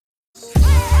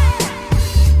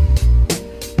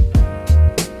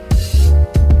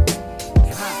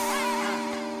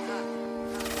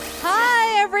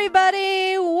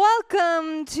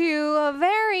welcome to a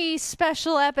very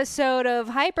special episode of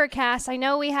Hypercast. I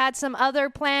know we had some other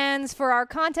plans for our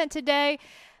content today,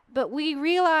 but we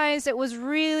realized it was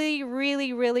really,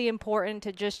 really, really important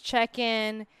to just check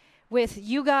in with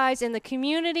you guys in the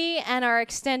community and our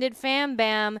extended fam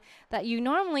bam that you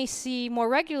normally see more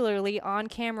regularly on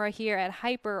camera here at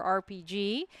Hyper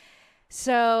RPG.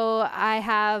 So I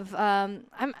have, I'm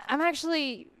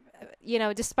actually,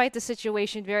 despite the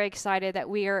situation, very excited that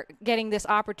we are getting this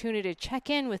opportunity to check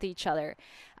in with each other.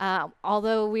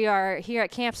 Although we are here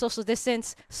at Camp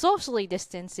socially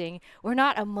distancing, we're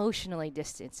not emotionally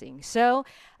distancing. So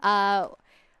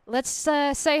let's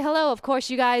say hello. Of course,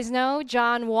 you guys know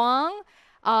John Wong,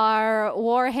 our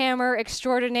Warhammer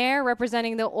extraordinaire,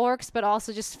 representing the orcs, but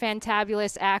also just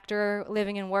fantabulous actor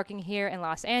living and working here in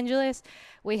Los Angeles.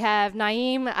 We have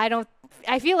Naeem.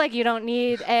 I feel like you don't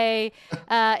need a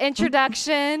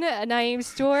introduction. Naeem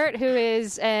Stewart, who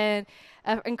is an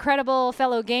incredible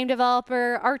fellow game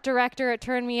developer, art director at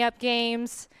Turn Me Up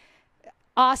Games.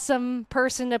 Awesome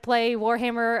person to play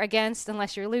Warhammer against,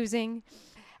 unless you're losing.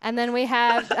 And then we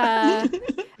have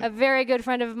a very good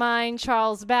friend of mine,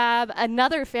 Charles Babb,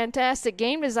 another fantastic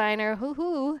game designer,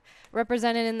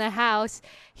 represented in the house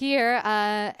here.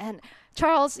 And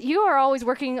Charles, you are always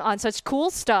working on such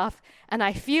cool stuff, and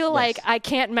I feel like I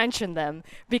can't mention them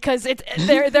because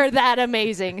they're that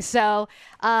amazing. So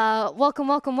welcome.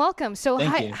 So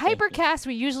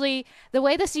Hypercast, the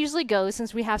way this usually goes,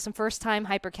 since we have some first-time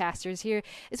Hypercasters here,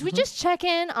 is we just check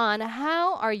in on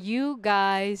how are you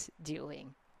guys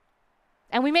doing.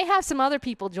 And we may have some other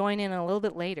people join in a little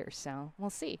bit later, so we'll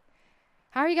see.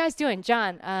 How are you guys doing,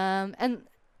 John? And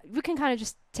we can kind of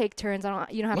just take turns.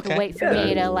 You don't have to wait for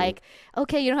me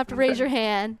to you don't have to raise your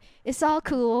hand. It's all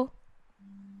cool.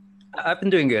 I've been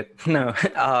doing good. No,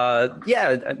 I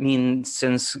mean,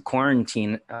 since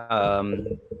quarantine,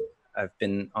 I've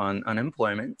been on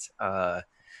unemployment.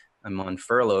 I'm on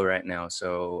furlough right now,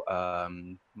 so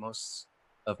most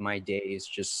of my day is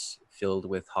just filled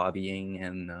with hobbying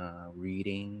and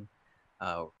reading,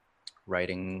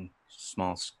 writing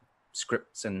small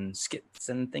scripts and skits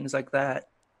and things like that.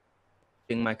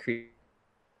 Doing my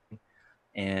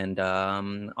and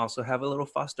also have a little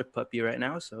foster puppy right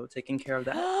now, so taking care of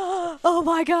that. Oh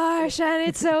my gosh, and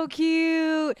it's so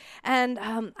cute. And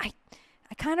I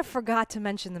kind of forgot to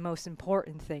mention the most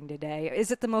important thing today. Is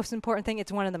it the most important thing?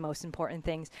 It's one of the most important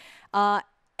things.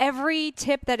 Every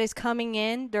tip that is coming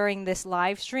in during this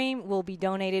live stream will be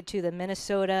donated to the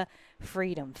Minnesota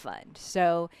Freedom Fund.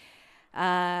 So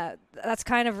that's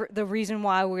kind of the reason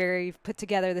why we've put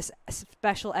together this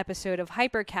special episode of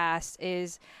Hypercast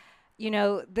is,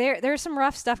 there's some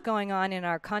rough stuff going on in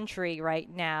our country right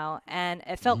now, and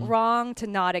it felt wrong to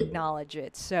not acknowledge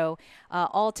it. So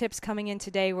all tips coming in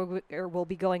today will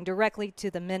be going directly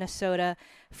to the Minnesota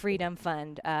Freedom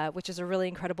Fund, which is a really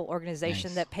incredible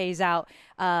organization that pays out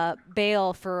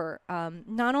bail for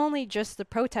not only just the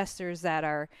protesters that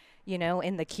are,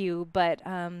 in the queue, but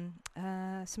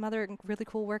some other really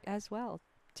cool work as well,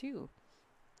 too.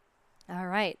 All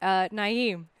right.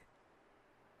 Naeem.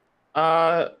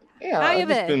 Yeah, how you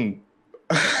been?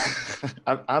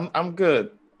 I'm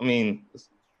good. I mean,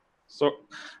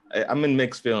 I'm in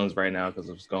mixed feelings right now because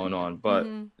of what's going on. But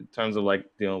in terms of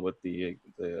dealing with the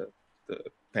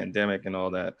pandemic and all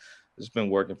that, I've just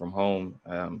been working from home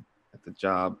at the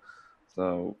job,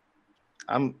 so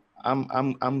I'm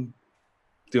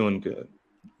doing good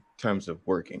in terms of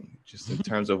working. Just in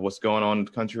terms of what's going on in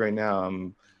the country right now,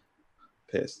 I'm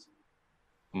pissed,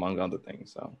 among other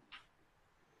things. So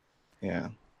yeah.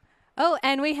 Oh,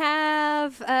 and we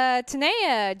have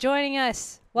Tanea joining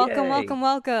us. Welcome, Yay.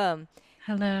 welcome.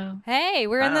 Hello. Hey,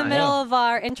 we're in the middle of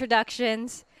our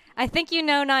introductions. I think you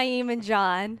know Naeem and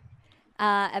John,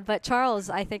 but Charles,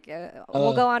 I think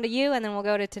we'll go on to you, and then we'll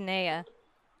go to Tanea.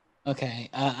 Okay,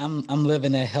 I'm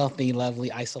living a healthy, lovely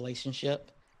isolationship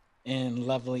in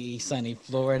lovely, sunny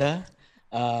Florida.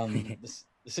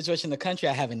 The situation in the country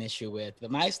I have an issue with,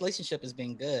 but my isolationship has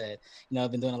been good.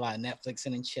 I've been doing a lot of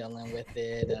Netflixing and chilling with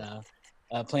it,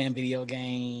 playing video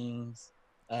games,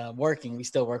 working. We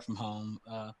still work from home.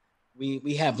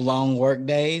 We have long work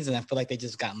days, and I feel like they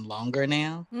just gotten longer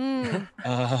now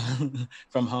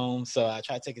from home. So I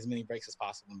try to take as many breaks as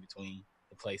possible in between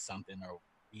to play something or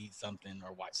read something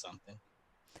or watch something.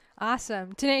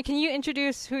 Awesome. Tanea, can you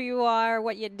introduce who you are,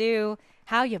 what you do,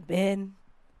 how you been?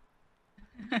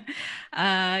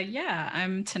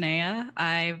 I'm Tanea.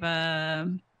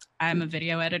 I'm a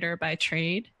video editor by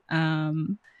trade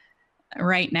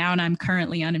right now, and I'm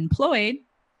currently unemployed.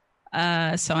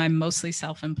 So I'm mostly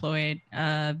self-employed.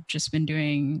 Just been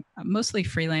doing mostly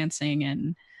freelancing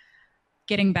and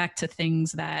getting back to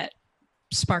things that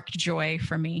sparked joy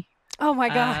for me. Oh my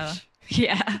gosh.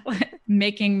 Yeah,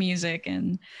 making music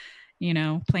and,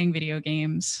 playing video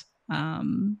games.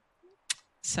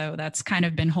 So that's kind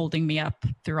of been holding me up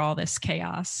through all this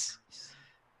chaos.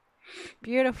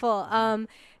 Beautiful.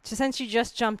 Since you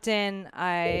just jumped in,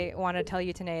 I want to tell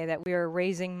you today that we are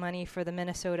raising money for the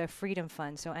Minnesota Freedom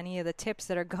Fund. So any of the tips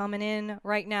that are coming in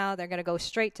right now, they're going to go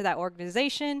straight to that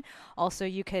organization. Also,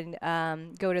 you can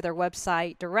go to their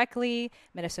website directly,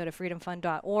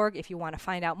 minnesotafreedomfund.org, if you want to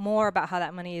find out more about how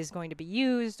that money is going to be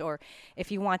used, or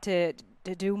if you want to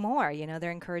do more.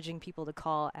 They're encouraging people to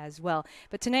call as well.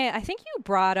 But Tanae, I think you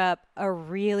brought up a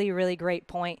really, really great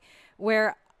point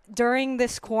where during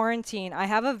this quarantine, I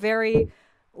have a very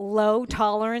low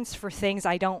tolerance for things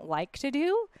I don't like to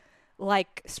do,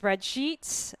 like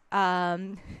spreadsheets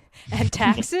and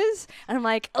taxes. And I'm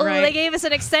like, Right. They gave us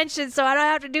an extension, so I don't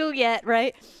have to do it yet,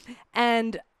 right?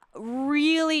 And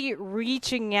really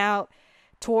reaching out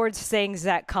towards things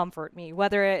that comfort me,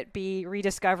 whether it be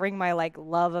rediscovering my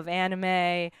love of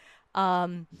anime.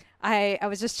 I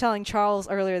was just telling Charles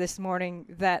earlier this morning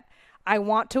that I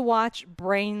want to watch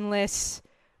brainless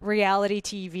reality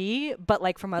TV, but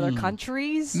from other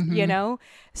countries,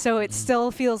 so it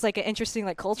still feels like an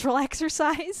interesting cultural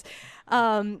exercise.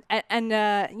 And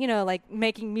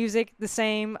making music the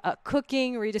same,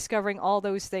 cooking, rediscovering all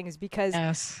those things, because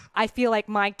Yes. I feel like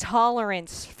my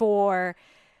tolerance for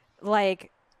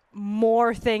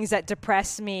more things that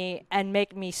depress me and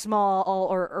make me small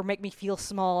or make me feel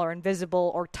small or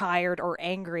invisible or tired or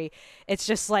angry, it's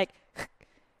just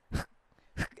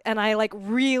and I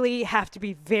really have to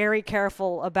be very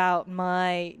careful about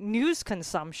my news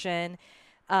consumption.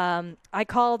 I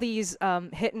call these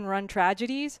hit and run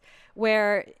tragedies,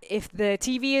 where if the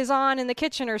TV is on in the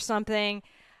kitchen or something,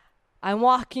 I'm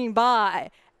walking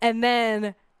by and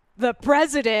then the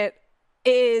president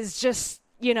is just,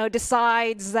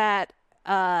 decides that,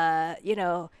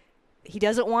 he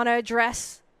doesn't want to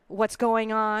address what's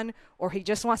going on, or he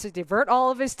just wants to divert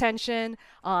all of his attention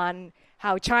on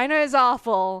how China is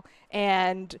awful,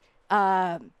 and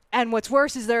what's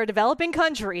worse is they're a developing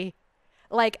country.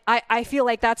 I feel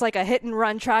like that's a hit and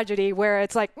run tragedy where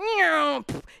it's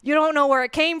you don't know where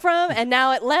it came from and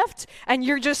now it left and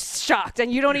you're just shocked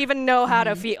and you don't even know how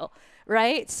to feel,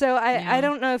 right? So I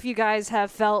don't know if you guys have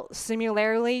felt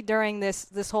similarly during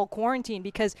this whole quarantine,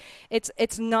 because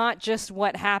it's not just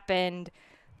what happened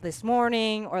this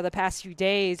morning or the past few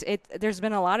days. There's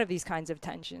been a lot of these kinds of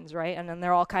tensions, right? And then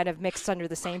they're all kind of mixed under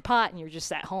the same pot, and you're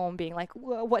just at home being like,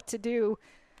 what to do?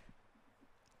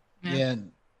 Yeah,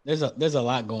 there's a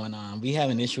lot going on. We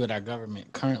have an issue with our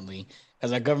government currently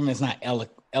because our government's not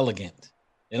elegant.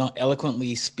 They don't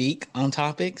eloquently speak on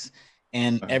topics,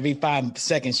 and every 5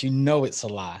 seconds it's a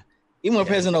lie. Even with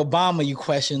President Obama, you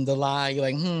question the lie. You're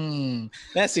like,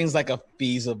 that seems like a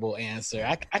feasible answer.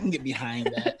 I can get behind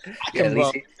that. I can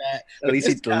roll with that. At least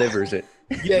he delivers it.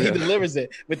 Yeah, he delivers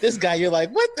it. But this guy, you're like,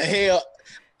 what the hell?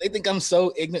 They think I'm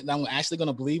so ignorant that I'm actually going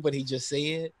to believe what he just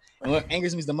said. And what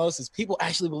angers me the most is people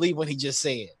actually believe what he just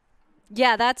said.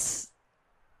 Yeah, it's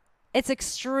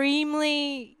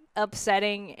extremely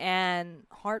upsetting and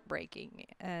heartbreaking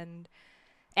and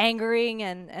angering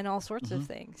and all sorts of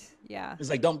things. Yeah. It's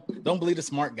like, don't believe the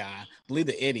smart guy, believe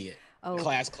the idiot. Oh,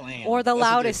 class clown. or the That's what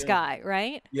they're loudest doing. guy,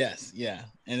 right? Yes, yeah.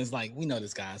 And it's like, we know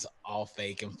this guy's all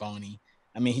fake and phony.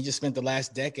 I mean, he just spent the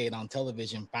last decade on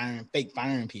television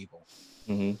firing people.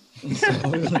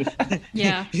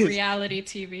 Yeah, reality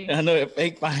TV. I know,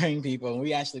 fake firing people. And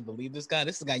we actually believe this guy.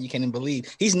 This is the guy you can't even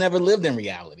believe. He's never lived in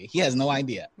reality. He has no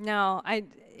idea. No,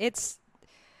 it's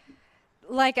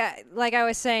like I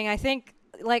was saying, I think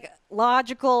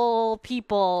logical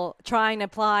people trying to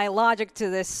apply logic to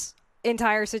this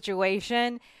entire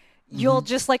situation, you'll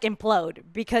just implode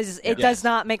because it does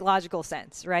not make logical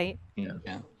sense, right?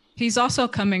 Yeah. He's also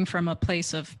coming from a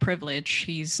place of privilege.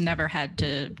 He's never had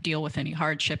to deal with any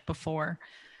hardship before.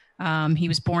 He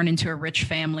was born into a rich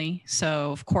family,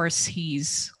 so of course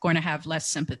he's going to have less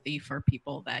sympathy for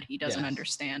people that he doesn't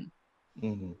understand.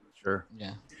 Sure.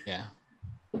 Yeah.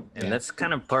 And that's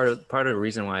kind of part of the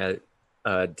reason why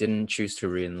I didn't choose to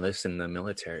re-enlist in the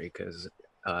military, because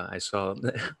I saw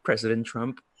President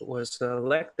Trump was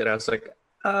elected. I was like,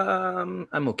 I'm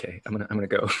okay. I'm gonna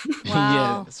go.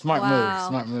 Wow. Yeah. Smart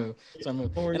Wow. move.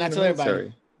 And I tell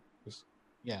everybody.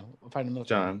 Yeah. What part of the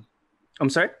military? John, I'm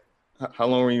sorry? how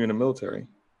long were you in the military?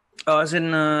 Oh, I was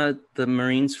in the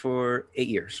Marines for 8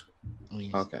 years.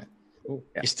 Okay. Ooh.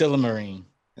 You're still a Marine.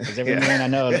 Because every Marine I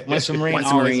know, once a Marine, Once a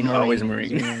always a Marine, Marine. always a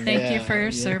Marine. Thank you for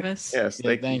your service. Yes,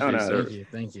 Yeah, thank you.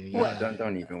 thank you. Yeah, Yeah.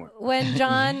 don't even worry. When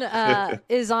John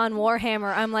is on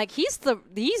Warhammer, I'm like, he's the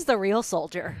real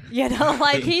soldier. You know,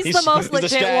 like he's the most he's legit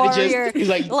strategist. warrior. He's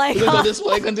like, like we're gonna go this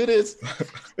way, gonna do this.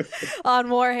 on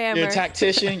Warhammer.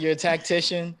 You're a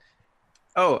tactician.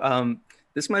 Oh,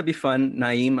 this might be fun,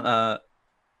 Naeem.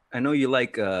 I know you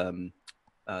like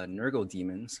Nurgle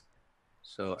demons.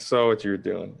 So what you're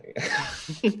doing.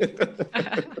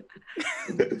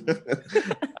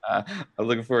 I'm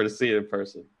looking forward to seeing it in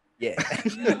person. yeah.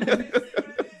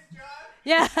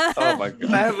 Yeah. Oh my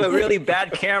god. I have a really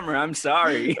bad camera. I'm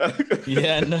sorry.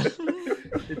 Yeah, no.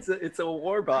 It's a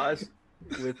war boss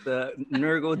with a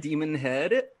Nurgle demon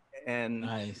head, and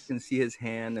Nice. you can see his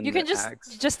hand and You can the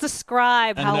axe. just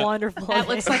describe I how know. wonderful That it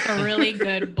looks is. like a really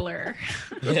good blur.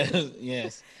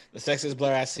 Yes. The sexiest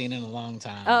blur I've seen in a long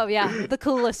time. Oh yeah, the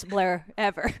coolest blur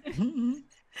ever.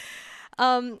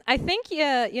 I think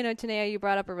Tanea, you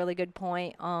brought up a really good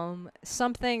point.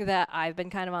 Something that I've been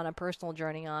kind of on a personal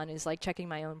journey on is like checking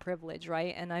my own privilege,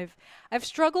 right? And I've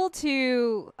struggled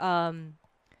to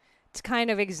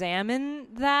kind of examine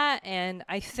that, and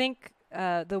I think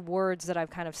the words that I've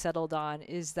kind of settled on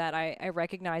is that I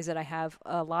recognize that I have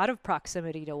a lot of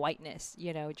proximity to whiteness,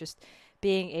 just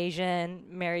being Asian,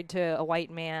 married to a white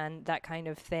man, that kind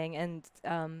of thing. And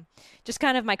just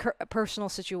kind of my personal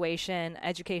situation,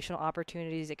 educational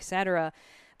opportunities, etc.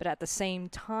 But at the same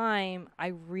time, I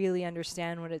really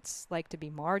understand what it's like to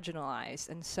be marginalized.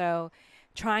 And so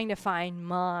trying to find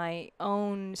my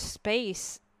own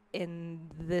space in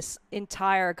this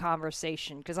entire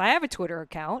conversation, because I have a Twitter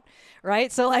account,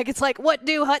 right? So it's like, what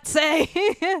do Hut say?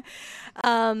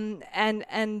 I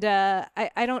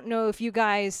don't know if you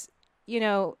guys,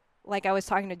 like I was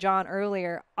talking to John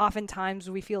earlier, oftentimes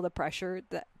we feel the pressure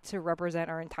to represent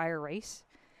our entire race,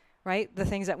 right? The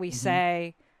things that we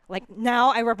say, like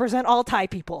now I represent all Thai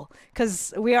people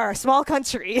because we are a small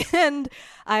country. And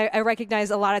I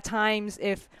recognize a lot of times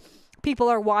if people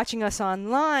are watching us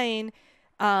online,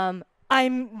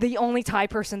 I'm the only Thai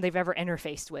person they've ever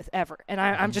interfaced with ever. And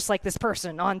I'm just like this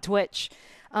person on Twitch.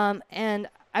 And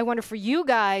I wonder for you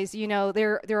guys,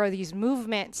 there are these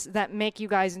movements that make you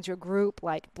guys into a group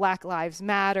like Black Lives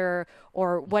Matter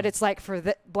or what it's like for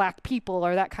the Black people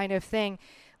or that kind of thing.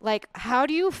 Like, how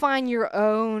do you find your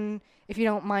own, if you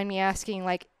don't mind me asking,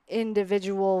 like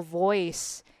individual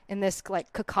voice in this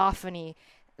like cacophony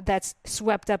that's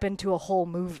swept up into a whole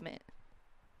movement?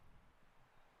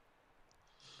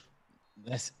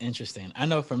 That's interesting. I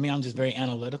know for me, I'm just very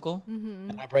analytical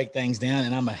and I break things down,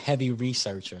 and I'm a heavy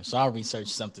researcher. So I'll research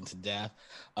something to death.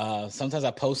 Sometimes I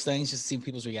post things just to see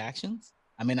people's reactions.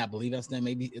 I may not believe us then.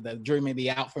 Maybe the jury may be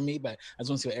out for me, but I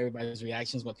just want to see what everybody's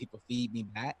reactions, what people feed me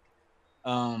back.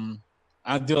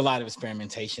 I do a lot of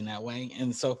experimentation that way.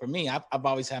 And so for me, I've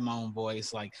always had my own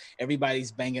voice. Like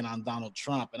everybody's banging on Donald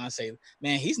Trump. And I say,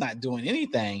 man, he's not doing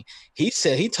anything. He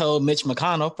told Mitch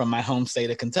McConnell from my home state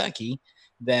of Kentucky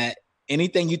that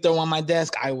anything you throw on my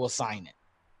desk, I will sign it.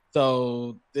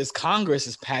 So this Congress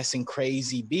is passing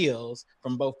crazy bills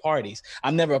from both parties.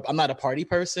 I'm not a party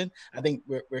person. I think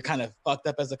we're kind of fucked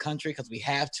up as a country because we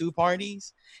have two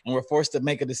parties and we're forced to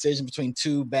make a decision between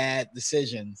two bad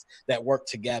decisions that work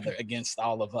together against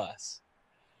all of us.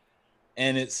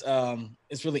 And it's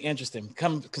really interesting.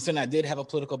 Considering I did have a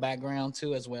political background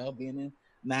too as well, being in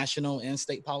national and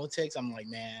state politics, I'm like,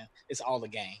 man, it's all a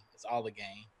game. It's all a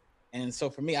game. And so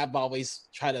for me, I've always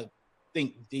tried to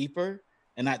think deeper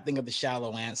and not think of the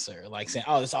shallow answer, like saying,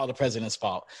 oh, it's all the president's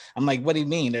fault. I'm like, what do you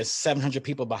mean? There's 700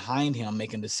 people behind him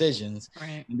making decisions.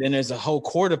 Right. And then there's a whole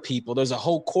court of people. There's a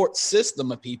whole court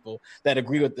system of people that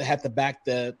agree with, have to back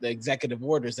the executive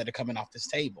orders that are coming off this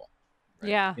table. Right?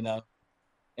 Yeah.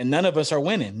 And none of us are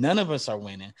winning. None of us are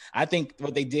winning. I think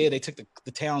what they did, they took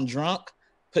the town drunk,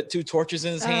 put 2 torches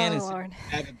in his hand and Lord.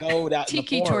 a bag of gold out in the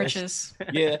Tiki forest. torches.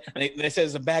 Yeah, they said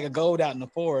there's a bag of gold out in the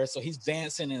forest. So he's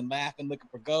dancing and laughing, looking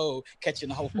for gold, catching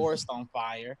the whole forest on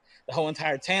fire. The whole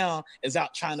entire town is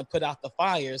out trying to put out the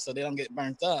fire so they don't get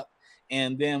burnt up.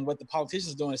 And then what the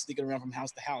politicians are doing is sneaking around from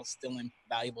house to house, stealing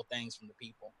valuable things from the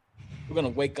people. We're going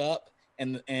to wake up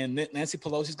and Nancy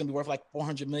Pelosi's going to be worth like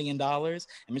 $400 million. And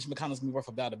Mitch McConnell's going to be worth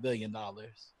about $1 billion.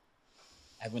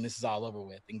 When this is all over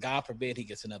with. And God forbid he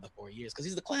gets another 4 years because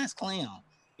he's the class clown.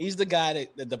 He's the guy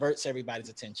that diverts everybody's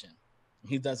attention.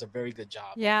 He does a very good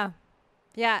job. Yeah.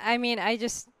 Yeah. I mean,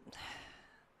 it's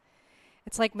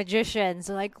like magicians.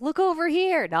 They're like, look over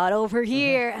here, not over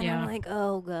here. And Yeah. I'm like,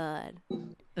 oh, God.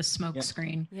 The smoke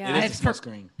screen. Yeah. It is a smoke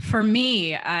screen. For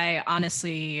me, I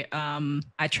honestly,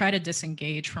 I try to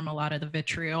disengage from a lot of the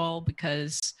vitriol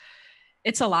because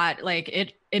it's a lot. Like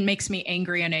it makes me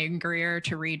angry and angrier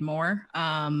to read more.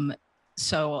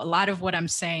 So a lot of what I'm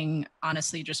saying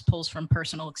honestly just pulls from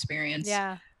personal experience.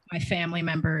 Yeah. My family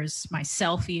members,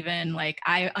 myself, even. Like,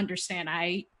 I understand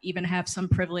I even have some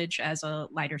privilege as a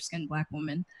lighter skinned Black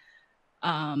woman,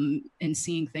 and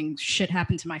seeing shit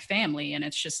happen to my family. And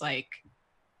it's just like,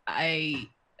 I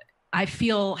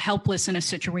feel helpless in a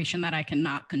situation that I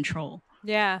cannot control.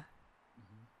 Yeah.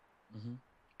 Mm-hmm.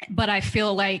 But I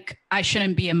feel like I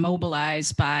shouldn't be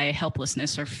immobilized by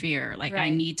helplessness or fear. Like, Right. I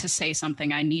need to say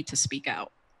something. I need to speak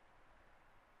out.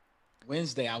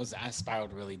 Wednesday, I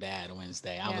spiraled really bad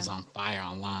Wednesday. I Yeah. was on fire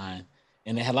online.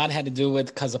 And it had a lot had to do with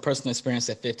because of personal experience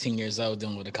at 15 years old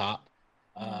dealing with a cop.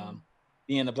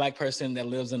 Being a Black person that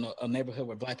lives in a neighborhood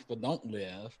where Black people don't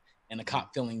live, and a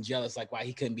cop feeling jealous, like why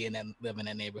he couldn't live in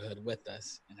that neighborhood with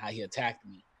us, and how he attacked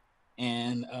me.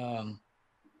 And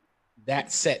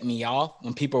that set me off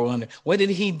when people were wondering, what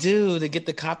did he do to get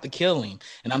the cop to kill him?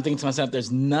 And I'm thinking to myself,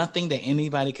 there's nothing that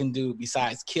anybody can do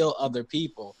besides kill other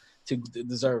people to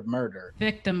deserve murder.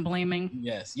 Victim blaming.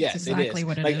 Yes, That's exactly it is.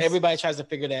 what it like is. everybody tries to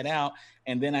figure that out.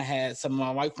 And then I had some of my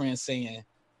white friends saying,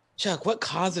 Chuck, what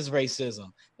causes racism?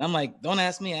 And I'm like, don't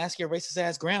ask me, ask your racist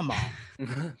ass grandma.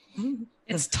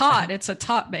 It's taught. It's a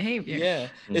taught behavior. Yeah.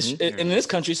 In this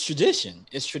country, it's tradition.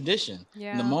 It's tradition.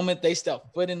 Yeah. And the moment they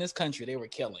stepped foot in this country, they were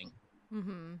killing.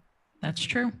 Mm-hmm. That's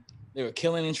true. They were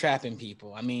killing and trapping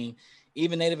people. I mean,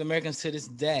 even Native Americans to this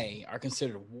day are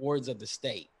considered wards of the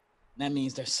state. And that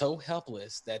means they're so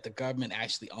helpless that the government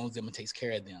actually owns them and takes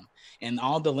care of them. And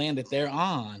all the land that they're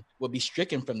on will be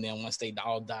stricken from them once they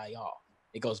all die off.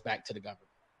 It goes back to the government.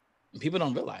 And people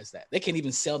don't realize that. They can't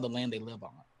even sell the land they live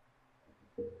on.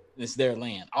 It's their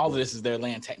land. All of this is their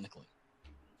land technically.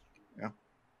 Yeah.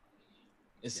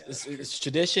 It's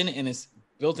tradition, and it's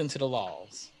built into the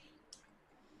laws.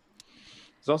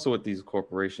 It's also with these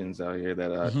corporations out here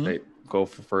that they go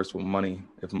for first with money.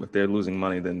 If they're losing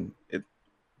money, then it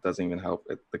doesn't even help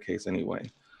the case anyway.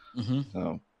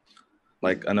 So,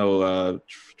 like, I know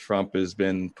Trump has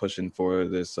been pushing for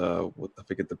this, I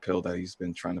forget the pill that he's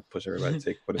been trying to push everybody to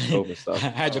take for the COVID stuff.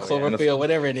 Hydrochlorophyll,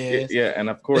 whatever it is. Yeah, and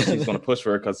of course he's going to push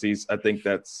for it because I think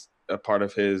that's a part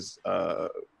of his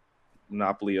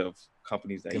monopoly of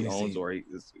companies that he owns or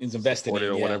he's invested in,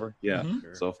 or whatever. Yeah.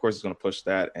 Mm-hmm. So of course he's going to push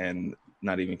that and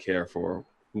not even care for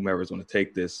whomever is going to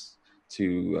take this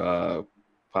to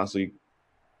possibly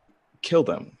kill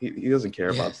them. He doesn't care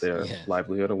about their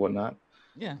livelihood or whatnot.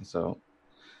 Yeah. So,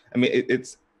 I mean,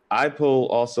 I pull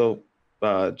also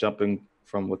jumping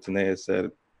from what Tanea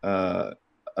said. I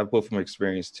pull from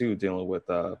experience too, dealing with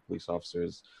police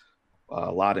officers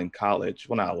a lot in college.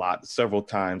 Well, not a lot, several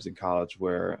times in college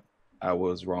where I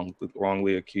was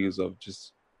wrongly accused of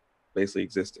just basically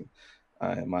existing,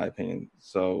 in my opinion.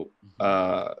 So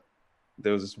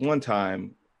there was this one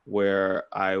time where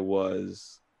I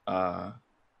was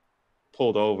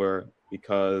pulled over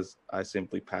because I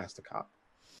simply passed a cop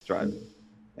driving,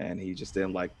 and he just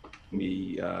didn't like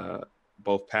me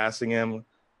both passing him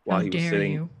while he was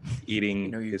sitting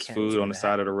eating his food on the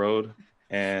side of the road,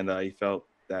 and he felt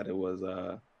that it was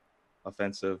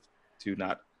offensive to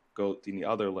not go in the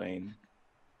other lane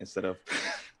instead of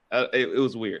it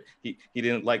was weird. He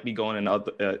didn't like me going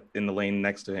in the lane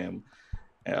next to him,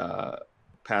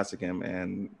 passing him,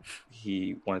 and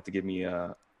he wanted to give me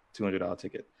a $200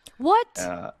 ticket. What?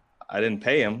 I didn't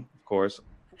pay him, of course.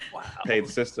 Wow. Paid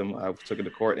the system. I took it to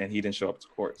court, and he didn't show up to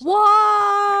court. So.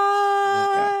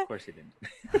 What? Yeah, of course he didn't.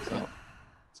 So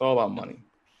it's all about money.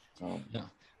 So. Yeah.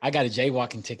 I got a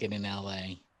jaywalking ticket in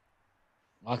LA.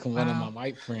 Walking one of my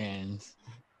white friends,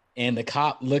 and the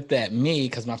cop looked at me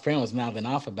because my friend was mouthing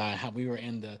off about how we were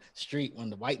in the street when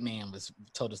the white man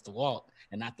told us to walk,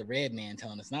 and not the red man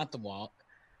telling us not to walk.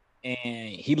 And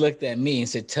he looked at me and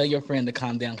said, "Tell your friend to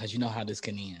calm down because you know how this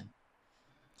can end."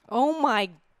 Oh my!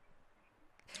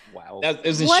 Wow. It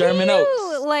was in What Sherman do Oaks.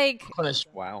 you, like?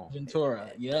 Wow.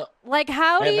 Ventura. Yep. Like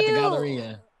how Right do at the you?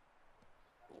 Galleria.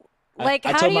 Like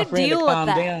I how told do my you friend deal to with calm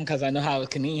that? down because I know how it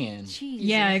can end. Jesus.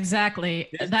 Yeah, exactly.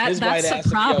 His That's white ass the would be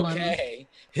problem. okay.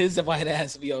 His white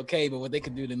ass would be okay, but what they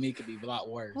could do to me could be a lot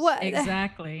worse. What?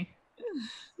 Exactly.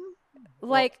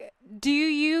 Like, do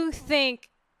you think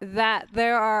that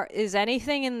is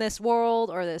anything in this world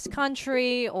or this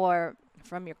country or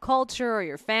from your culture or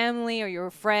your family or your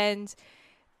friends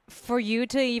for you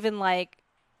to even like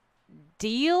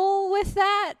deal with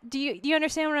that? Do you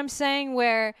understand what I'm saying?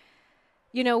 Where,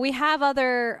 you know, we have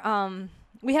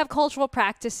we have cultural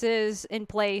practices in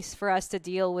place for us to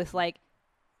deal with like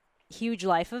huge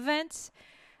life events,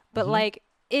 but like,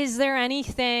 is there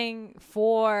anything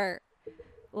for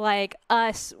like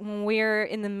us when we're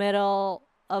in the middle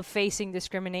of facing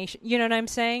discrimination. You know what I'm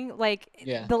saying? Like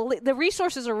Yeah. the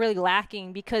resources are really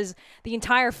lacking because the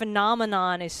entire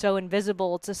phenomenon is so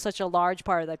invisible to such a large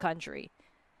part of the country.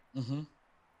 Mm-hmm.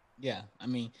 Yeah, I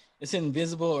mean, it's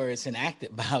invisible or it's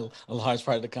enacted by a large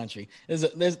part of the country. There's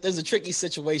a tricky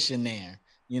situation there.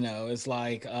 You know, it's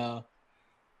like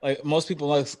most people,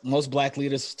 like most black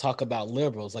leaders talk about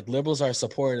liberals. Like liberals are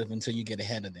supportive until you get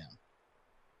ahead of them,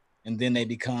 and then they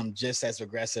become just as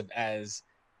aggressive as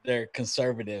their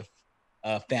conservative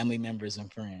family members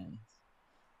and friends.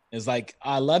 It's like,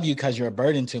 I love you because you're a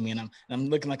burden to me, and I'm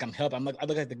looking like I'm helping. I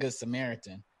look like the good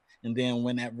Samaritan. And then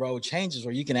when that road changes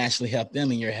where you can actually help them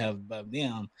and you're help above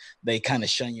them, they kind of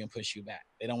shun you and push you back.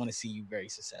 They don't want to see you very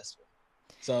successful.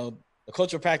 So the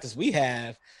cultural practice we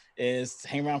have is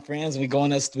hang around friends and we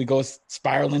go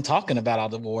spiraling talking about all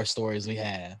the war stories we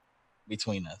have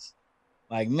between us.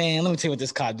 Like, man, let me tell you what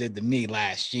this cop did to me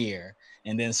last year.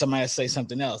 And then somebody say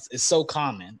something else. It's so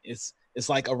common. It's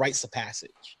like a rites of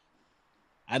passage.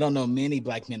 I don't know many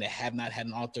black men that have not had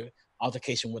an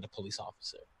altercation with a police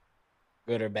officer,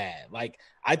 good or bad. Like,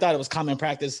 I thought it was common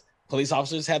practice. Police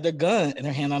officers have their gun and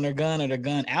their hand on their gun or their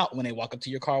gun out when they walk up to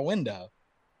your car window.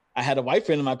 I had a white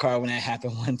friend in my car when that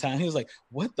happened one time. He was like,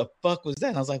 "What the fuck was that?"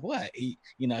 And I was like, "What?" He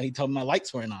told me my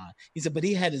lights weren't on. He said, "But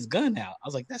he had his gun out." I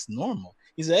was like, "That's normal."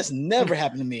 He said, "That's never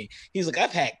happened to me." He's like,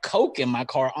 "I've had coke in my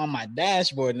car on my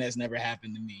dashboard, and that's never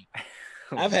happened to me.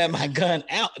 I've had my gun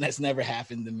out, and that's never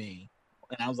happened to me."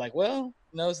 And I was like, "Well,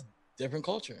 it's different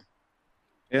culture."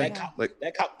 Yeah,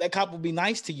 That cop will be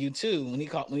nice to you too when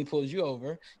he pulls you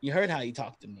over. You heard how he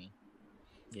talked to me.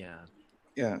 Yeah.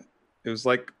 It was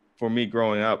like, for me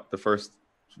growing up, the first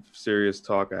serious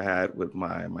talk I had with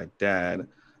my dad,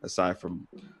 aside from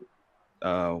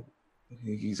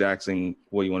he's asking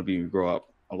what you want to be when you grow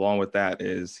up. Along with that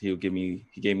is he gave me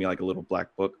like a little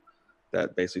black book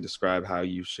that basically described how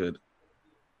you should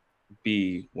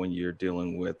be when you're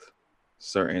dealing with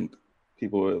certain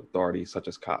people with authority, such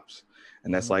as cops.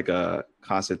 And that's like a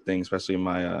constant thing, especially in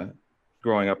my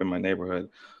growing up in my neighborhood.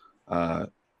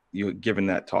 You given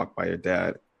that talk by your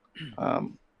dad,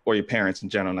 or your parents in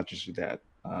general, not just your dad.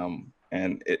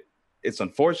 And it's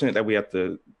unfortunate that we have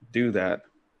to do that,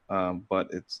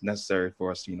 but it's necessary for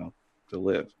us, to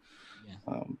live.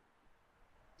 Yeah.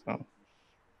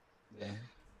 Yeah.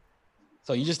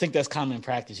 So you just think that's common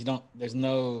practice. There's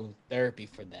no therapy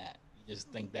for that. You just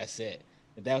think that's it.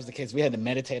 If that was the case, we had to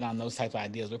meditate on those type of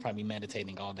ideas. We'd probably be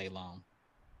meditating all day long.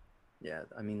 Yeah,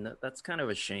 I mean that's kind of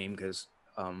a shame because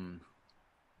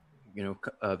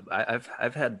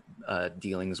I've had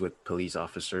dealings with police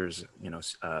officers,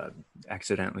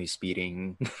 accidentally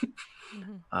speeding.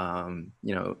 One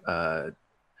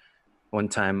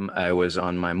time I was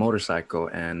on my motorcycle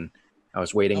and I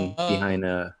was waiting behind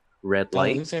a red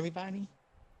light. Lose everybody.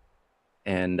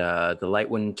 And the light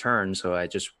wouldn't turn, so I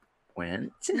just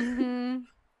went.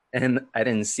 And I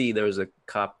didn't see there was a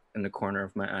cop in the corner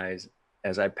of my eyes.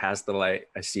 As I passed the light,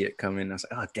 I see it coming. I was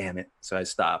like, "Oh, damn it!" So I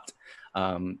stopped.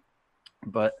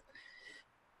 But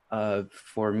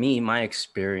for me, my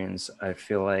experience, I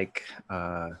feel like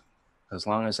as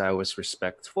long as I was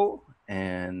respectful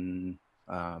and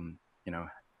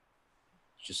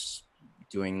just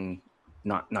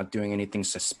not doing anything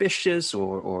suspicious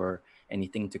or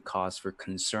anything to cause for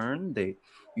concern, they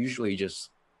usually just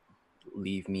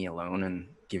leave me alone and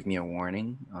give me a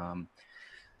warning.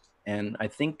 And I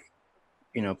think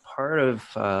part of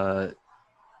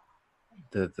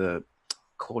the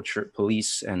culture,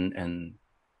 police and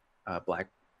black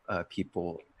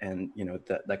people, and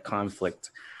that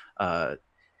conflict,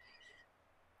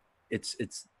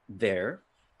 it's there,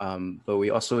 but we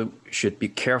also should be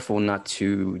careful not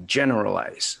to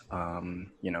generalize.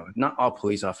 Not all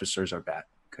police officers are bad,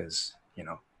 because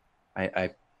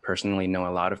I personally know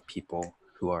a lot of people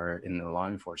who are in the law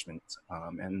enforcement,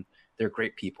 and they're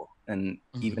great people. And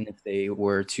even if they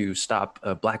were to stop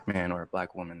a black man or a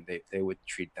black woman, they would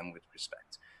treat them with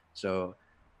respect. So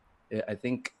I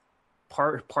think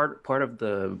part of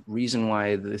the reason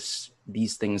why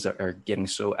these things are getting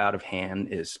so out of hand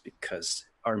is because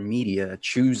our media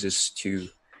chooses to,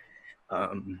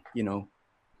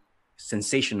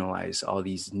 sensationalize all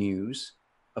these news.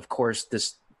 Of course,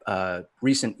 this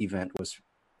recent event was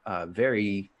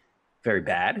very, very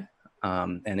bad,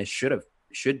 and it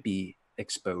should be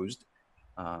exposed.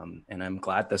 And I'm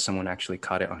glad that someone actually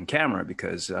caught it on camera,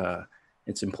 because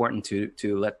it's important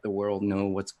to let the world know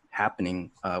what's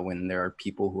happening when there are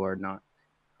people who are not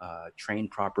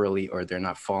trained properly, or they're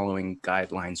not following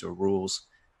guidelines or rules.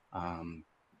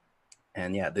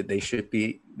 And yeah, they should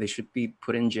be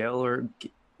put in jail, or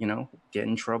get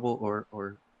in trouble,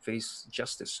 or face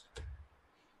justice.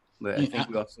 But I think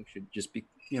we also should just be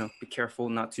careful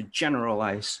not to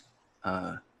generalize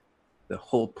the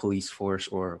whole police force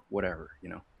or whatever,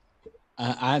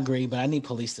 I agree, but I need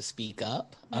police to speak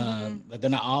up. But they're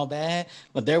not all bad.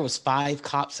 But there was 5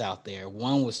 cops out there.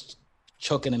 One was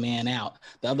choking a man out.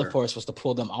 The other force was to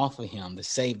pull them off of him to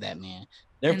save that man.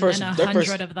 And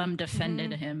 100 of them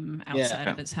defended him outside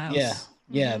of his house.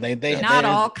 Yeah. They not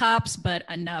all cops, but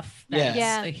enough.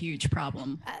 That's a huge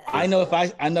problem. I know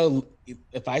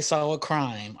if I saw a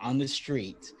crime on the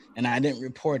street and I didn't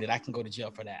report it, I can go to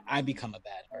jail for that. I become a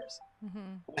bad person.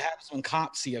 What happens when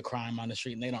cops see a crime on the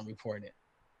street and they don't report it?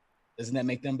 Doesn't that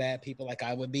make them bad people like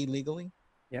I would be legally?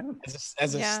 Yeah.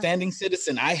 As a standing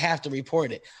citizen, I have to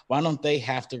report it. Why don't they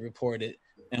have to report it?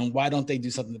 And why don't they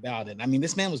do something about it? I mean,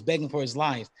 this man was begging for his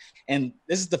life. And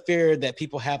this is the fear that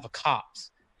people have of cops.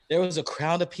 There was a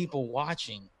crowd of people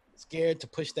watching, scared to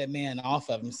push that man off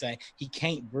of him, saying he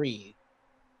can't breathe.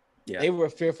 Yeah. They were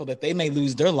fearful that they may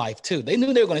lose their life too. They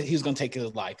knew he was gonna take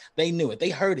his life. They knew it. They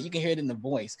heard it. You can hear it in the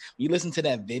voice. When you listen to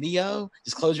that video,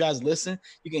 just close your eyes, listen.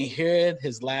 You can hear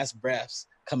his last breaths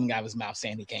coming out of his mouth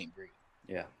saying he can't breathe.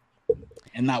 Yeah.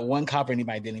 And not one cop or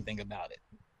anybody did anything about it.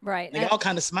 Right. They all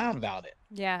kind of smiled about it.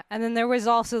 Yeah. And then there was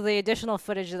also the additional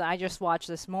footage that I just watched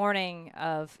this morning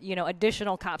of,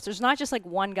 additional cops. There's not just like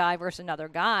one guy versus another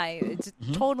guy. It's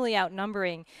totally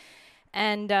outnumbering.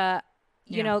 And,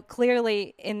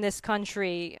 clearly in this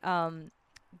country,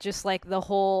 just like the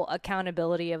whole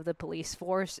accountability of the police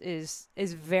force is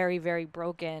very, very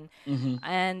broken.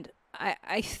 And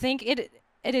I think it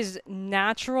is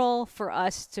natural for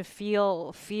us to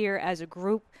feel fear as a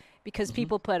group because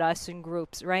people put us in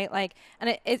groups, right? Like,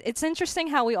 and it's interesting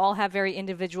how we all have very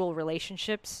individual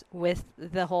relationships with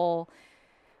the whole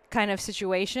kind of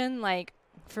situation. Like,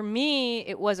 for me,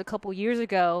 it was a couple years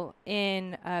ago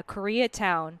in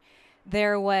Koreatown.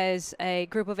 There was a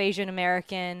group of Asian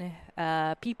American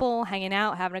people hanging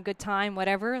out, having a good time,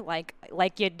 whatever, like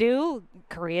you do.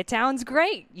 Koreatown's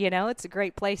great, it's a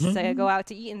great place to go out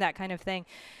to eat and that kind of thing.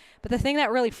 But the thing that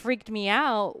really freaked me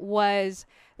out was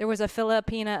there was a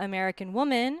Filipina American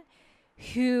woman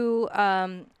who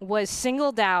was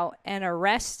singled out and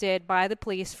arrested by the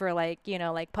police for like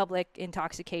public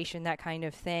intoxication, that kind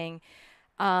of thing.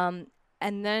 And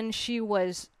then she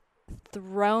was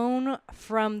thrown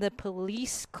from the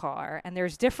police car, and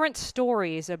there's different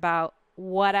stories about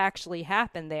what actually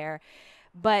happened there.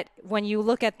 But when you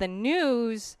look at the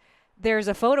news, there's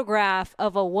a photograph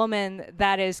of a woman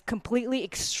that is completely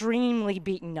extremely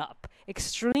beaten up.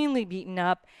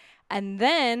 And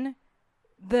then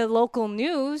the local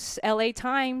news, LA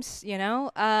Times,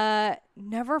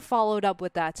 never followed up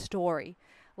with that story.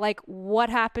 Like, what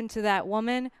happened to that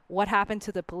woman? What happened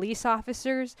to the police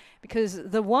officers? Because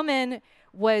the woman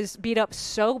was beat up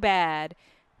so bad,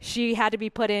 she had to be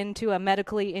put into a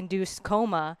medically induced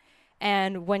coma.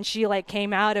 And when she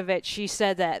came out of it, she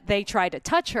said that they tried to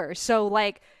touch her. So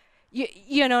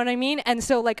you know what I mean? And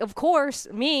so of course,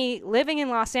 me living in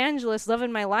Los Angeles,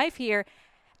 living my life here,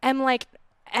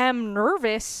 am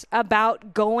nervous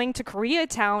about going to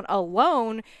Koreatown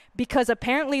alone because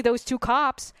apparently those 2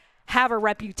 cops have a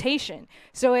reputation.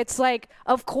 So it's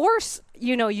of course,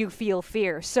 you feel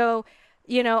fear. So,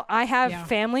 I have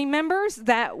family members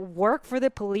that work for the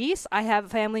police. I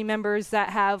have family members that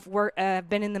have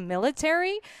been in the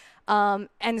military.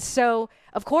 And so,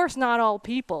 of course, not all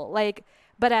people,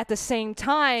 but at the same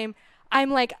time,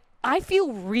 I'm I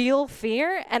feel real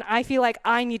fear, and I feel like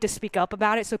I need to speak up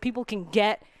about it so people can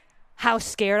get how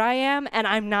scared I am. And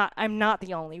I'm not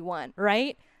the only one,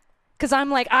 right? Because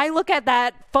I'm I look at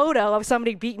that photo of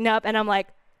somebody beaten up and I'm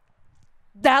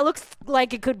that looks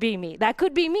like it could be me. That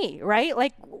could be me, right?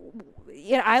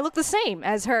 I look the same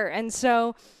as her. And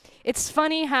so it's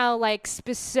funny how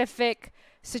specific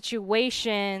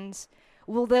situations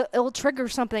it'll trigger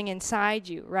something inside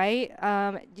you, right?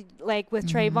 With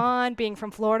Trayvon being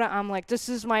from Florida, I'm this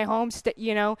is my home state,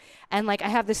 and I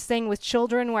have this thing with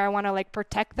children where I want to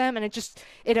protect them, and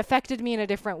it affected me in a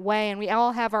different way. And we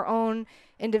all have our own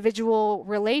individual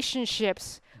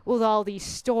relationships with all these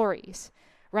stories,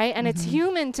 right? And it's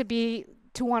human to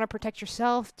want to protect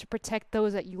yourself, to protect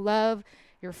those that you love,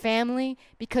 your family,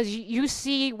 because you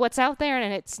see what's out there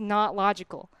and it's not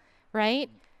logical, right?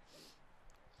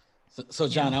 So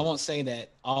John, I won't say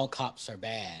that all cops are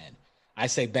bad. I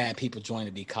say bad people join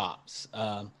to be cops.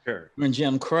 Sure. In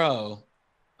Jim Crow,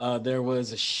 there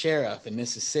was a sheriff in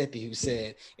Mississippi who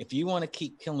said, if you want to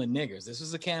keep killing niggers, this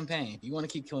was a campaign, if you want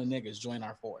to keep killing niggers, join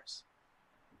our force.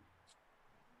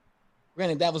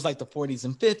 Granted, that was the 40s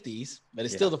and 50s, but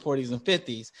it's still the 40s and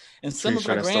 50s. And some of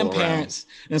our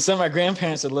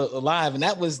grandparents are alive, and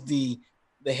that was the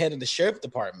head of the sheriff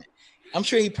department. I'm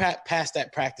sure he passed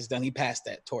that practice down. He passed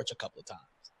that torch a couple of times.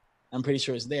 I'm pretty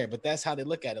sure it's there, but that's how they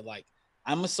look at it. Like,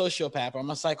 I'm a sociopath or I'm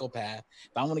a psychopath.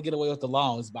 If I want to get away with the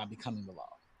law, it's by becoming the law.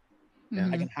 Yeah.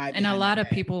 I can hide. And a lot of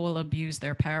people will abuse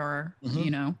their power,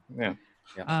 you know? Yeah.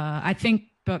 I think,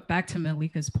 but back to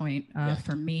Malika's point,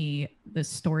 for me, the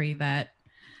story that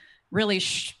really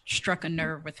struck a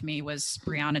nerve with me was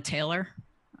Breonna Taylor.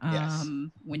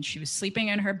 When she was sleeping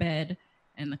in her bed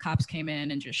and the cops came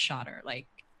in and just shot her. Like,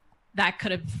 that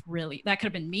could have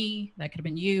been me, that could have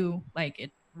been you. Like,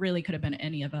 it really could have been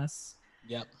any of us.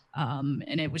 Yep.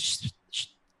 And it was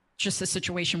just a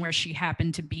situation where she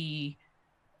happened to be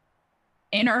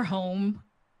in her home,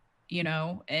 you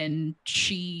know, and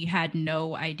she had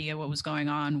no idea what was going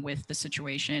on with the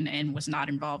situation and was not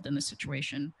involved in the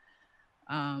situation.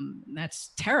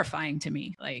 That's terrifying to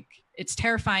me. Like, it's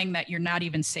terrifying that you're not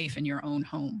even safe in your own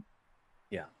home.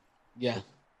 Yeah. Yeah.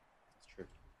 That's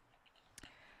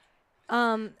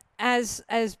true.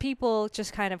 As people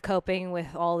just kind of coping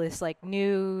with all this like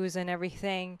news and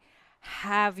everything,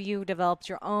 have you developed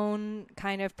your own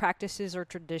kind of practices or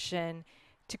tradition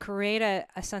to create a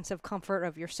sense of comfort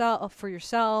of yourself for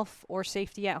yourself or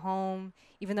safety at home,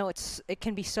 even though it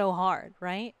can be so hard,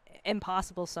 right?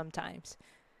 Impossible sometimes.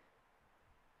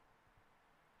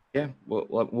 Yeah. Well,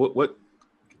 what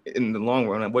in the long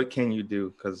run, what can you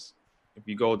do? Because if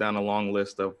you go down a long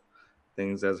list of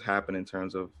things that's happened in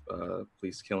terms of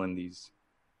police killing these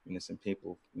innocent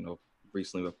people, you know,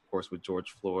 recently, of course, with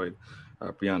George Floyd,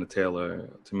 Breonna Taylor,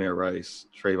 Tamir Rice,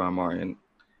 Trayvon Martin,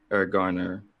 Eric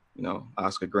Garner, you know,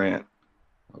 Oscar Grant,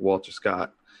 Walter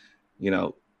Scott, you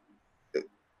know,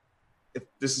 if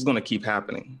this is going to keep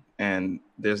happening and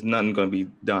there's nothing going to be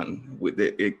done with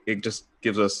it, it just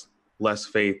gives us less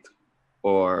faith,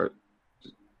 or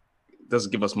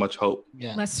doesn't give us much hope.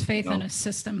 Yeah. Less faith in a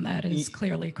system that is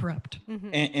clearly corrupt. Mm-hmm.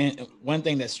 And one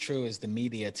thing that's true is the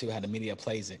media too, how the media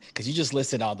plays it. Because you just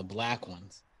listed all the black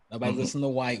ones. Nobody listen to the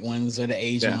white ones or the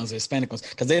Asian ones or Hispanic ones,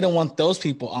 because they don't want those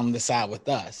people on the side with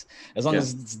us. As long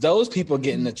as it's those people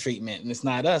getting the treatment and it's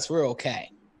not us, we're okay.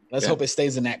 Let's hope it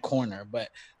stays in that corner. But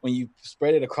when you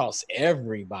spread it across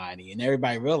everybody and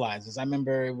everybody realizes, I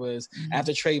remember it was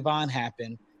after Trayvon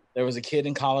happened, there was a kid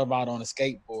in Colorado on a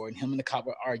skateboard, and him and the cop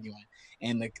were arguing,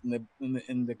 and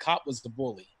the cop was the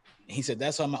bully. And he said,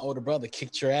 "That's why my older brother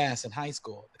kicked your ass in high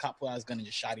school." The cop pulled out his gun and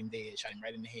just shot him dead, shot him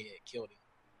right in the head, killed him.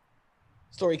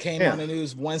 Story came on the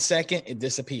news 1 second, it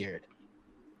disappeared.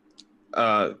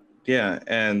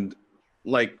 And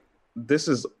like, this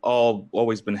has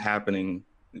always been happening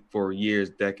for years,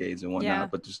 decades and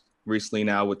whatnot, but just recently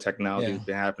now with technology has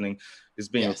been happening, it's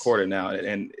being recorded now,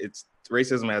 and it's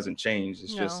racism hasn't changed.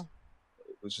 It's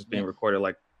just being recorded,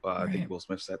 like I think Will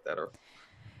Smith said that, or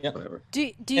whatever.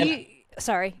 Do you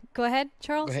sorry, go ahead,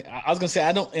 Charles. Go ahead. I was gonna say,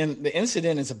 I don't, and the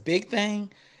incident is a big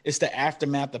thing. It's the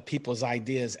aftermath of people's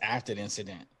ideas after the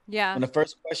incident. Yeah. When the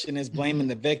first question is blaming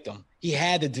the victim, he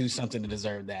had to do something to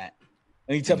deserve that.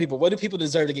 And you tell people, what do people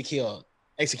deserve to get killed?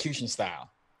 Execution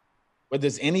style. What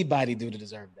does anybody do to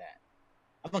deserve that?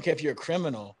 I don't care if you're a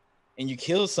criminal and you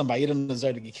kill somebody, you don't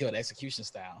deserve to get killed execution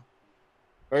style.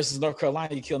 Versus North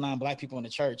Carolina, you kill 9 black people in the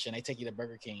church and they take you to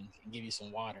Burger King and give you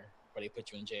some water before they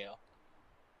put you in jail.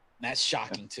 And that's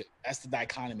shocking too. That's the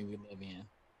dichotomy we live in.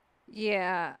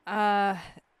 Yeah.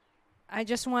 I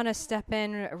just want to step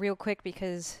in real quick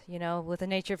because, you know, with the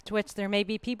nature of Twitch, there may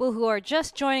be people who are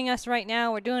just joining us right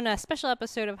now. We're doing a special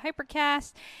episode of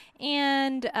Hypercast,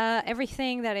 and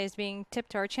everything that is being tipped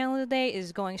to our channel today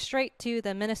is going straight to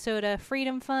the Minnesota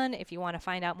Freedom Fund. If you want to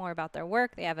find out more about their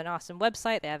work, they have an awesome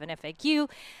website. They have an FAQ.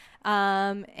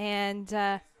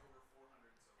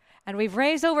 And we've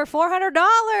raised over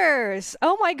 $400.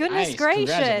 Oh my goodness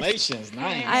gracious! Congratulations,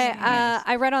 nice.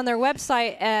 I read on their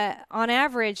website, on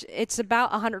average, it's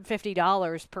about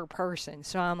 $150 per person.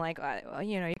 So I'm like,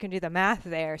 you know, you can do the math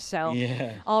there. So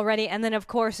already, and then of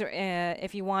course,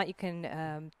 if you want, you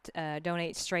can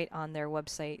donate straight on their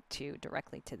website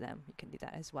directly to them. You can do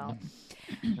that as well.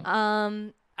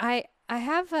 I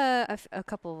have a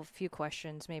few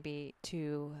questions maybe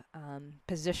to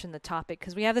position the topic,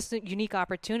 because we have this unique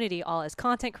opportunity all as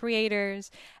content creators,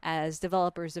 as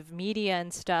developers of media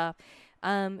and stuff.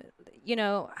 You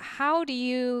know, how do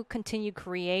you continue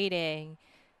creating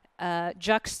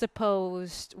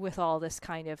juxtaposed with all this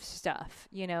kind of stuff?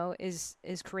 You know, is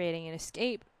creating an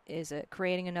escape? Is it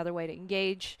creating another way to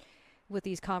engage with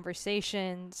these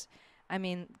conversations? I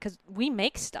mean, because we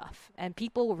make stuff and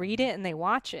people read it and they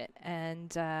watch it.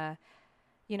 And,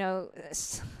 you know,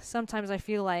 sometimes I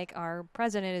feel like our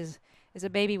president is a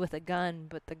baby with a gun,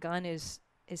 but the gun is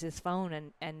his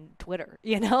phone and Twitter,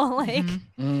 you know, like.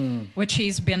 Which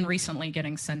he's been recently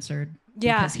getting censored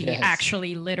Yeah. Because he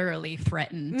actually literally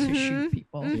threatened to shoot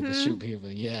people. To shoot people.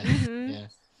 Yeah.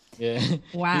 Yeah.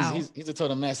 Wow. He's a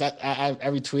total mess. I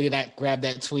retweeted, I grabbed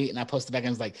that tweet and I posted back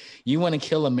and was like, you want to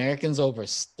kill Americans over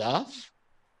stuff?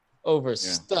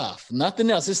 Stuff,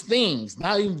 nothing else. It's things.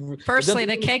 Not even. Firstly,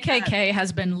 the KKK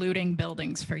has been looting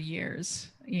buildings for years.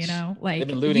 You know, like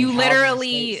you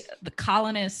literally, the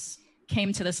colonists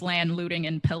came to this land looting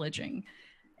and pillaging.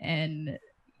 And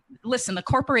listen, the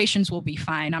corporations will be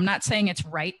fine. I'm not saying it's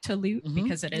right to loot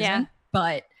because it isn't,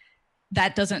 but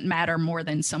that doesn't matter more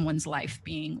than someone's life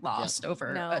being lost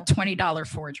over a $20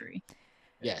 forgery.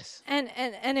 Yes. And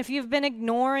if you've been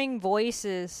ignoring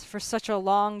voices for such a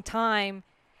long time,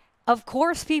 of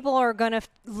course people are going to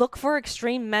look for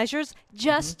extreme measures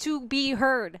just to be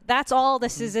heard. That's all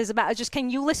this is about. Just, can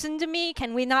you listen to me?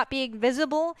 Can we not be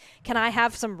invisible? Can I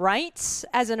have some rights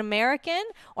as an American,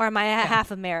 or am I half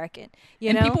American?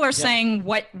 You know? People are saying,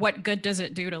 what good does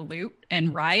it do to loot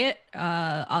and riot?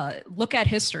 Look at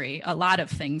history. A lot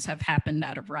of things have happened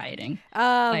out of rioting.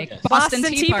 Like Boston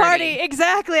Tea Party.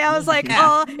 Exactly. I was like,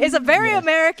 it's a very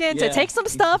American to take some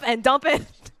stuff and dump it.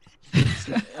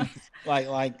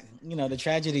 like you know, the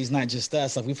tragedy is not just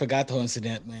us. Like, we forgot the whole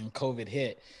incident when COVID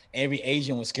hit. Every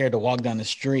Asian was scared to walk down the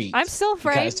street. I'm still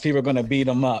afraid because people are going to beat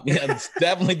them up. Yeah,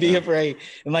 definitely be afraid.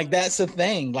 And like, that's the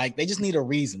thing. Like, they just need a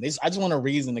reason. I just want a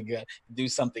reason to do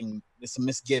something. There's some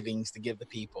misgivings to give the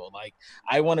people. Like,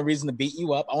 I want a reason to beat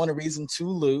you up. I want a reason to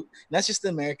loot. And that's just the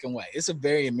American way. It's a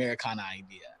very Americana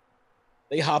idea.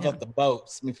 They hop up the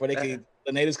boats before the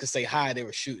natives could say hi. They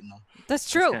were shooting them. That's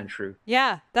true. That's kind of true.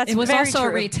 Yeah, it was very also true.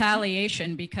 a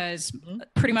retaliation because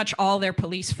pretty much all their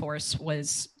police force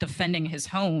was defending his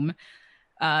home.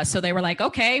 So they were like,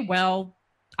 okay, well,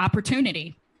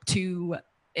 opportunity to,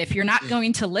 if you're not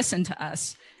going to listen to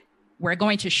us, we're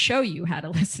going to show you how to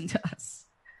listen to us.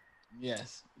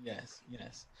 Yes.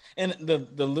 And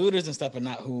the looters and stuff are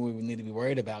not who we need to be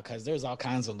worried about, because there's all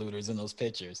kinds of looters in those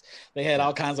pictures. They had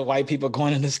all kinds of white people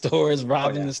going in the stores,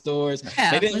 robbing the stores.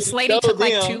 Yeah, this lady took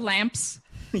like 2 lamps.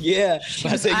 Yeah. She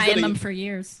was eyeing them for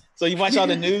years. So you watch all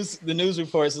the news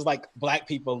reports, it's like black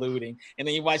people looting. And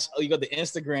then you go to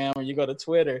Instagram or you go to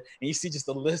Twitter and you see just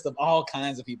a list of all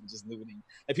kinds of people just looting.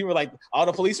 And people are like, all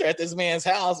the police are at this man's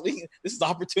house. This is the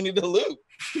opportunity to loot.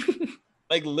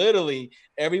 Like, literally,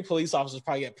 every police officer is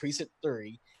probably at precinct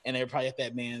 3, and they're probably at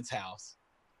that man's house.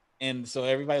 And so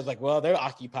everybody's like, well, they're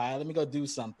occupied. Let me go do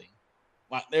something.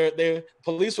 Their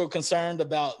police were concerned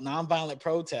about nonviolent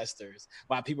protesters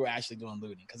while people were actually doing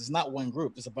looting, because it's not one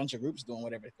group. It's a bunch of groups doing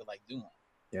whatever they feel like doing.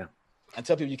 Yeah. I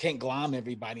tell people you can't glom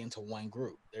everybody into one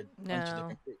group. They're a bunch of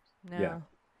different groups. No.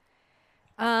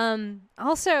 Yeah.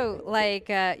 Also, like,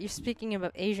 you're speaking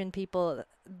about Asian people.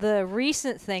 The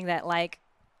recent thing that, like,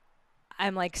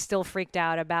 I'm like still freaked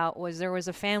out about was there was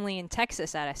a family in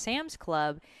Texas at a Sam's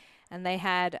Club, and they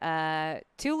had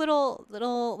 2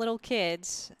 little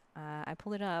kids. I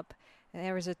pulled it up.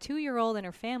 There was a 2-year-old, and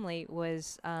her family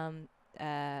was like,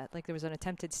 there was an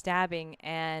attempted stabbing,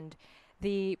 and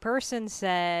the person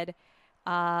said,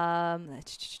 what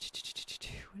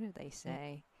did they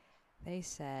say? They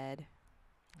said,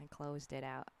 I closed it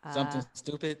out. Something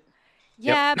stupid.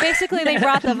 Yeah, basically they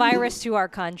brought the virus to our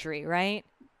country, right?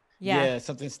 Yeah,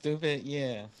 something stupid.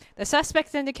 Yeah. The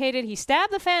suspect indicated he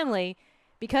stabbed the family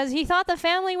because he thought the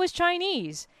family was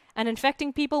Chinese and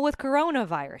infecting people with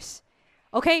coronavirus.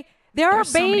 Okay,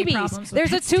 there's babies.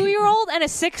 There's a 2-year-old and a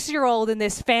 6-year-old in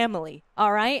this family,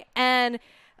 all right? And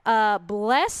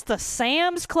bless the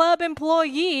Sam's Club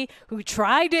employee who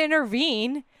tried to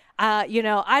intervene. You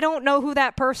know, I don't know who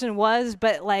that person was,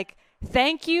 but, like,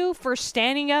 thank you for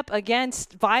standing up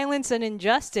against violence and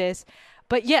injustice.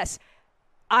 But yes,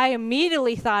 I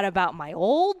immediately thought about my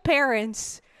old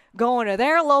parents going to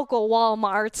their local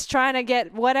Walmarts trying to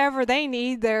get whatever they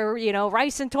need, their, you know,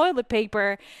 rice and toilet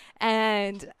paper.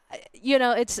 And, you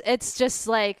know, it's just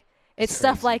like, it's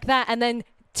stuff like that. And then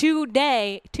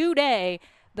today,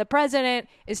 the president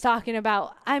is talking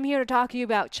about, I'm here to talk to you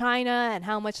about China and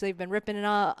how much they've been ripping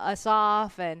us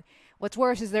off. And what's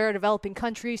worse is they're a developing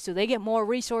country, so they get more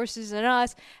resources than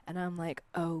us. And I'm like,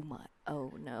 oh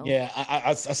no. Yeah,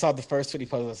 I saw the first tweet he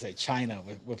posted that said China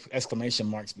with exclamation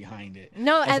marks behind it.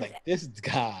 No, and like, this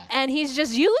guy. And he's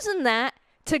just using that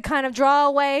to kind of draw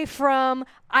away from,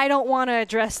 I don't want to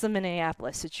address the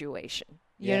Minneapolis situation.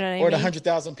 You know what I mean? Or the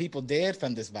 100,000 people dead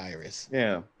from this virus.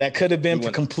 Yeah. That could have been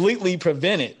completely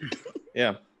prevented.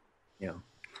 Yeah.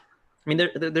 I mean,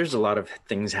 there's a lot of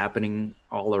things happening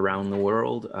all around the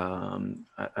world.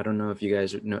 I don't know if you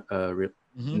guys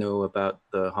know about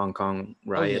the Hong Kong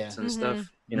riots and stuff.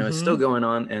 You know, it's still going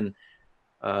on. And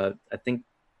I think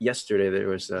yesterday there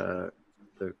was the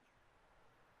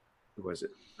who was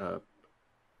it?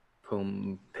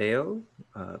 Pompeo.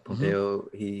 Pompeo.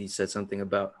 He said something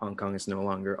about Hong Kong is no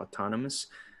longer autonomous.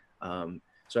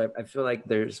 So I feel like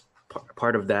there's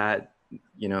part of that.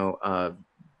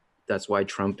 That's why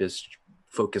Trump is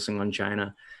focusing on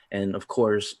China, and of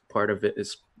course, part of it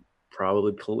is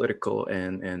probably political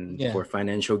and for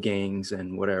financial gains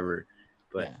and whatever.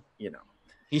 But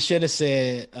he should have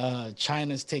said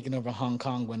China's taking over Hong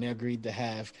Kong when they agreed to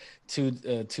have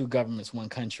two governments, one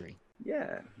country.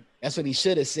 Yeah. That's what he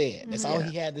should have said. That's all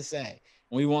he had to say.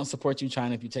 We won't support you,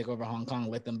 China, if you take over Hong Kong.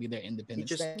 Let them be their independent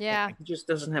state. He just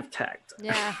doesn't have tact.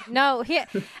 Yeah. No.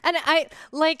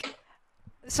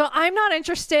 So I'm not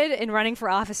interested in running for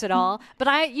office at all. But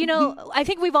I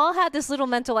think we've all had this little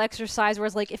mental exercise where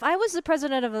it's like, if I was the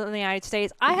president of the United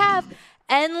States, I have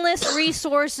endless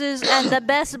resources and the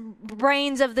best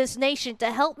brains of this nation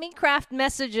to help me craft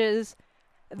messages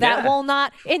that will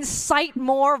not incite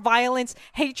more violence,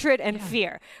 hatred, and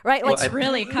fear, right? Like, it's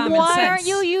really common sense. Why aren't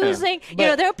you using,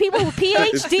 there are people with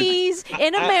PhDs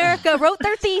in America wrote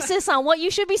their thesis on what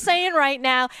you should be saying right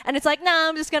now, and it's like, nah,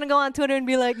 I'm just going to go on Twitter and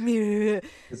be like, meh.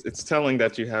 It's telling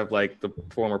that you have like the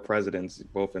former presidents,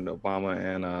 both in Obama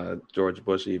and George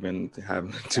Bush, even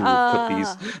having to put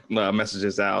these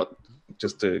messages out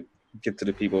just to get to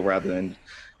the people rather than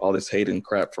all this hate and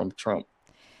crap from Trump.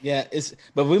 Yeah,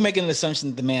 but we're making an assumption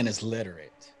that the man is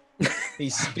literate. He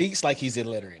speaks like he's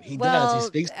illiterate. He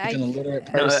speaks like an illiterate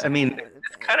person. No, I mean,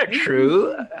 it's kind of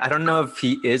true. I don't know if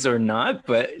he is or not,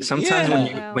 but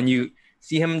sometimes when you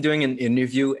see him doing an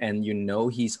interview and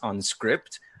he's on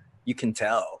script, you can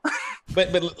tell.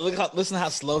 But listen how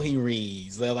slow he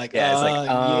reads. They're like,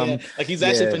 like he's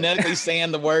actually phonetically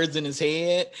saying the words in his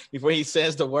head before he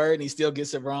says the word, and he still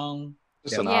gets it wrong.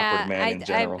 Just an awkward man in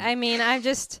general.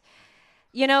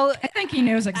 I think he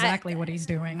knows exactly what he's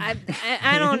doing.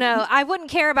 I don't know. I wouldn't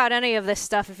care about any of this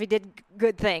stuff if he did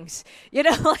good things. But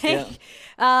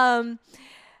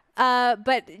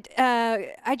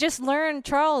I just learned,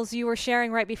 Charles, you were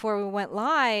sharing right before we went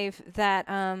live that,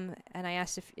 and I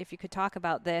asked if you could talk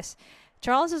about this.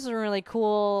 Charles is a really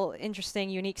cool, interesting,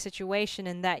 unique situation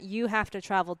in that you have to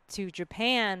travel to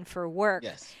Japan for work.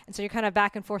 Yes. And so you're kind of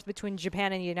back and forth between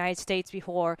Japan and the United States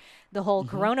before the whole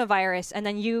coronavirus. And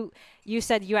then you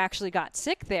said you actually got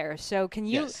sick there. So can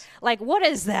you, what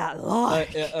is that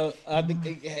like?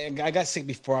 I got sick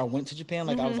before I went to Japan.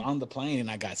 I was on the plane and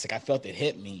I got sick. I felt it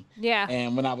hit me. Yeah.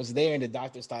 And when I was there, the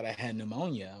doctors thought I had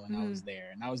pneumonia when I was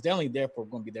there. And I was definitely going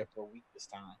to be there for a week this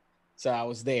time. So I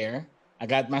was there. I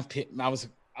got I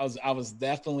was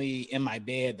definitely in my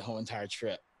bed the whole entire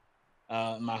trip,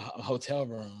 my hotel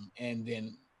room. And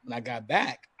then when I got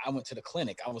back, I went to the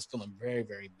clinic. I was feeling very,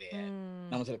 very bad.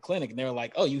 I went to the clinic and they were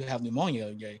like, "Oh, you have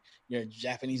pneumonia. Your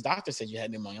Japanese doctor said you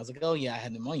had pneumonia." I was like, "Oh yeah, I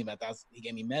had pneumonia," but he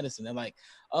gave me medicine. They're like,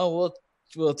 "Oh,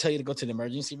 we'll tell you to go to the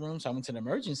emergency room." So I went to the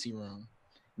emergency room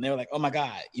and they were like, "Oh my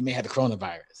God, you may have the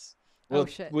coronavirus.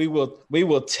 Shit. We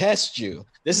will test you."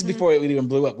 This is before it even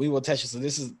blew up. We will test you. So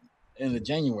this is in the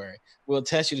January. We'll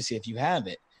test you to see if you have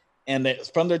it. And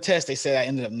from their test, they said I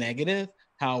ended up negative.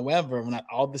 However, when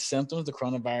all the symptoms the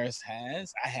coronavirus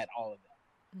has, I had all of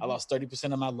them. I lost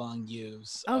 30% of my lung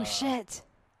use. Oh shit.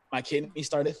 My kidney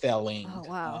started failing. Oh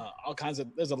wow. All kinds of.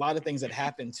 There's a lot of things that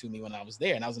happened to me when I was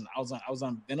there, and I was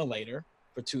on ventilator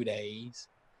for 2 days,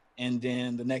 and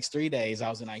then the next 3 days I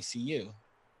was in ICU,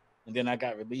 and then I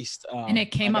got released. And it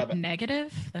came up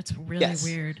negative. That's really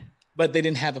weird. But they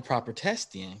didn't have the proper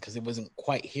testing because it wasn't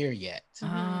quite here yet.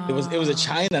 It was a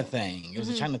China thing. It was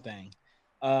a China thing.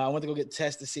 I went to go get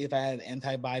tested to see if I had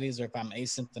antibodies or if I'm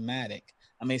asymptomatic.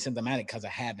 I'm asymptomatic because I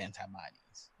have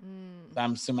antibodies. So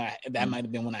I'm assuming that might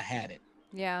have been when I had it.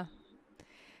 Yeah.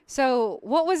 So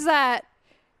what was that?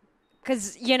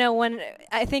 Because, when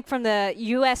I think from the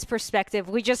U.S. perspective,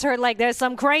 we just heard there's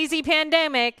some crazy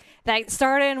pandemic that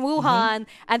started in Wuhan,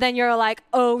 and then you're like,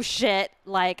 oh shit,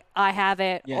 I have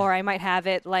it, or I might have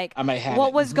it. I might have what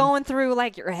it. was going through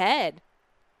your head?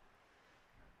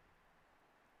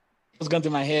 What was going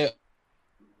through my head?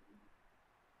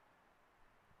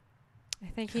 I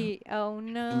think oh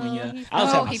no. I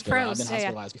was he froze. I've been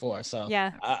hospitalized before, so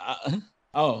yeah.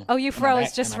 Oh, you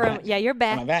froze just from you're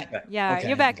back. Am I back? Yeah, okay,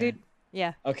 you're back, okay. dude.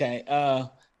 Yeah. Okay.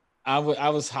 I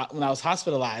was when I was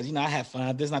hospitalized. I had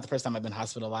fun. This is not the first time I've been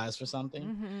hospitalized for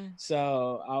something.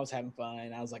 So I was having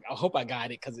fun. I was like, I hope I got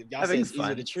it because if y'all say it's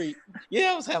easier to treat.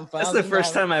 Yeah, I was having fun. That's the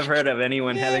first time I've heard of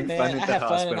anyone having fun at the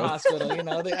hospital. Fun in the hospital.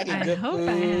 I get good food.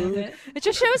 I have it. It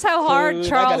just shows how hard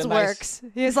Charles works.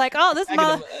 He's like, oh, this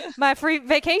is my free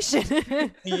vacation.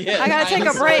 I gotta take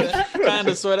a break. Kind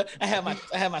of, sort of. I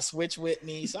had my Switch with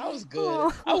me, so I was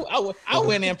good. I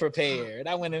went in prepared.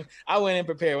 I went in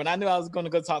prepared when I knew I was going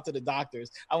to go talk to to the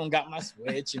doctors. I went and got my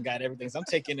switch and got everything. So I'm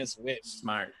taking this switch.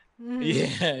 Smart.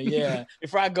 Yeah.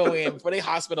 Before I go in, before they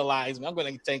hospitalize me, I'm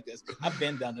going to take this. I've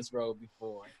been down this road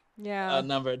before. Yeah. A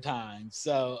number of times.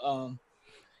 So,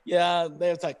 yeah, they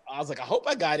was like, I was like, I hope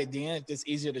I got it then. If it's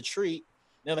easier to treat.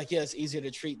 They're like, yeah, it's easier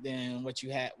to treat than what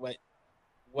you had.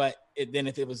 Then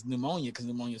if it was pneumonia, because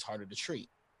pneumonia is harder to treat.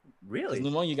 Really?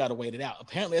 Pneumonia, you got to wait it out.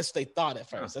 Apparently, that's what they thought at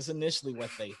first. That's initially what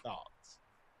they thought.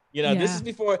 This is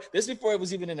before it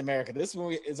was even in America. This is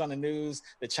when it's on the news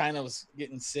that China was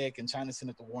getting sick and China sent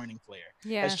out the warning flare.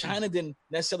 Yeah. Because China didn't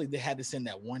necessarily they had to send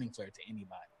that warning flare to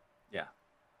anybody. Yeah.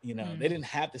 They didn't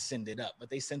have to send it up, but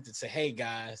they sent it to say, hey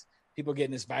guys, people are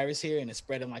getting this virus here and it's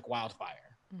spreading like wildfire.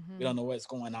 We don't know what's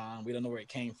going on. We don't know where it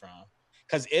came from.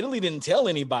 Because Italy didn't tell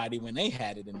anybody when they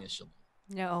had it initially.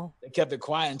 No. They kept it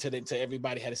quiet until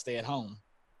everybody had to stay at home.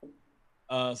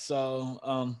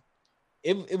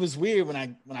 It was weird when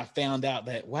I found out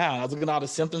that, wow, I was looking at all the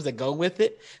symptoms that go with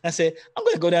it. And I said, I'm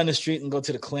going to go down the street and go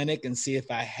to the clinic and see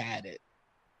if I had it.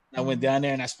 I went down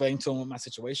there and I explained to them what my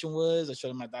situation was. I showed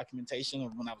them my documentation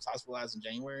of when I was hospitalized in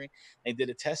January. They did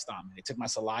a test on me. They took my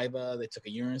saliva, they took a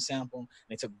urine sample, and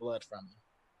they took blood from me.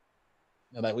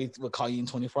 They're like, we'll call you in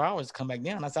 24 hours to come back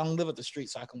down. I said, I don't live at the street,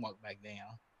 so I can walk back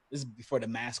down. This is before the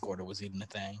mask order was even a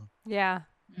thing. Yeah.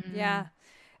 Yeah.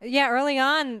 Yeah, early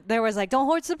on, there was like, don't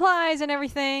hoard supplies and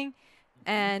everything.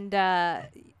 And,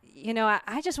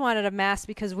 I just wanted a mask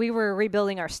because we were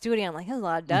rebuilding our studio. I'm like, there's a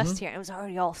lot of dust here. And it was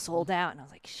already all sold out. And I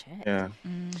was like, shit. Yeah.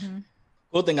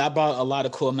 Cool thing, I brought a lot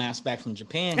of cool masks back from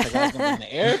Japan because I was going to be in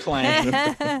the airplane.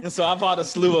 And so I bought a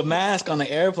slew of masks on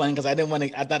the airplane because I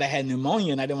thought I had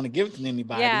pneumonia and I didn't want to give it to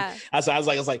anybody. Yeah. I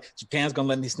was like, Japan's going to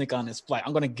let me sneak on this flight.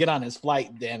 I'm going to get on this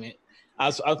flight, damn it. I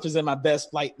was presenting my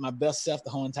best self the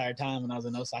whole entire time when I was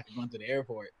in Osaka going to the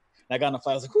airport. And I got on the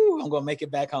flight. I was like, I'm going to make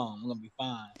it back home. I'm going to be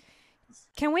fine.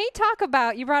 Can we talk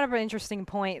about, you brought up an interesting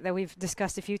point that we've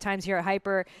discussed a few times here at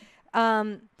Hyper.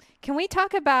 Can we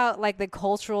talk about like the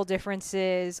cultural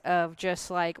differences of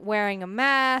just like wearing a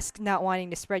mask, not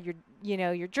wanting to spread your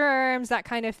germs, that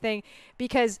kind of thing?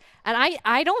 Because, and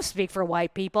I don't speak for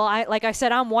white people. Like I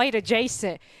said, I'm white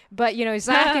adjacent, but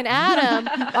Zach and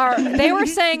Adam they were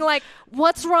saying like,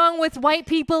 what's wrong with white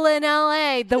people in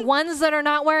LA? The ones that are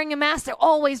not wearing a mask, they're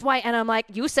always white. And I'm like,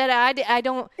 you said I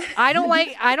don't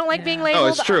like being labeled. Oh,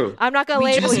 it's true. I'm not gonna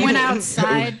label just you. went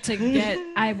outside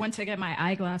I went to get my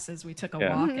eyeglasses. We took a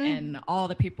walk and all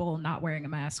the people not wearing a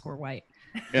mask were white.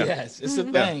 Yeah. Yes, it's a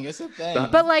thing. It's a thing.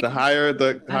 But like the higher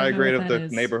grade of the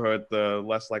is. neighborhood, the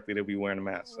less likely to be wearing a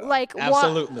mask. So. like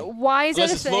Absolutely. why is Unless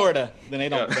it a it's thing? Florida, then they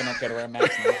don't care to wear a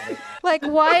mask. Like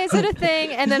why is it a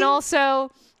thing? And then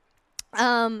also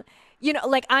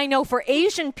like I know for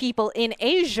Asian people in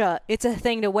Asia, it's a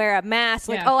thing to wear a mask.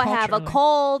 Like, Yeah, I have a culturally.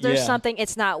 cold or Yeah. something.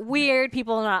 It's not weird.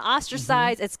 People are not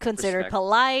ostracized. It's considered Respect.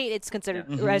 polite. It's considered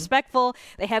respectful.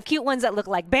 They have cute ones that look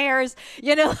like bears.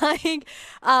 Like,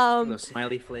 Those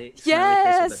smiley face. yes,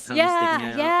 Smiley face with the tongue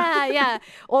sticking out. yeah.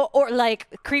 Or like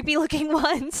creepy looking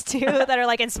ones too that are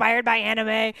like inspired by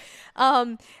anime.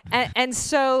 And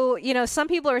so, some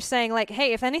people are saying like,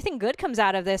 hey, if anything good comes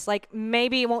out of this, like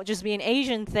maybe it won't just be an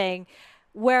Asian thing.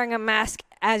 Wearing a mask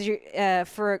as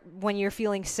for when you're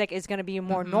feeling sick is going to be a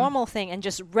more normal thing, and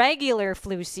just regular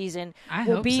flu season I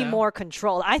will hope be so. more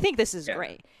controlled. I think this is Yeah.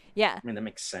 great. Yeah. I mean, that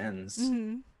makes sense.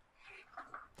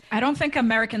 I don't think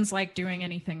Americans like doing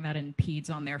anything that impedes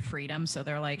on their freedom. So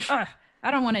they're like, I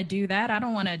don't want to do that. I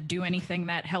don't want to do anything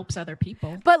that helps other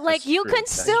people. But like That's you true. can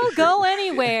That's still true. go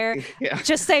anywhere, Yeah.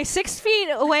 just stay 6 feet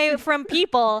away from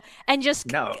people, and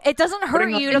just No. it doesn't hurt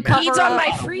Putting on you a to mask cover on up.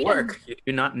 my at freedom. work. You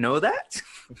do not know that?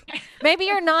 Maybe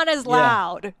you're not as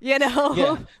loud,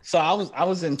 Yeah. So I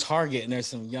was in Target and there's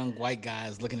some young white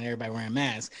guys looking at everybody wearing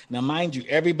masks. Now, mind you,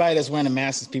 everybody that's wearing a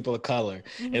mask is people of color.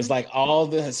 It's like all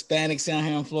the Hispanics down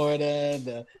here in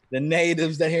Florida, the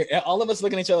natives that here, all of us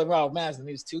looking at each other with masks. And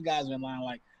these two guys were in line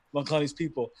like, look, all these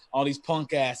people, all these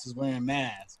punk asses wearing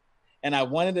masks. And I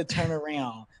wanted to turn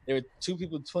around. There were two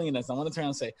people between us. I wanted to turn around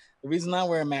and say, the reason I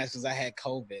wear a mask is I had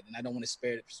COVID and I don't want to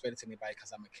spread it to anybody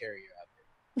because I'm a carrier of it.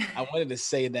 I wanted to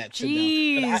say that to them.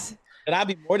 Jeez. But I'd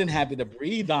be more than happy to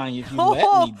breathe on you if you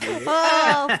let me do it.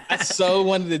 Oh. I so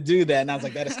wanted to do that. And I was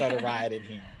like, that started rioting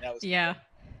here. That was Yeah.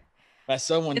 I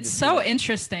so wanted It's to do so that.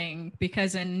 interesting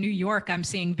because in New York, I'm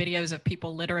seeing videos of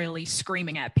people literally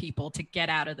screaming at people to get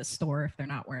out of the store if they're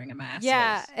not wearing a mask.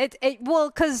 Yeah, well,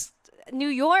 because New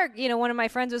York, one of my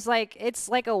friends was like, it's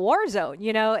like a war zone.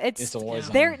 It's a war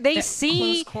zone. They They're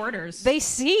see close quarters. they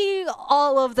see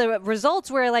all of the results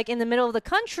where like in the middle of the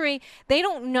country, they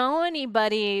don't know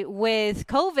anybody with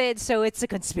COVID, so it's a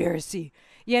conspiracy,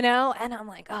 And I'm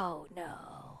like, oh no.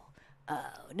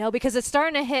 No, because it's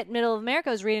starting to hit middle of America.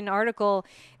 I was reading an article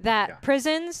that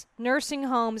prisons, nursing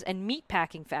homes, and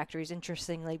meatpacking factories,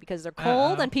 interestingly, because they're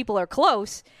cold and people are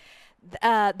close,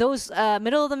 those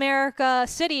middle of America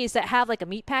cities that have like a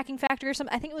meatpacking factory or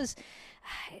something, I think it was,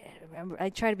 I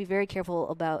try to be very careful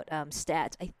about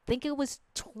stats. I think it was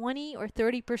 20 or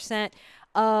 30%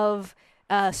 of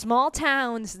small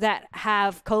towns that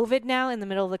have COVID now in the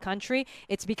middle of the country.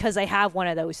 It's because they have one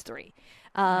of those three.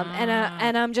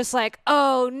 And I'm just like,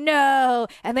 oh no.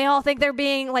 And they all think they're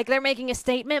being like, they're making a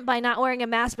statement by not wearing a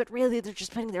mask, but really they're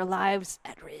just putting their lives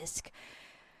at risk.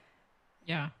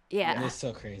 Yeah. It's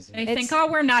so crazy. They think,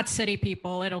 oh, we're not city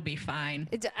people. It'll be fine.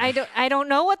 I don't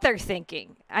know what they're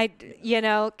thinking.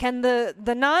 Can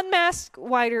the non-mask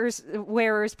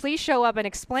wearers please show up and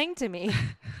explain to me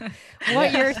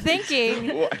what you're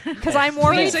thinking? Because I'm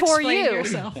worried for you.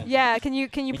 Yourself. Yeah. Can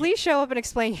you please show up and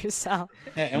explain yourself?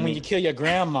 And when you kill your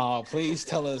grandma, please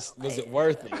tell us, was it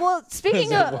worth it? Well,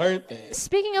 speaking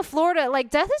of Florida, like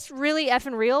death is really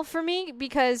effing real for me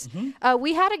because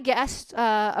we had a guest,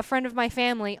 a friend of my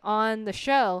family, on the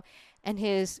show, and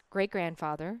his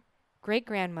great-grandfather,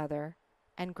 great-grandmother,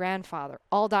 and grandfather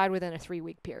all died within a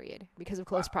 3-week period because of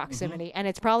close proximity, and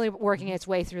it's probably working its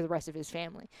way through the rest of his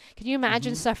family. Can you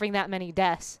imagine suffering that many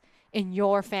deaths in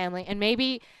your family? And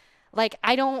maybe,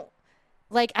 I don't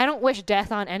wish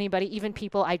death on anybody, even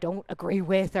people I don't agree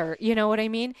with, or you know what I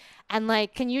mean? And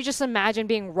can you just imagine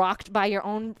being rocked by your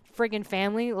own friggin'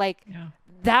 family?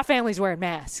 That family's wearing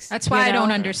masks. That's why I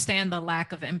don't understand the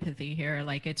lack of empathy here.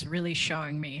 It's really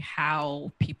showing me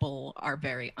how people are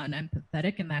very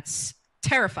unempathetic, and that's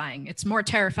terrifying. It's more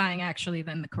terrifying actually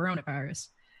than the coronavirus,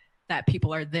 that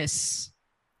people are this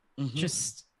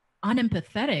just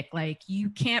unempathetic. You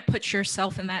can't put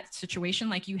yourself in that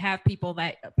situation. You have people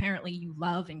that apparently you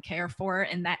love and care for,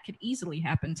 and that could easily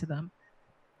happen to them.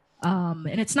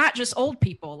 And it's not just old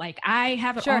people. I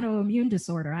have an autoimmune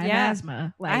disorder. I have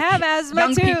asthma. I have asthma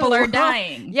young too. people are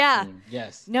dying. Yeah.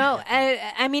 Yes. No,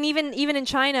 I mean, even in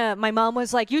China, my mom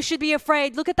was like, "You should be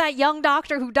afraid. Look at that young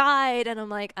doctor who died." And I'm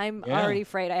like, "I'm already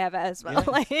afraid. I have asthma.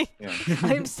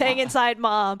 I'm staying inside,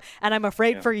 Mom, and I'm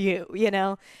afraid for you.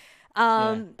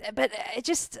 But it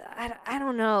just, I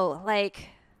don't know.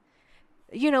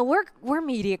 We're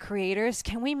media creators.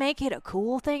 Can we make it a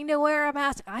cool thing to wear a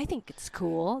mask? I think it's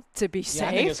cool to be safe.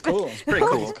 I think it's cool. It's pretty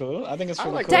cool. It's cool. I think it's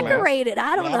really cool. Decorated.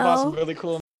 I don't know. I bought some really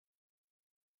cool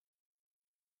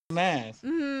masks.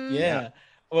 Mm-hmm. Yeah.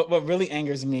 What really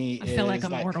angers me I feel like a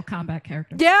Mortal Kombat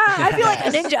character. Yeah, I feel like a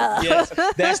ninja. Yes,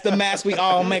 that's the mask we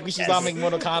all make. We should all make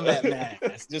Mortal Kombat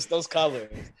masks. Just those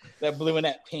colors, that blue and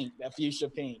that pink, that fuchsia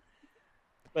pink.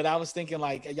 But I was thinking,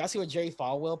 y'all see what Jerry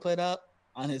Falwell put up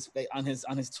on his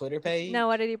Twitter page? No,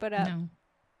 what did he put up? No.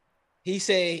 He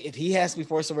said if he has to be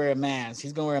forced to wear a mask,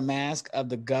 he's gonna wear a mask of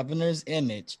the governor's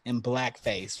image in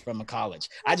blackface from a college.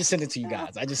 I just sent it to you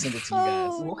guys. No.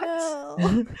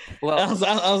 Well, I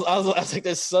was like,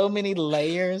 there's so many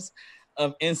layers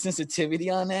of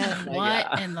insensitivity on that.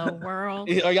 What in the world?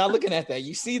 Are y'all looking at that?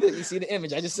 You see the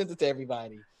image? I just sent it to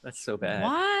everybody. that's so bad.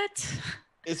 What?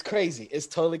 It's crazy. It's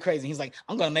totally crazy. He's like,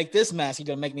 I'm gonna make this mask. He's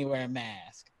gonna make me wear a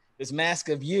mask. This mask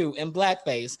of you in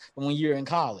blackface from when you're in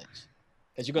college.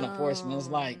 Because you're gonna force me. It's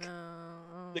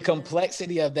the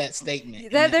complexity of that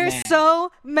statement. There's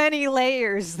so many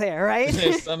layers there, right?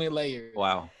 There's so many layers.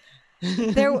 Wow.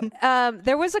 There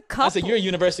was a couple. I said, you're a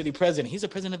university president. He's a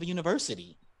president of a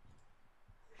university.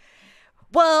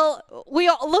 Well, we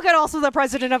all, look at also the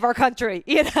president of our country,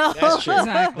 That's true.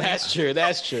 Exactly.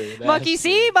 That's true. Monkey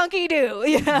see, monkey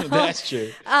do. That's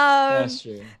true. That's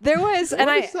true. There was, and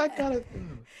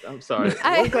I'm sorry.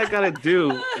 What's that got to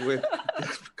do with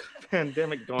this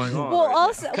pandemic going on? Well, right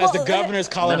also Because the governor's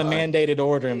calling a mandated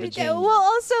order in Virginia. Well,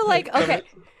 also okay.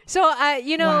 So,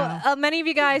 many of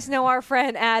you guys know our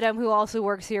friend Adam, who also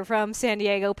works here from San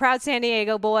Diego. Proud San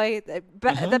Diego boy,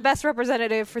 the best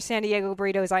representative for San Diego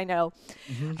burritos I know.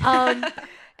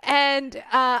 And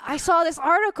I saw this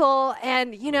article,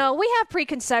 and we have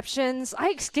preconceptions. I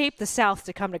escaped the South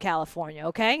to come to California.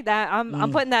 Okay,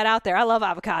 I'm putting that out there. I love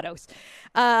avocados.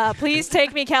 Please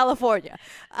take me California.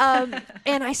 And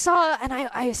I saw, and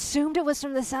I assumed it was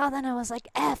from the South, and I was like,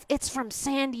 it's from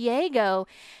San Diego.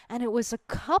 And it was a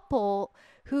couple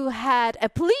who had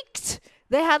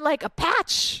they had a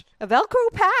patch, a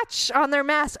Velcro patch on their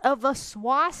mask of a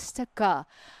swastika.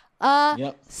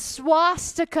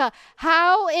 Swastika.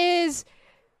 How is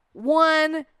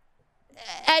one?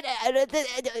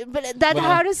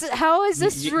 How is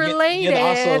this related? You'd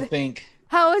also think.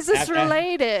 How is this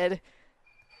related?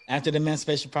 After the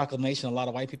Emancipation Proclamation, a lot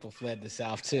of white people fled the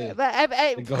South too. But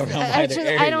To go around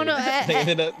wider I don't know. areas.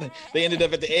 They ended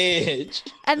up at the edge.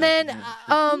 And then,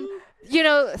 you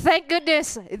know, thank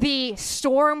goodness the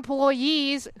store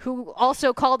employees who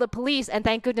also called the police, and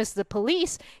thank goodness the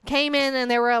police came in and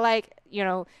they were like, you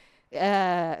know,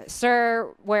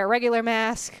 sir, wear a regular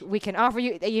mask. We can offer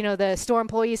you, you know, the store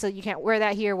employees, so you can't wear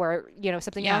that here, wear, you know,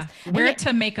 something else. Wear it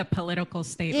to make a political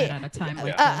statement at a time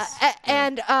like this.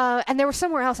 And there was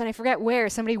somewhere else, and I forget where,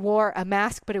 somebody wore a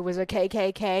mask, but it was a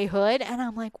KKK hood, and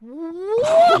I'm like, whoa!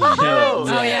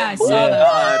 Oh yeah, I saw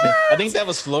that. I think that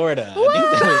was Florida.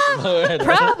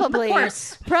 Probably, Of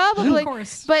course.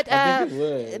 But I think it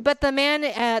was. but the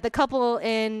man, the couple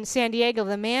in San Diego,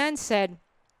 the man said,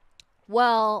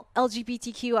 well,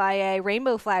 LGBTQIA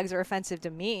rainbow flags are offensive to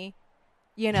me,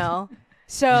 you know.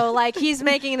 So, like, he's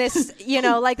making this, you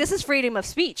know, like, this is freedom of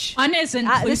speech. One is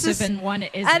inclusive and one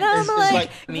isn't. And I'm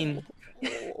like, I mean,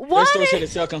 Their stores here to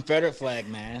sell Confederate flag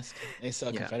masks. They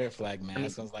sell Confederate flag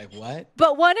masks. I was like, what?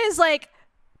 But one is like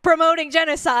promoting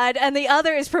genocide, and the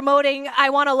other is promoting I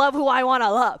want to love who I want to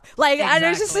love. Like,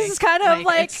 there's just this kind of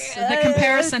like the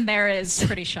comparison there is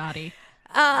pretty shoddy.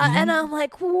 And I'm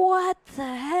like, what the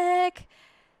heck?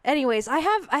 Anyways, I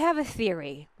have a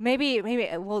theory. Maybe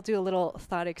we'll do a little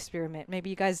thought experiment.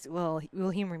 Maybe you guys will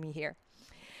humor me here.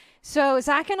 So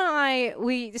Zach and I,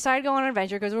 we decided to go on an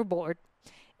adventure because we're bored,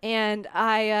 and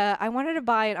I wanted to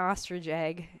buy an ostrich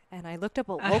egg, and I looked up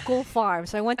a local farm.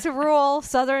 So I went to rural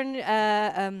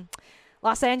southern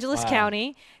Los Angeles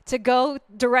County to go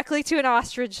directly to an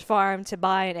ostrich farm to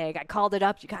buy an egg. I called it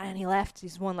up. You got any left?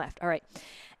 There's one left. All right.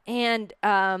 And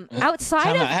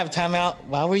outside I have time out.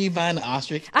 Why were you buying the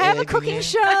ostrich? I have a cooking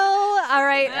show. All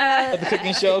right. The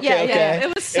cooking show. Okay, yeah, okay.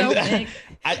 It was so big.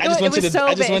 I just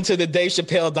went to the Dave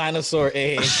Chappelle dinosaur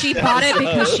egg. She bought it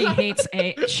because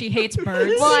she hates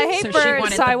birds. Well, I hate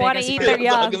birds, so I want to eat their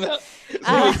young.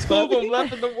 There's 2 of them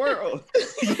left in the world.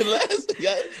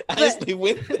 I honestly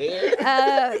went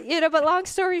there. You know, but long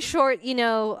story short, you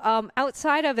know,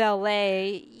 outside of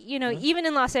LA, you know, even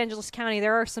in Los Angeles County,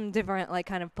 there are some different, like,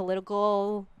 kind of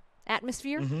political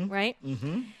atmosphere, right?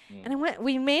 Mm-hmm. And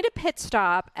we made a pit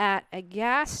stop at a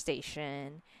gas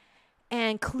station.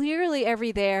 And clearly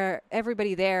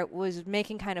everybody there was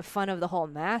making kind of fun of the whole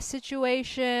mask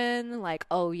situation. Like,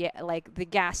 oh, yeah, like the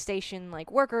gas station, like,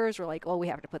 workers were like, oh, we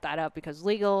have to put that up because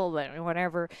legal,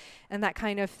 whatever, and that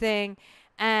kind of thing.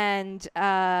 And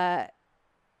I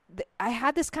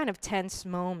had this kind of tense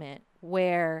moment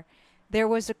where there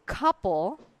was a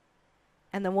couple,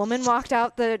 and the woman walked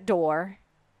out the door,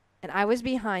 and I was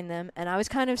behind them, and I was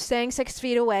kind of staying 6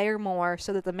 feet away or more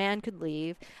so that the man could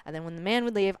leave. And then when the man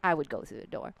would leave, I would go through the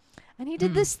door. And he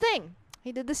did this thing.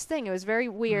 It was very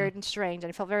weird and strange, and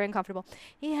I felt very uncomfortable.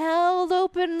 He held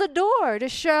open the door to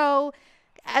show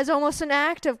as almost an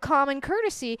act of common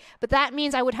courtesy, but that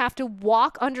means I would have to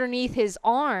walk underneath his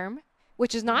arm,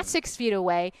 which is not 6 feet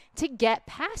away, to get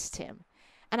past him.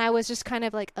 And I was just kind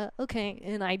of like, okay.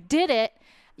 And I did it,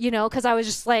 you know, because I was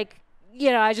just like, you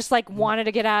know, I just like wanted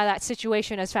to get out of that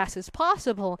situation as fast as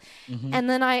possible. Mm-hmm. And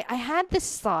then I had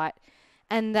this thought,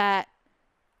 and that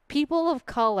people of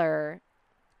color,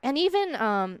 and even,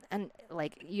 and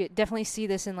like you definitely see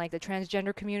this in like the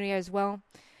transgender community as well.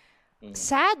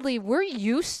 Sadly, we're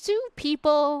used to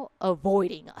people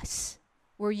avoiding us.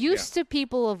 We're used to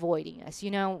people avoiding us.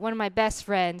 You know, one of my best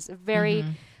friends, a very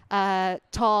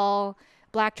tall,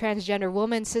 Black transgender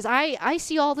woman, says, I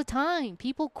see all the time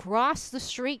people cross the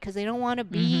street because they don't want to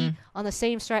be on the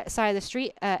same side of the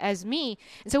street as me.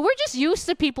 And so we're just used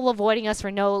to people avoiding us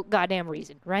for no goddamn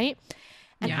reason, right?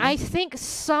 And I think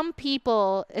some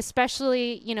people,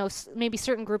 especially, you know, maybe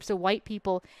certain groups of white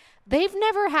people, they've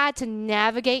never had to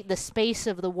navigate the space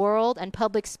of the world and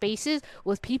public spaces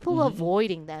with people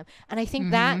avoiding them. And I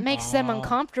think that makes them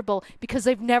uncomfortable because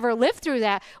they've never lived through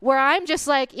that, where I'm just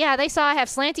like, yeah, they saw I have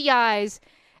slanty eyes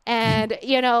and,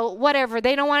 you know, whatever.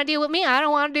 They don't want to deal with me. I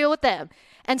don't want to deal with them.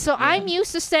 And so I'm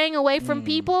used to staying away from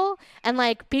people and,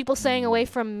 like, people staying away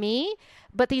from me.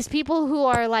 But these people who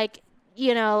are, like,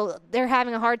 you know, they're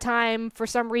having a hard time for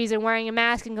some reason wearing a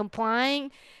mask and complying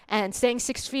and staying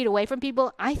 6 feet away from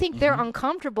people, I think they're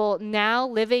uncomfortable now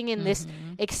living in this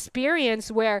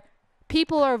experience where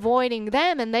people are avoiding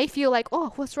them and they feel like,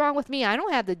 oh, what's wrong with me? I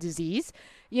don't have the disease,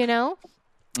 you know?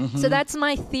 So that's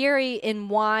my theory in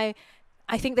why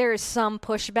I think there is some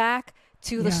pushback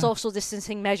to the social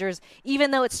distancing measures,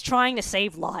 even though it's trying to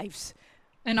save lives.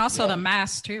 And also the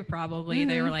mask too, probably.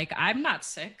 They were like, I'm not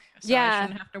sick, so I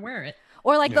shouldn't have to wear it.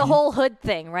 Or like the whole hood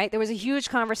thing, right? There was a huge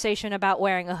conversation about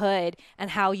wearing a hood and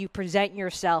how you present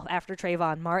yourself after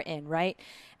Trayvon Martin, right?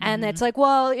 And it's like,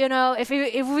 well, you know, if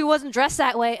he wasn't dressed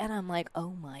that way, and I'm like,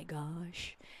 oh my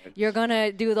gosh, you're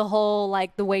gonna do the whole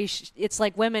like the way it's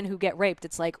like women who get raped.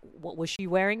 It's like, what was she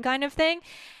wearing, kind of thing,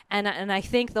 and I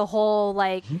think the whole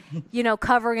like, you know,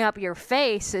 covering up your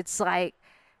face. It's like,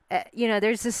 you know,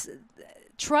 there's this.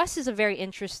 Trust is a very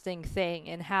interesting thing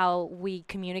in how we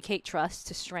communicate trust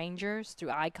to strangers through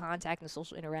eye contact and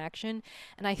social interaction.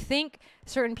 And I think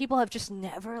certain people have just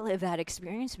never lived that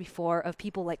experience before of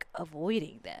people like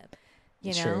avoiding them,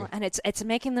 you know, True. and it's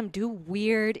making them do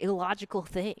weird, illogical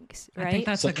things, right? I think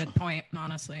that's a good point,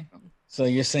 honestly. So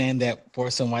you're saying that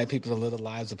for some white people to live the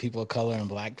lives of people of color and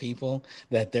black people,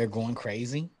 that they're going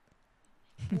crazy?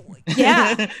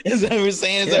 Yeah. Is that what we're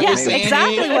saying? Yes,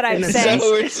 exactly what I'm Is saying. that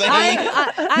what we're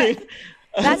saying?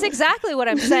 That's exactly what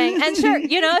I'm saying. And sure,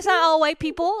 you know, it's not all white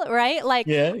people, right? Like,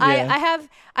 Yeah,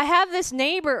 I have this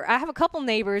neighbor. I have a couple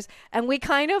neighbors, and we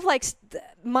kind of like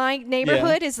my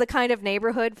neighborhood is the kind of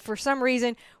neighborhood. For some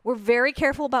reason, we're very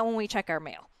careful about when we check our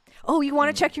mail. Oh, you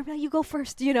want to check your mail? You go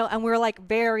first, you know. And we're like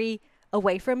very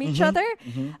away from each other.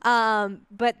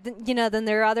 But you know, then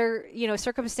there are other, you know,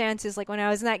 circumstances, like when I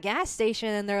was in that gas station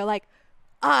and they're like,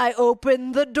 I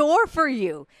opened the door for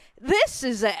you. This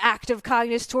is an act of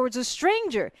kindness towards a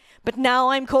stranger. But now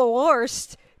I'm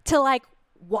coerced to like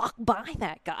walk by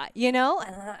that guy, you know?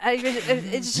 And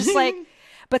it's just like,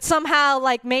 but somehow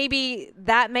like maybe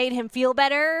that made him feel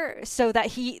better so that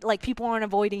he, like, people aren't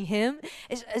avoiding him.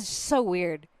 It's so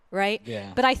weird. Right?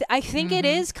 Yeah. But I think it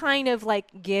is kind of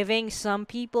like giving some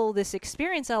people this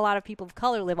experience that a lot of people of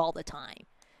color live all the time.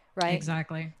 Right?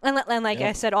 Exactly. And like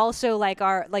I said, also like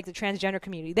the transgender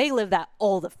community, they live that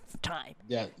all the time.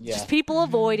 Yeah. Just people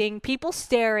avoiding, people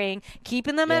staring,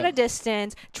 keeping them at a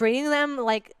distance, treating them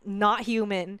like not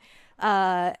human.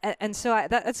 And so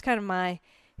that's kind of my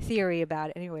theory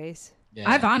about it anyways. Yeah.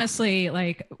 I've honestly,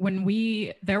 like,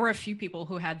 there were a few people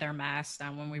who had their masks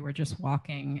down when we were just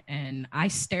walking, and I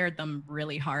stared them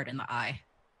really hard in the eye.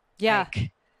 Yeah.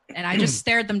 Like, and I just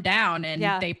stared them down,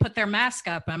 and they put their mask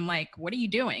up. I'm like, what are you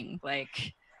doing?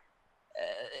 Like,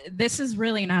 this is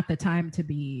really not the time to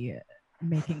be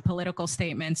making political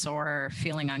statements or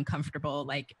feeling uncomfortable.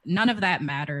 Like, none of that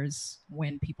matters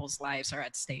when people's lives are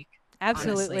at stake.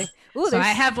 Absolutely. Ooh, so I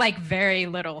have like very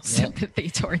little sympathy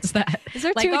towards that. Is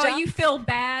there like, two jobs? You feel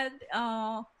bad?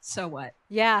 Oh, so what?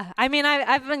 Yeah. I mean,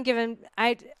 I've been given,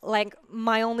 like,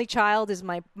 my only child is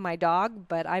my dog,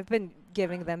 but I've been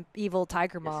giving them evil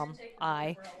tiger mom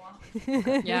eye.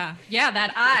 Yeah.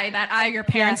 That eye your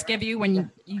parents give you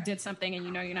when you did something and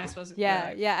you know you're not supposed to.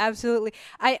 Yeah, absolutely.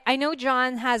 I know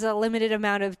John has a limited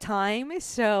amount of time,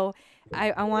 so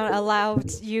I want to allow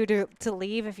you to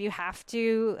leave if you have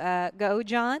to go,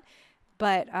 John.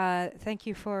 But thank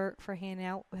you for hanging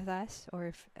out with us. Or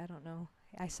if, I don't know,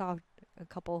 I saw a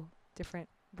couple different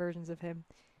versions of him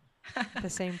at the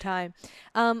same time.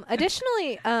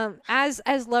 Additionally,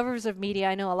 as lovers of media,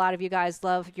 I know a lot of you guys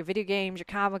love your video games, your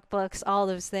comic books, all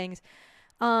those things.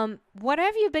 What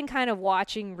have you been kind of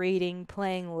watching, reading,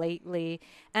 playing lately?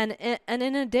 And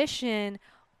in addition,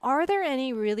 are there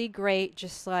any really great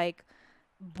just like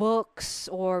books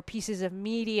or pieces of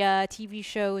media, TV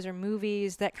shows or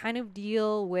movies that kind of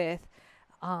deal with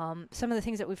some of the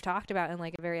things that we've talked about in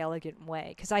like a very elegant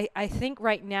way? Because I think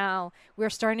right now we're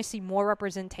starting to see more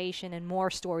representation and more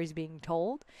stories being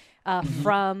told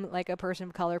from like a person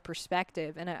of color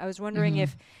perspective. And I was wondering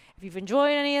if you've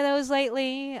enjoyed any of those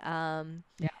lately.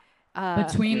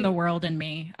 Between the World and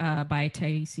Me by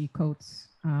Ta-Nehisi Coates.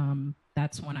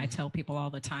 That's one I tell people all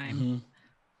the time.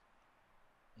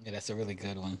 Yeah, that's a really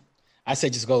good one. I say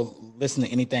just go listen to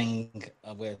anything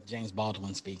with James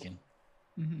Baldwin speaking.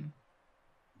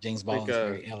 James Baldwin's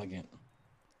very elegant.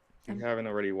 If you haven't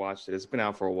already watched it, it's been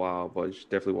out for a while, but you should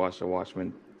definitely watch the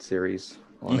Watchmen series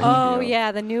on Oh HBO.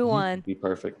 yeah, the new one. Be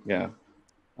perfect. Yeah.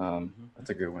 That's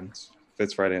a good one.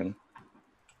 Fits right in.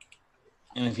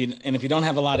 And if you don't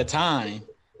have a lot of time,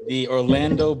 the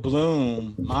Orlando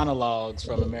Bloom monologues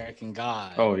from American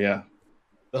Gods. Oh yeah.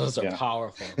 Those are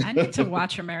powerful. I need to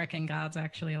watch American Gods.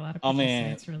 Actually, a lot of people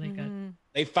say it's really good.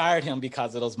 They fired him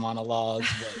because of those monologues.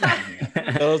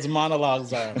 But those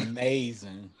monologues are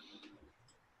amazing.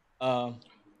 I'm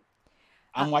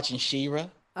watching She-Ra.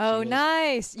 Oh,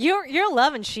 nice. You're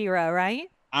loving She-Ra, right?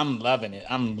 I'm loving it.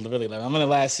 I'm really loving it. I'm in the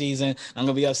last season. I'm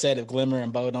gonna be upset if Glimmer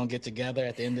and Bo don't get together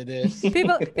at the end of this.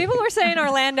 People were saying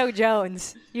Orlando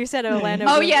Jones. You said Orlando.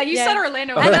 Oh Jones. yeah, you said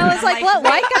Orlando. And I was like, what,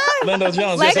 white guy? Orlando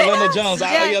Jones. Like Yes, Orlando that? Jones.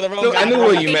 Yeah. Yeah, the wrong guy. I knew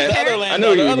what you meant. I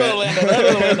know you meant.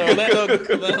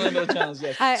 Orlando Jones.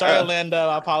 Yes. Sorry, Orlando.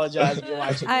 I apologize if you're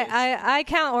watching this. I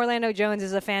count Orlando Jones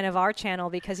as a fan of our channel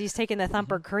because he's taken the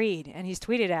Thumper Creed and he's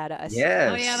tweeted at us. Yes.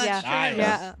 Oh yeah, that's true. Nice.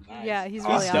 Yeah, Nice. yeah, he's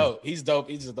really awesome. dope. He's dope.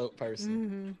 He's a dope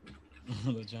person.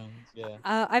 Orlando Jones. Yeah.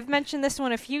 I've mentioned this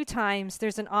one a few times.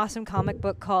 There's an awesome comic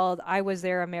book called "I Was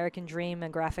There: American Dream," a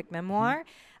graphic memoir,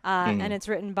 and it's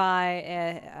written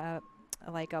by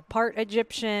like a part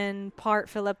Egyptian, part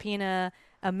Filipina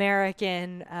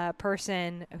American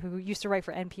person who used to write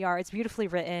for NPR. It's beautifully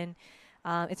written.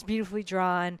 It's beautifully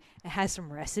drawn. It has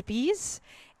some recipes.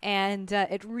 And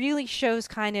it really shows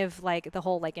kind of like the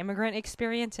whole like immigrant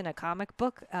experience in a comic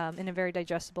book in a very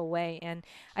digestible way. And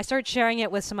I started sharing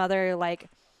it with some other like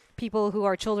people who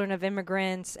are children of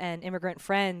immigrants and immigrant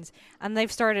friends, and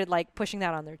they've started like pushing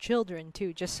that on their children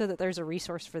too, just so that there's a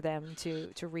resource for them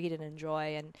to read and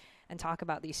enjoy and talk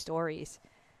about these stories.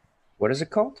 What is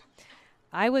it called?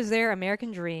 I Was There: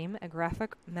 American Dream, a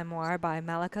graphic memoir by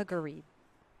Malika Gharib.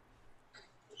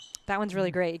 That one's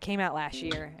really great. It came out last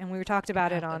year, and we talked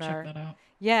about it on our.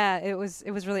 Yeah, it was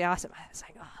really awesome. I was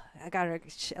like, oh, I gotta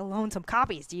loan some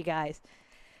copies to you guys.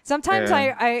 Sometimes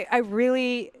I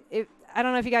really, I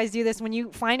don't know if you guys do this. When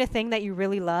you find a thing that you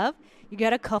really love, you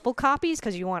get a couple copies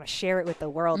because you want to share it with the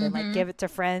world and like give it to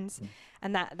friends.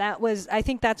 And that was, I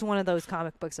think that's one of those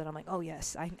comic books that I'm like, oh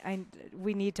yes,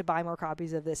 we need to buy more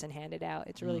copies of this and hand it out.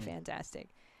 It's really fantastic.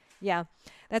 Yeah,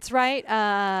 that's right.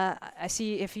 I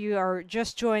see if you are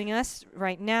just joining us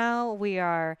right now, we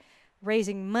are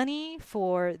raising money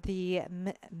for the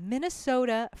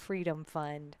Minnesota Freedom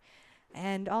Fund.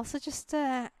 And also just,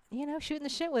 shooting the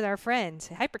shit with our friends.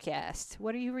 Hypercast.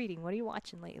 What are you reading? What are you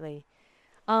watching lately?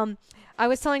 I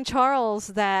was telling Charles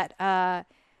that,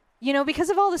 because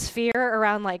of all this fear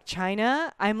around like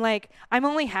China, I'm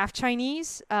only half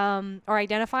Chinese, or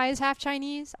identify as half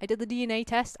Chinese. I did the DNA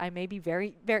test. I may be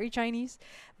very, very Chinese,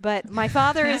 but my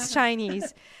father is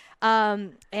Chinese.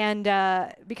 And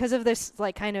because of this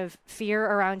like kind of fear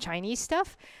around Chinese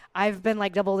stuff, I've been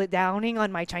like double downing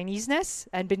on my Chineseness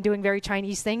and been doing very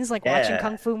Chinese things like watching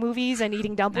kung fu movies and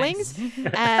eating dumplings.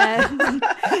 and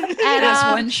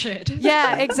as one should.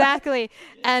 Yeah, exactly.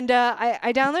 And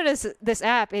I downloaded this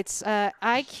app. It's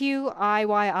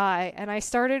IQIYI, and I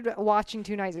started watching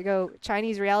 2 nights ago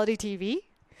Chinese reality TV.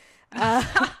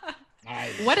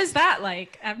 What is that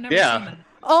like? I've never seen that.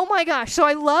 Oh my gosh. So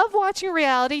I love watching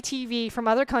reality TV from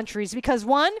other countries because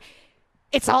one,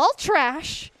 it's all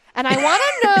trash. And I want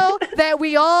to know that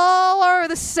we all are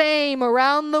the same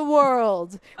around the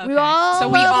world. Okay. We all have a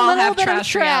little bit of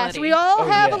trash. We all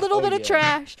have a little bit of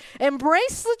trash.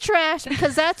 Embrace the trash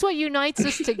because that's what unites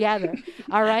us together.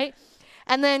 All right?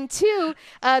 And then 2,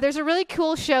 there's a really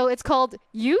cool show. It's called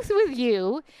Youth with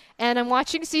You, and I'm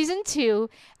watching season 2.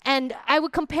 And I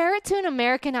would compare it to an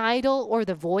American Idol or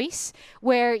The Voice,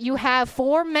 where you have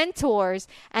 4 mentors,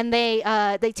 and they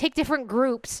take different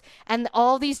groups, and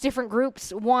all these different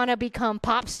groups want to become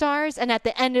pop stars. And at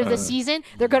the end of the season,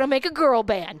 they're going to make a girl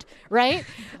band, right?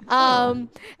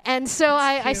 And so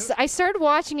I started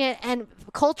watching it, and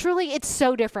culturally, it's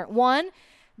so different. One,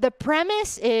 the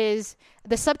premise is,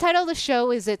 the subtitle of the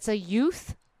show is it's a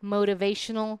youth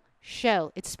motivational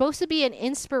show. It's supposed to be an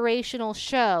inspirational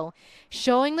show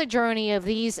showing the journey of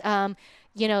these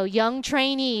young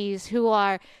trainees who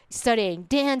are studying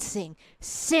dancing,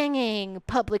 singing,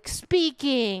 public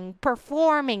speaking,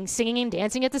 performing, singing and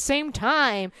dancing at the same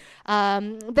time.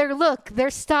 Their look, their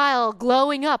style,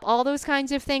 glowing up, all those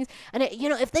kinds of things. And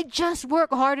if they just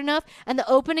work hard enough, and the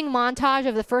opening montage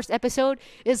of the first episode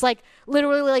is like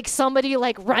literally like somebody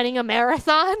like running a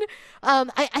marathon.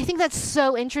 I think that's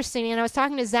so interesting. And I was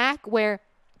talking to Zach, where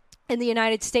in the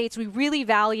United States, we really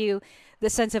value the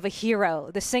sense of a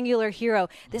hero, the singular hero,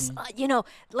 this,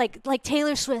 like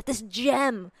Taylor Swift, this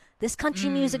gem, this country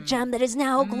music gem that is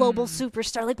now a global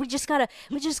superstar. Like we just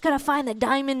gotta find the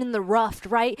diamond in the rough,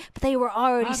 right? But they were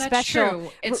already special.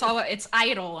 True. It's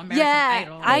Idol,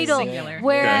 American Idol. Singular.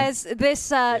 Whereas this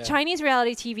Chinese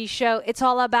reality TV show, it's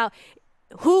all about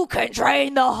who can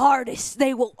train the hardest.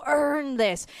 They will earn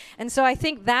this. And so I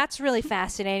think that's really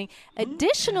fascinating.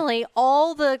 Additionally,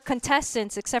 all the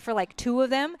contestants, except for like 2 of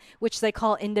them, which they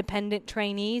call independent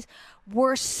trainees,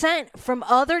 were sent from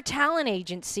other talent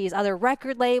agencies, other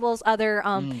record labels, other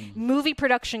movie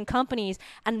production companies.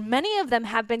 And many of them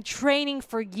have been training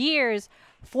for years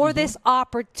for this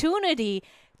opportunity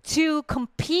to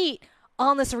compete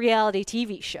on this reality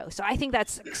TV show. So I think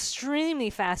that's extremely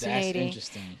fascinating. That's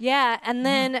interesting. Yeah, and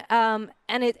then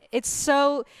and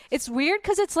it's weird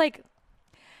because it's like.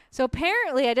 So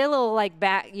apparently I did a little like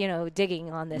back, digging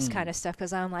on this kind of stuff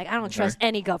because I'm like, I don't trust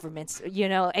any governments,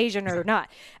 Asian or not.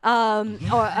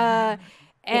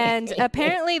 And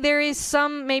apparently there is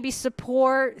some maybe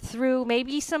support through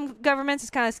maybe some governments.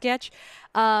 It's kind of sketch.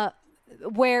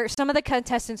 Where some of the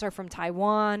contestants are from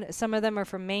Taiwan, some of them are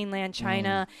from mainland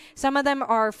China, some of them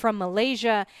are from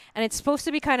Malaysia, and it's supposed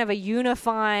to be kind of a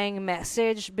unifying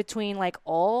message between like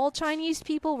all Chinese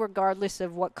people, regardless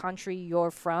of what country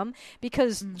you're from,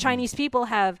 because Chinese people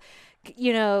have, we've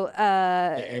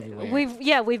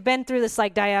been through this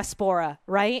like diaspora,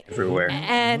 right? Everywhere.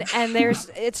 And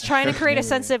it's trying to create a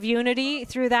sense of unity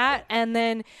through that, and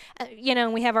then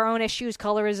we have our own issues,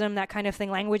 colorism, that kind of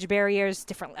thing, language barriers,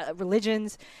 different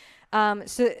religions.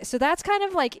 So that's kind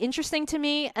of like interesting to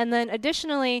me. And then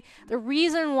additionally, the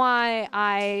reason why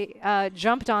I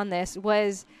jumped on this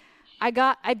was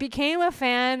I became a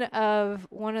fan of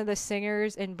one of the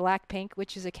singers in Blackpink,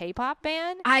 which is a K-pop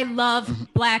band. I love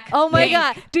Blackpink. Oh my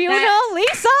God. Do you know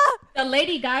Lisa? The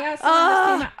Lady Gaga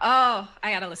song. I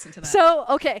gotta listen to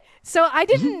that. So I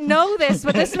didn't know this,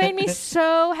 but this made me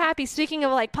so happy. Speaking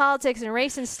of like politics and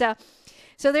race and stuff.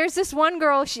 So there's this one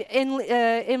girl in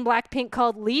Blackpink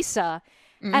called Lisa,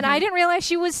 and I didn't realize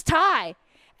she was Thai.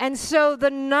 And so the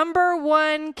number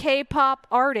one K-pop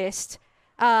artist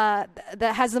that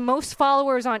has the most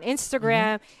followers on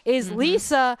Instagram is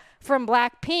Lisa from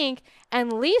Blackpink,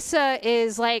 and Lisa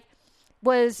is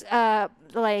is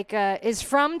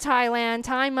from Thailand,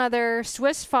 Thai mother,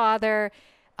 Swiss father,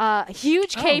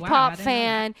 huge K-pop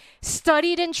fan,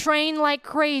 studied and trained like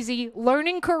crazy,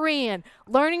 learning Korean,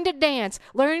 learning to dance,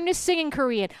 learning to sing in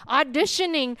Korean,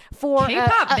 auditioning for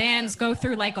K-pop bands go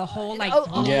through like a whole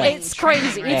it's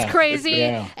crazy. Yeah. It's crazy.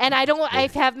 Yeah. And I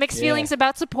have mixed feelings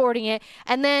about supporting it.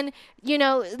 And then,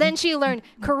 then she learned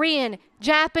Korean,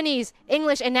 Japanese,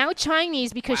 English, and now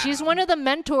Chinese because she's one of the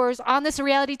mentors on this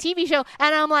reality TV show.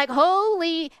 And I'm like,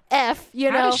 holy F,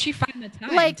 How does she find the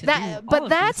time like to that? do But all of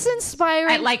that's these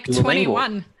inspiring. at like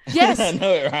 21. Yes. I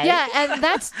know it, right? Yeah, and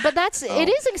it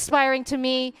is inspiring to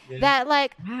me that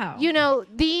Wow.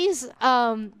 these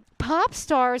pop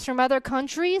stars from other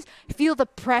countries feel the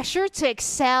pressure to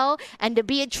excel and to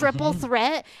be a triple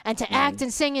threat and to act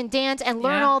and sing and dance and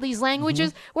learn all these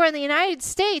languages. Where in the United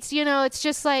States, it's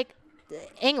just like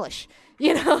English.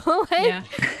 Yeah.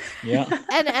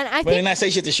 And I But in think that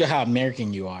stage, you have to show how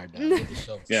American you are, though. To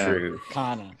show True.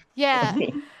 Kinda. yeah,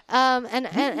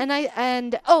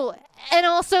 and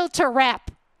also to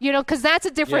rap. Because that's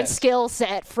a different Yes. skill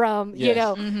set from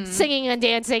Yes. singing and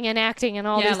dancing and acting and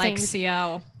all Yeah, these like things.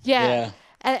 CL. Yeah.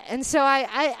 And so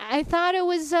I thought it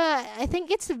was I think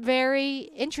it's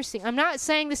very interesting. I'm not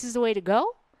saying this is the way to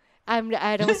go.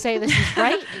 I don't say this is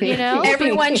right.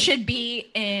 Everyone should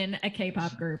be in a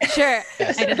K-pop group. Sure.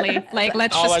 Admittedly, like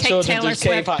let's All our just take children Taylor do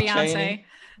Swift, K-pop Beyonce. training.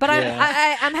 But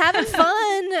Yeah. I'm having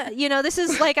fun. This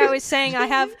is like I was saying. I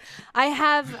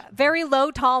have very low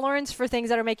tolerance for things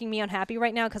that are making me unhappy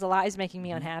right now because a lot is making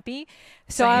me unhappy.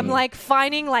 So I'm like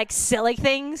finding like silly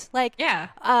things like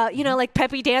like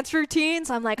peppy dance routines.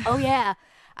 I'm like, oh yeah.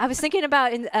 I was thinking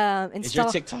about Is your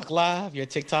install. TikTok live? Your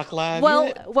TikTok live? Well,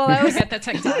 yet? I was. Get the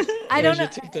TikTok. I don't know.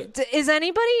 Where's your TikTok? Is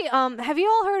anybody? Have you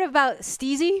all heard about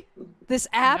Steezy? This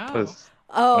app. No.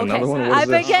 Oh, okay. Another one? What is I've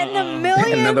been this? getting a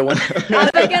million. Another one.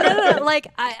 I've been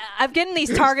getting I'm getting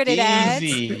these targeted ads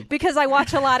Easy. because I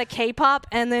watch a lot of K-pop,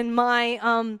 and then my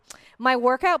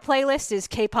workout playlist is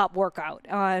K-pop workout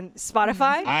on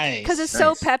Spotify Nice. because it's so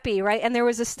Nice. peppy, right? And there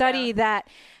was a study that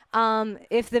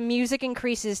if the music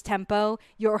increases tempo,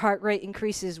 your heart rate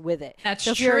increases with it. That's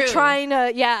so if you're true. trying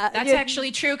to, That's you-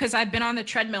 actually true because I've been on the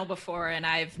treadmill before and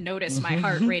I've noticed my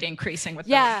heart rate increasing with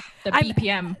Yeah, the I'm-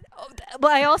 BPM.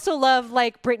 But I also love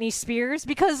like Britney Spears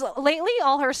because lately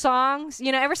all her songs,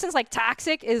 ever since like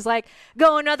Toxic is like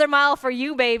go another mile for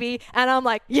you, baby, and I'm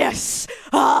like yes,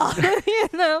 But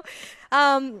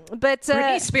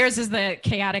Britney Spears is the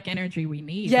chaotic energy we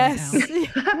need. yes, Right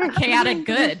now. Chaotic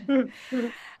good.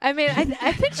 I mean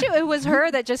I think it was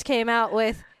her that just came out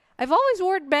with. I've always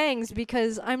worn bangs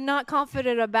because I'm not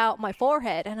confident about my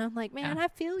forehead, and I'm like, man, I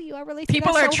feel you. I relate.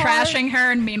 People to are that so hard. trashing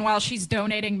her, and meanwhile, she's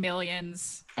donating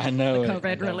millions I know. to it, I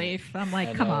COVID know relief. I'm it, like,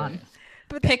 I come know on,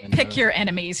 it. pick your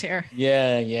enemies here.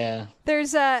 Yeah.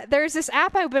 There's this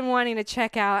app I've been wanting to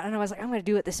check out, and I was like, I'm going to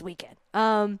do it this weekend.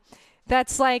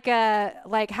 that's like a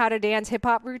how to dance hip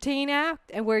hop routine app,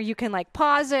 and where you can like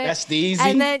pause it. That's easy.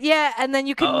 And then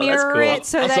you can mirror cool. it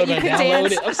so that you can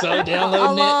dance I'm so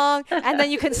downloading along, and then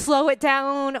you can slow it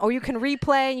down, or you can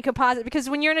replay and you can pause it, because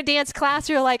when you're in a dance class,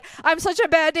 you're like, I'm such a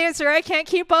bad dancer, I can't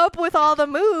keep up with all the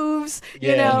moves,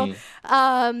 you know.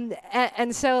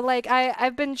 And so like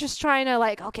I've been just trying to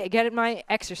like, okay, get my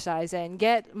exercise in,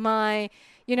 get my,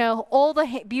 you know, all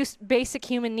the basic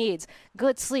human needs,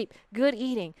 good sleep, good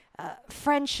eating,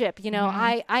 friendship. You know,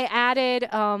 I added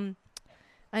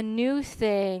a new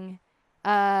thing.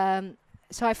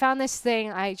 So I found this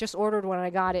thing. I just ordered when I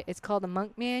got it. It's called the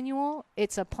Monk Manual.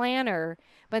 It's a planner,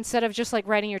 but instead of just like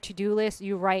wrting your to-do list,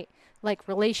 you write like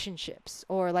relationships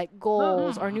or like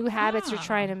goals or new habits you're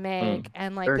trying to make.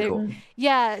 And like, cool.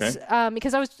 yes,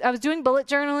 because I was doing bullet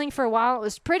journaling for a while. It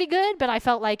was pretty good, but I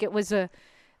felt like it was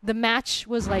the match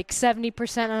was like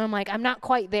 70%, and I'm like, I'm not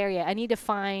quite there yet. I need to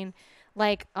find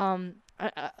like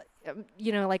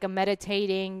you know, like a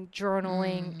meditating,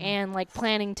 journaling, and like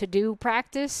planning to do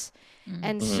practice.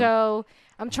 And so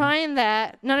I'm trying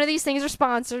that. None of these things are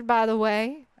sponsored, by the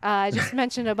way. I just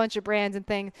mentioned a bunch of brands and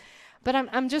things, but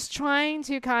I'm just trying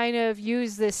to kind of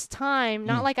use this time,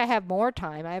 not like I have more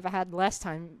time. I've had less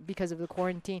time because of the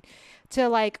quarantine, to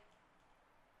like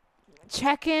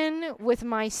check in with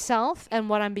myself and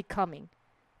what I'm becoming,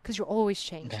 because you're always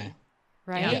changing,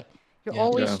 right? Yeah. You're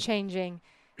always changing,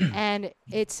 and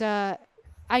it's I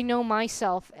know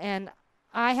myself, and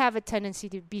I have a tendency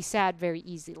to be sad very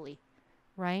easily,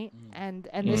 right? And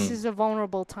this is a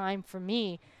vulnerable time for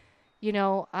me. You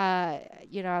know,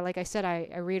 like I said,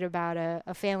 I read about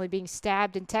a family being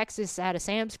stabbed in Texas at a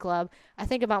Sam's Club. I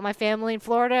think about my family in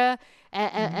Florida,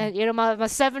 and you know, my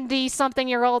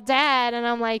 70-something-year-old dad, and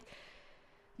I'm like,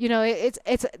 you know,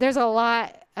 it's there's a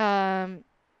lot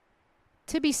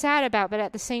to be sad about, but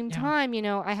at the same time, you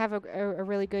know, I have a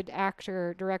really good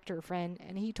director friend,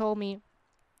 and he told me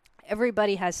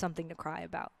everybody has something to cry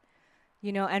about,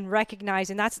 you know, and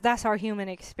recognizing that's our human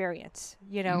experience.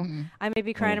 You know, I may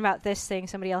be crying about this thing,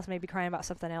 somebody else may be crying about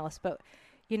something else, but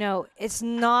you know, it's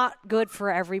not good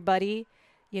for everybody.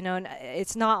 You know, and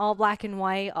it's not all black and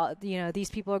white. You know, these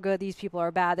people are good, these people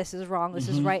are bad, this is wrong, this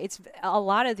is right. It's a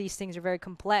lot of these things are very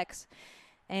complex,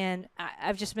 and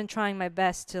I've just been trying my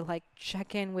best to like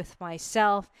check in with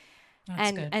myself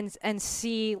and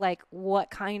see like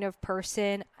what kind of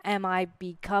person am I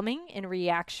becoming in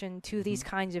reaction to these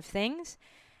kinds of things,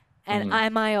 and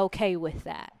am I okay with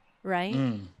that,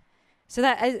 right? So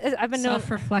that I've been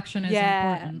self-reflection is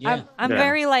important. Yeah. I'm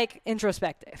very like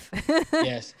introspective.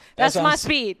 Yes, that's my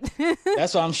speed.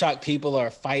 That's why I'm shocked people are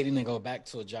fighting to go back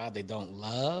to a job they don't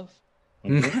love,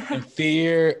 in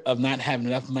fear of not having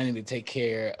enough money to take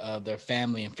care of their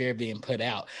family, and fear of being put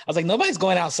out. I was like, nobody's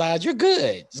going outside. You're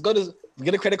good. Just go to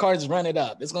get a credit card, just run it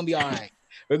up. It's gonna be all right.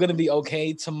 We're gonna be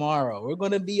okay tomorrow. We're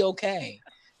gonna be okay.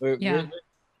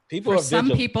 People For are some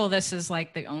vigilant. people, this is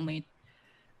like the only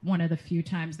one of the few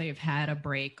times they've had a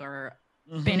break or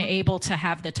been able to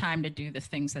have the time to do the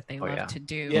things that they love to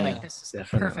do. Yeah. Like, this is a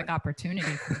perfect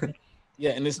opportunity.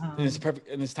 Yeah, and it's perfect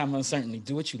in this time of uncertainty.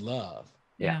 Do what you love.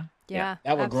 Yeah.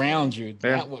 That will ground you.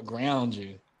 That will ground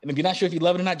you. And if you're not sure if you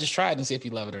love it or not, just try it and see if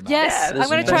you love it or not. Yes, I'm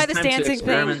going to try this dancing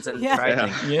thing.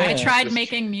 I tried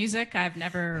making music. I've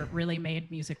never really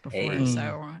made music before,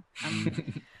 so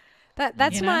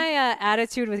that's my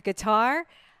attitude with guitar.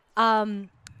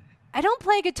 I don't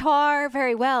play guitar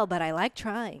very well, but I like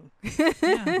trying.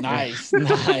 Nice.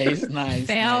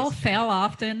 Fail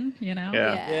often, you know.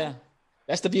 Yeah.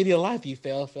 That's the beauty of life. You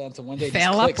fail until one day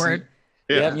fail upward.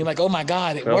 And you're like, oh my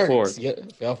God, it works. Forward. Yeah,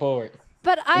 fail forward.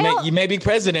 But you may be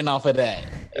president off of that.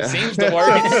 It seems to work.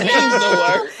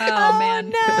 Oh man.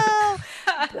 No.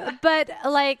 But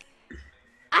like,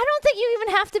 I don't think you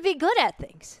even have to be good at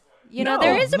things. You know,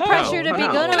 there is a pressure to be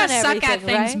good on everything. Suck at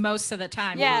things right? most of the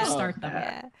time when you start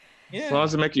them. Yeah. As long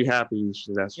as it make you happy,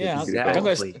 that's what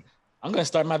you do. I'm gonna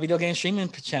start my video game streaming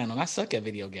channel. I suck at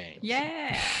video games.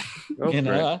 Yeah. You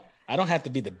know, I don't have to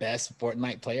be the best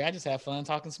Fortnite player. I just have fun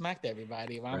talking smack to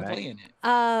everybody while I'm playing it.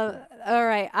 All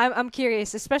right. I'm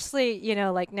curious, especially, you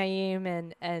know, like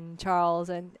Naeem and Charles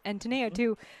and Taneo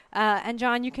too. And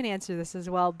John, you can answer this as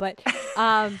well. But She's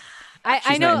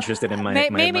I know not interested in my life.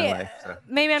 So.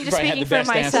 Maybe I'm just speaking for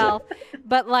myself.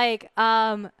 But like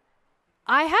I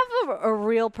have a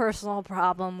real personal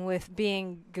problem with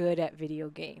being good at video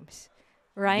games.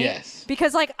 Right? Yes.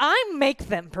 Because like I make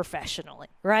them professionally,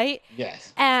 right?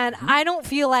 Yes. And I don't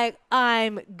feel like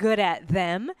I'm good at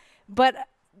them, but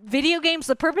video games,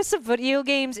 the purpose of video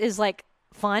games is like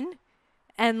fun,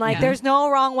 and like there's no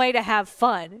wrong way to have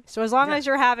fun. So as long as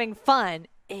you're having fun,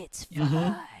 it's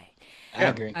fine. I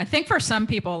agree. I think for some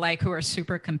people, like who are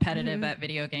super competitive at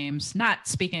video games, not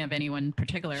speaking of anyone in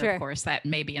particular, Sure. of course, that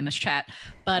may be in this chat,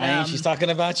 but She's talking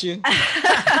about you.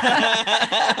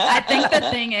 I think the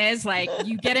thing is, like,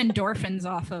 you get endorphins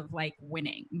off of like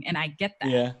winning, and I get that.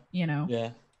 Yeah. You know.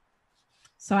 Yeah.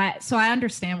 So I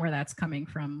understand where that's coming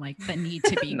from, like the need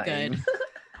to be good.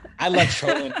 I love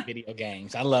trolling video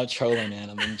games. I love trolling in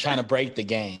them and trying to break the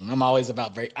game. I'm always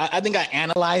about I think I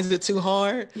analyze it too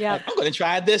hard. Yeah. Like, I'm going to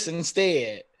try this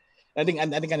instead. I think I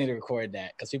need to record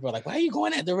that because people are like, "Why are you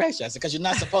going that direction?" I said, "Because you're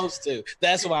not supposed to."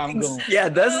 That's why I'm going. Yeah,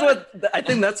 I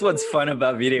think that's what's fun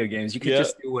about video games. You can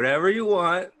just do whatever you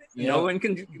want. Yep.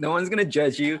 No one's gonna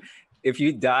judge you. If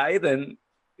you die, then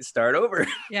start over.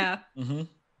 Yeah. Mm-hmm.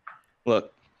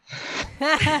 Look,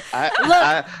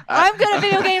 I'm good at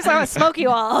video games. I want to smoke you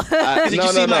all. Did you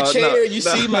see my chair? You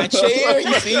see my chair?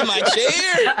 You see my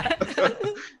chair?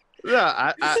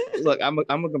 No, look,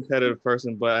 I'm a competitive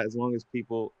person, but as long as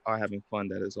people are having fun,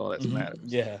 that is all that matters.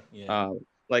 Yeah.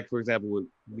 Like for example, with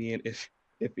me and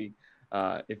Iffy,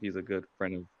 Iffy's a good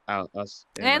friend of us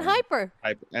And Hyper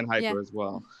as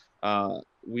well.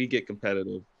 We get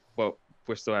competitive, but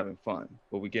we're still having fun.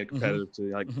 But we get competitive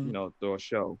to throw a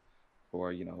show,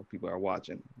 or people are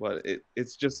watching. But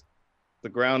it's just the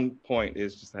ground point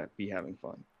is just be having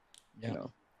fun. Yeah.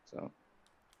 So.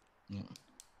 Yeah.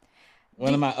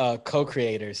 One of my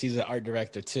co-creators, he's an art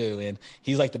director too, and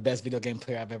he's like the best video game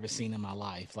player I've ever seen in my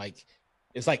life. Like,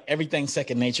 it's like everything's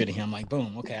second nature to him. Like,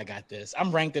 boom, okay, I got this.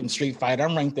 I'm ranked in Street Fighter.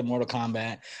 I'm ranked in Mortal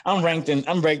Kombat. I'm ranked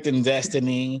in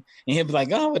Destiny. And he'll be like,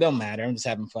 "Oh, it don't matter. I'm just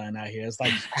having fun out here." It's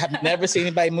like, I've never seen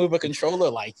anybody move a controller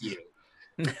like you.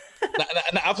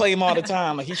 I play him all the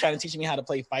time. Like, he's trying to teach me how to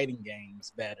play fighting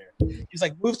games better. He's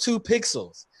like, "Move 2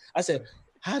 pixels." I said,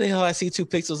 "How the hell I see 2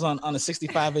 pixels on a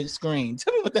 65-inch screen?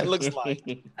 Tell me what that looks like."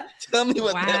 Tell me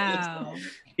what that looks like.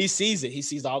 He sees it. He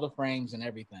sees all the frames and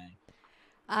everything.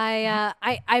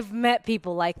 I've met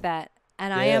people like that,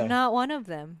 and I am not one of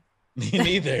them. Me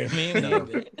neither.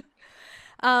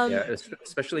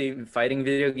 Especially fighting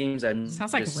video games.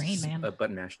 Sounds like Rain Man. A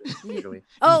button masher usually.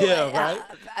 Oh yeah, right.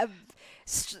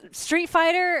 Street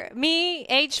Fighter, me,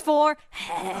 age 4.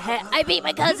 I beat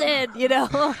my cousin.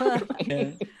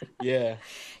 Yeah.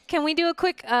 Can we do a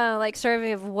quick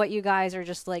survey of what you guys are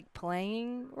just like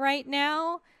playing right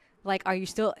now? Like, are you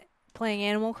still playing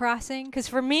Animal Crossing? Because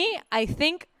for me, I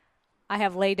think I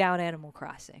have laid down Animal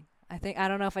Crossing. I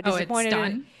don't know if I disappointed. Oh,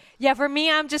 it's done? Yeah, for me,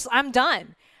 I'm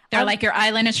done. They're like, your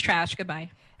island is trash.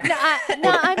 Goodbye.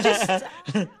 No, I'm just.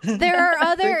 There are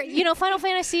other, Final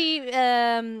Fantasy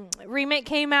remake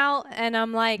came out, and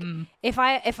I'm like, if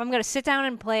I'm gonna sit down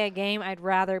and play a game, I'd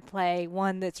rather play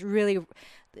one that's really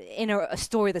in a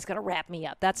story that's gonna wrap me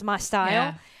up. That's my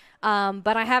style. Yeah.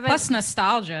 But I haven't. Plus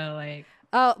nostalgia, like.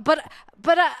 Oh, but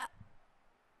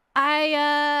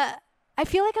I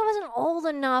feel like I wasn't old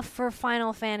enough for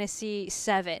Final Fantasy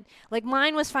VII. Like,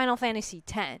 mine was Final Fantasy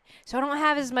X, so I don't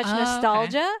have as much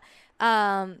nostalgia. Okay.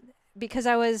 Because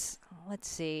I was, let's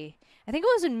see, I think it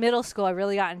was in middle school I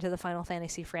really got into the Final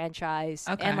Fantasy franchise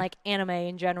and like anime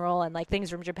in general and like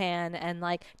things from Japan, and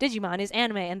like Digimon is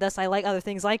anime, and thus I like other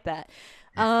things like that.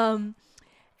 And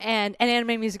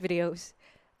anime music videos.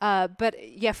 But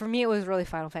yeah, for me it was really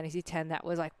Final Fantasy X that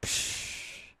was like,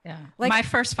 yeah. Like, my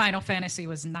first Final Fantasy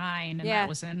was 9, and that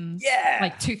was in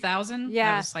like 2000.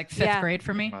 Yeah. That was like 5th grade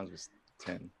for me. Mine was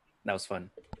 10. That was fun.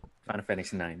 Final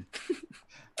Fantasy 9.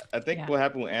 I think what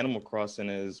happened with Animal Crossing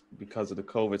is because of the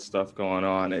COVID stuff going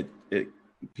on, it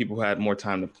people had more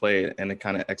time to play it, and it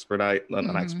kind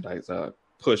of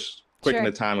pushed quicken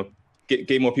the time of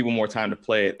gave more people more time to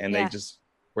play it, and they just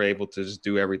were able to just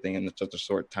do everything in such a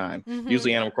short time.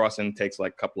 Usually Animal Crossing takes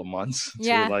like a couple of months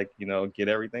to get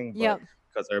everything, but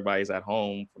because everybody's at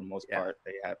home for the most part,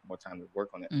 they have more time to work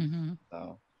on it.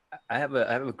 So I have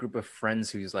a group of friends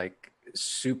who's like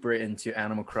super into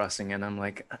Animal Crossing, and I'm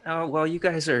like, oh well, you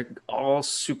guys are all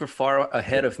super far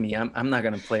ahead of me. I'm not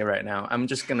gonna play right now. I'm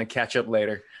just gonna catch up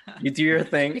later. You do your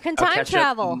thing. You can I'll time catch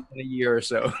travel up in a year or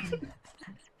so.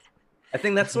 I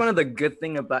think that's one of the good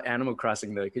thing about Animal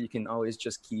Crossing though, because you can always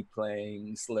just keep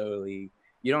playing slowly.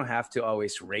 You don't have to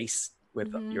always race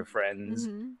with your friends.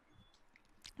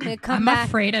 I'm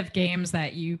afraid of games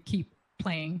that you keep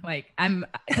playing, like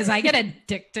because I get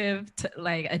addicted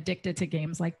to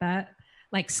games like that,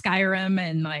 like Skyrim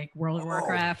and like World of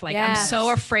Warcraft. Like I'm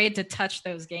so afraid to touch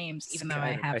those games, even though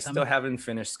I have them. I still haven't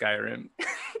finished Skyrim.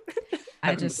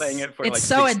 I've been playing it for it's like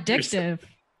so addictive.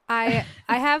 I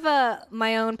have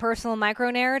my own personal micro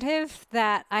narrative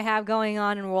that I have going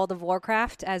on in World of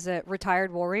Warcraft as a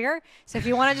retired warrior. So if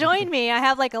you want to join me, I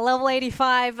have like a level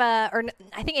 85 or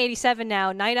I think 87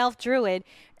 now Night Elf Druid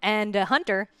and a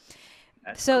Hunter.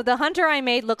 So the hunter I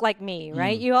made looked like me,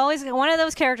 right? You always one of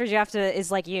those characters you have to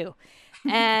is like you,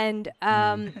 and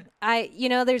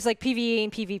there's like PvE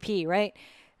and PvP, right?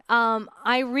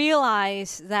 I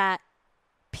realized that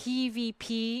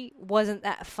PvP wasn't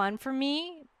that fun for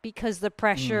me because the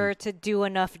pressure to do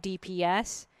enough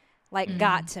DPS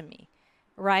got to me,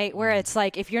 right? Where it's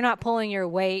like if you're not pulling your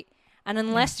weight. And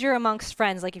unless you're amongst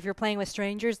friends, like if you're playing with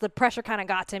strangers, the pressure kind of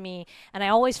got to me, and I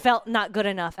always felt not good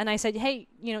enough. And I said, hey,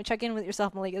 check in with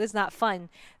yourself, Malika. This is not fun.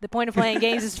 The point of playing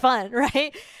games is fun,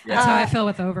 right? That's how I feel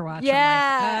with Overwatch.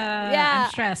 I'm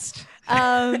stressed.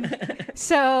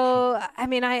 So, I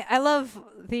mean, I love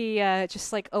the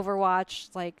just like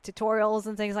Overwatch, like tutorials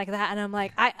and things like that. And I'm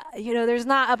like, there's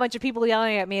not a bunch of people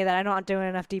yelling at me that I'm not doing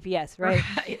enough DPS, right?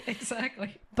 Right,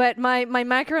 exactly. But my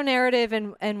micro narrative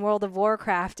in World of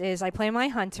Warcraft is I play my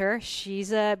hunter.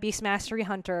 She's a Beast Mastery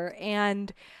hunter,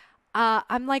 and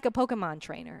I'm like a Pokemon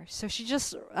trainer. So she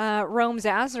just roams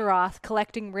Azeroth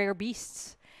collecting rare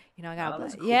beasts. I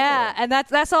got cool. and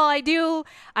that's all I do.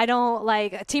 I don't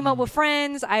like team up with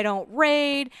friends. I don't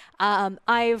raid.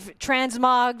 I've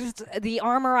transmogged the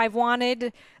armor I've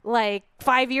wanted like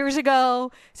 5 years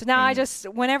ago. So now I just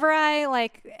whenever I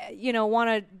want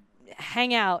to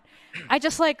hang out, I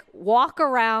just like walk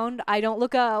around. I don't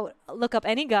look up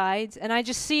any guides, and I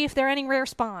just see if there are any rare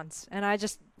spawns, and I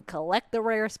just collect the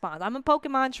rare spawns. I'm a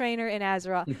Pokemon trainer in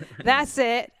Azeroth. That's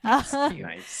it.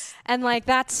 Nice. And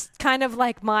that's kind of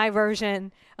like my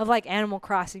version of like Animal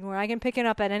Crossing, where I can pick it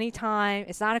up at any time.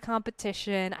 It's not a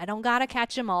competition. I don't gotta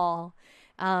catch them all.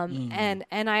 And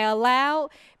I allow,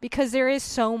 because there is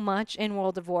so much in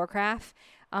World of Warcraft,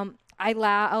 I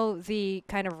allow the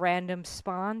kind of random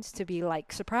spawns to be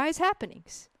like surprise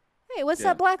happenings. Hey, what's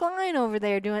that black line over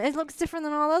there doing? It looks different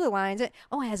than all other lines. It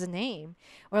has a name.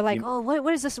 Or like,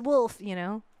 what is this wolf?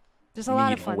 There's a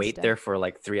lot of fun wait stuff. there for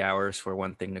like 3 hours for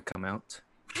one thing to come out.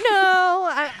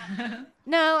 I'll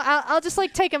just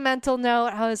like take a mental note.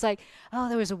 I was like, oh,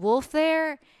 there was a wolf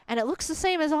there, and it looks the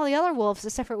same as all the other wolves,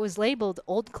 except for it was labeled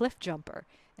Old Cliff Jumper.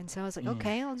 And so I was like,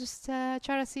 okay, I'll just try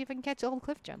to see if I can catch Old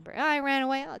Cliff Jumper. Oh, I ran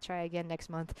away. I'll try again next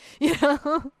month.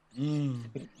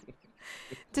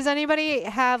 Does anybody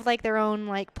have like their own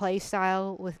like play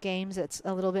style with games that's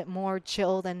a little bit more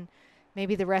chill than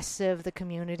maybe the rest of the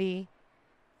community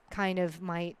kind of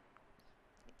might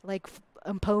like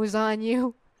impose on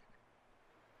you?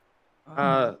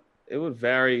 It would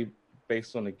vary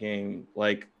based on the game.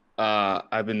 Like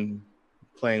I've been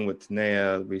playing with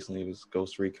Tanea recently. It was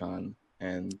Ghost Recon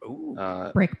and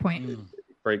Breakpoint.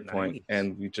 Breakpoint, Nice.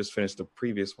 and we just finished the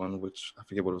previous one, which I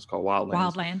forget what it was called,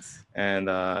 Wildlands. Wildlands. And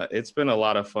it's been a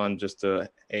lot of fun just to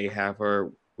have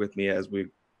her with me as we're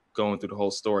going through the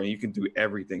whole story. And you can do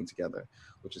everything together,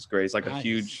 which is great. It's like a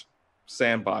huge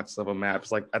sandbox of a map.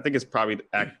 It's like, I think it's probably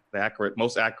the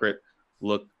most accurate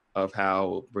look of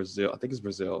how Brazil, I think it's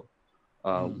Brazil,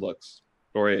 looks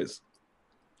or is.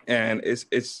 And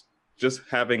it's just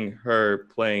having her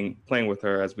playing with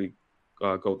her as we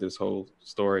go through this whole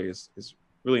story is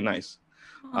really nice.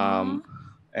 And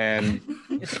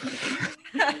like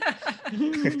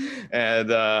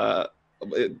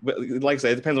I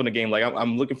said, it depends on the game. Like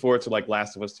I'm looking forward to like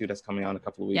Last of Us 2 that's coming out in a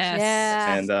couple of weeks.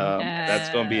 Yes. And that's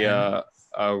going to be a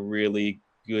really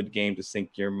good game to sink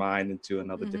your mind into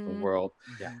another different world.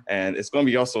 Yeah. And it's going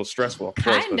to be also stressful, of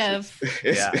course. Kind of.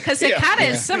 Yeah. Because it kind of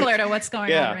is similar to what's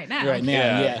going on right now. Right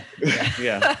now,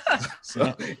 Yeah.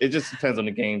 So it just depends on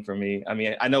the game for me. I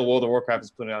mean, I know World of Warcraft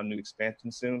is putting out a new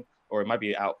expansion soon, or it might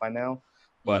be out by now,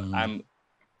 but I'm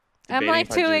like if I 2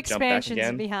 just jump back expansions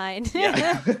again. behind.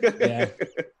 Yeah.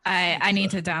 I need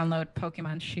to download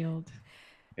Pokemon Shield.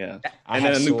 Yeah. I And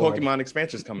then a have new Sword. Pokemon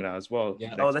expansion is coming out as well. Yeah.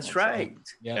 next Oh, that's month, so, right.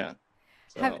 Yeah.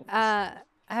 So,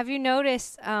 Have you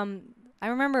noticed? I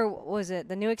remember, what was it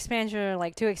the new expansion or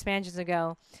like 2 expansions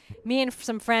ago? Me and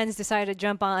some friends decided to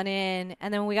jump on in,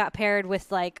 and then we got paired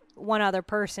with like one other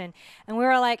person, and we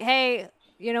were like, "Hey,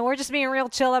 we're just being real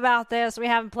chill about this. We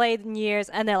haven't played in years,"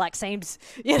 and they're like, "Sames,"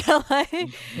 So I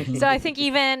think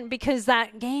even because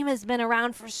that game has been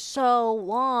around for so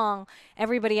long,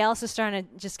 everybody else is starting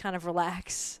to just kind of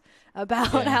relax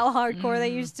about how hardcore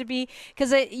they used to be,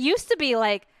 because it used to be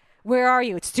like, where are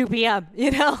you? It's 2 p.m.,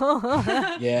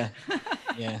 Yeah.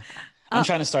 I'm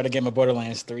trying to start a game of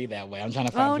Borderlands 3 that way. I'm trying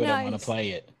to find people that want nice. to play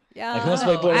it. Yeah. Like, who wants to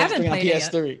play I Borderlands haven't 3 on played it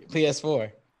PS3,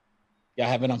 PS4? Y'all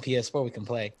have it on PS4, we can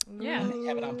play. Yeah. I may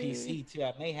have it on PC too.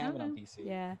 I may have it on PC.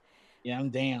 Yeah. Yeah, I'm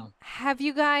down. Have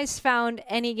you guys found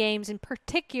any games in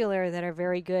particular that are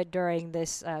very good during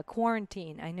this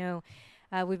quarantine? I know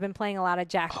we've been playing a lot of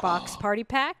Jackbox Party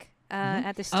Pack.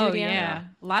 at the studio. Oh yeah,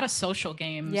 a lot of social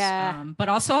games. Yeah. But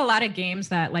also a lot of games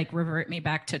that like revert me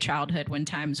back to childhood when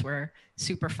times were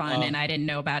super fun and I didn't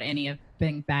know about any of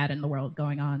being bad in the world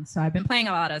going on. So I've been playing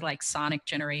a lot of like Sonic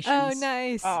Generations. Oh,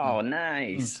 nice. Oh,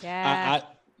 nice. Yeah.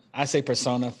 I say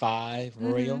Persona 5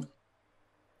 Royal.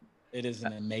 It is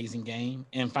an amazing game.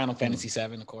 And Final Fantasy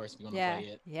 7, of course, if you want to play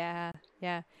it. Yeah.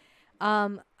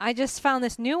 I just found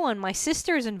this new one. My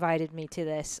sister's invited me to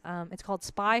this. It's called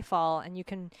Spyfall, and you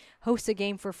can host a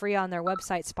game for free on their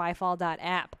website,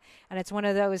 spyfall.app. And it's one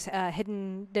of those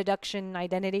hidden deduction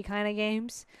identity kind of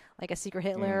games, like a Secret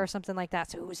Hitler or something like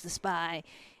that. So who's the spy?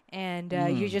 And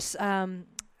you just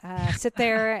sit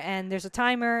there, and there's a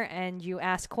timer, and you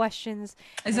ask questions.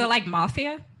 Is it like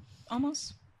Mafia,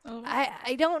 almost?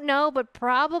 I don't know, but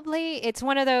probably it's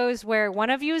one of those where one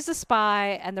of you is the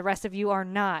spy and the rest of you are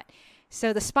not.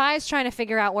 So the spy is trying to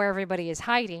figure out where everybody is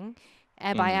hiding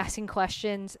and by asking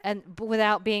questions and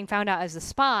without being found out as the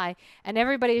spy. And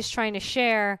everybody is trying to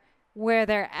share where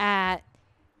they're at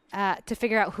to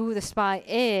figure out who the spy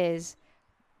is,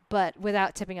 but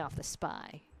without tipping off the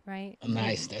spy. Right?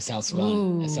 Nice. That sounds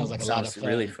fun. That sounds like a lot of fun.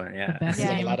 Really fun. Yeah. Best Sounds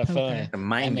like game a lot of poker. fun. A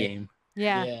mind game.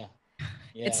 Yeah.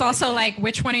 It's also like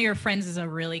which one of your friends is a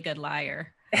really good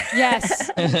liar.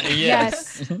 Yes.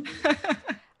 Yes.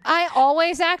 I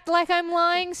always act like I'm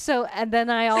lying, and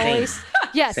then I always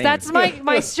Same. that's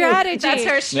my strategy. That's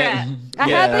her strat. I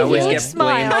have I the always huge get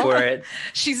smile. blamed for it.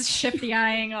 She's shifty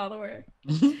eyeing all the way.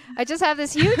 I just have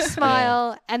this huge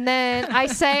smile, and then I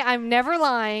say I'm never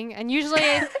lying, and usually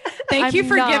Thank you I'm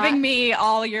for not. giving me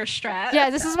all your strat.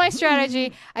 Yeah, this is my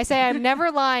strategy. I say I'm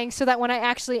never lying, so that when I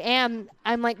actually am,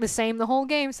 I'm like the same the whole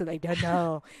game, so they don't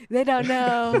know. They don't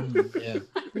know.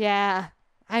 Yeah.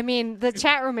 I mean, the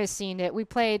chat room has seen it. We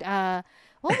played.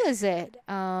 What was it?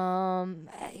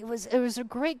 It was a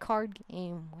great card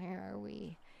game. Where are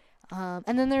we?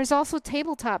 And then there's also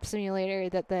Tabletop Simulator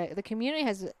that the community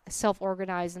has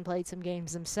self-organized and played some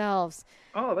games themselves.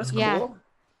 Oh, that's Yeah. cool.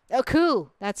 Oh,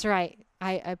 Coup. That's right.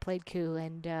 I played Coup,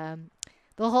 and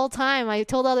the whole time I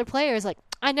told other players, like,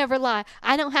 I never lie.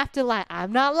 I don't have to lie.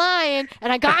 I'm not lying.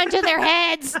 And I got into their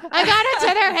heads.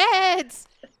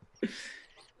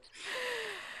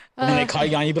 And when they call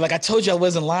you on, you be like, I told you I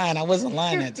wasn't lying. I wasn't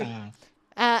lying that time.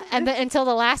 And then until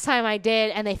the last time I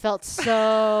did, and they felt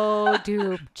so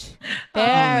duped.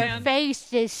 Their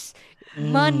faces,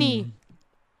 money.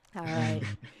 All right.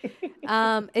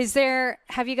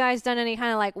 Have you guys done any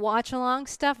kind of like watch along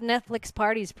stuff? Netflix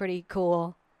Party's pretty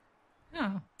cool.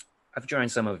 Oh. I've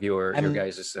joined some of your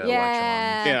guys' watch along.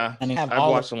 Yeah, I mean, I've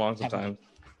watched along sometimes.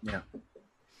 Yeah.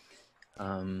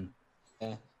 Nobody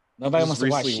wants to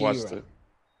watch recently watched She-Ra. it.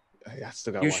 I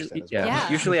still got to watch that as well.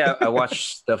 Yeah. Usually I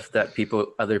watch stuff that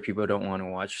other people don't want to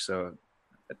watch. So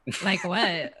Like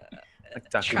what? like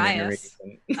Try documentaries. us.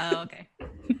 Oh, okay.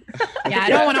 Yeah, I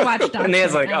don't want to watch documentaries. And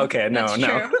Nea's like, okay, no.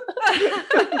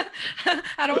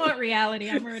 I don't want reality.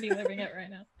 I'm already living it right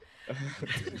now.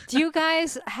 Do you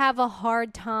guys have a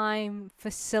hard time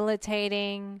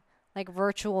facilitating like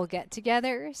virtual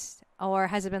get-togethers, or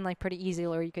has it been like pretty easy,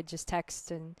 or you could just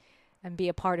text and be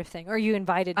a part of thing, or are you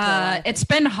invited to? A lot of It's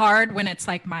been hard when it's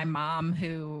like my mom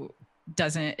who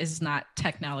is not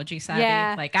technology savvy.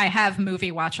 Yeah. Like I have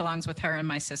movie watch-alongs with her and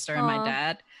my sister and my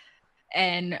dad,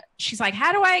 and she's like,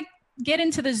 "How do I get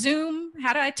into the Zoom?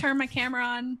 How do I turn my camera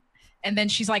on?" And then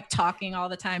she's like talking all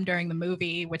the time during the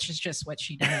movie, which is just what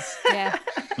she does. Yeah.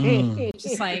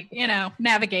 Just like,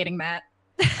 navigating that.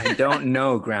 I don't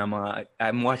know, Grandma.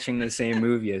 I'm watching the same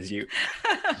movie as you.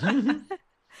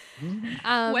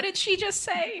 What did she just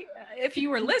say? If you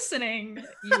were listening,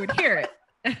 you would hear it.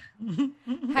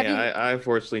 I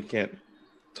unfortunately can't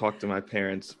talk to my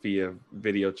parents via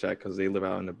video chat because they live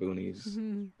out in the boonies,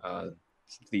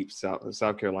 deep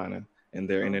South Carolina, and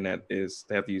their internet they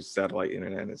have to use satellite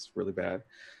internet, and it's really bad.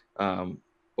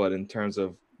 But in terms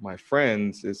of my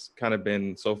friends, it's kind of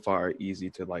been so far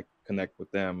easy to like connect with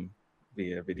them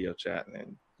via video chat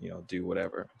and do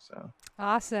whatever. So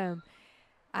Awesome.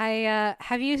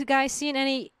 Have you guys seen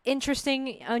any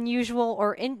interesting, unusual,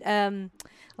 or other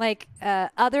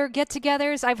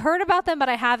get-togethers? I've heard about them, but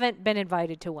I haven't been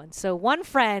invited to one. So one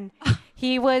friend,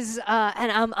 he was,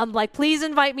 and I'm like, please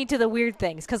invite me to the weird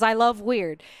things because I love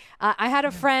weird. I had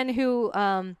a friend who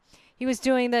he was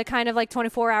doing the kind of like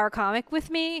 24-hour comic with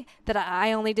me that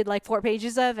I only did like 4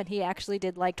 pages of, and he actually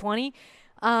did like 20,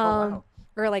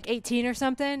 or like 18 or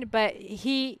something. But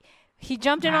he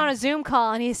jumped in on a Zoom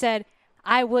call and he said,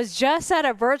 I was just at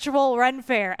a virtual Ren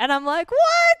fair. And I'm like,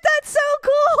 what? That's so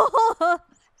cool.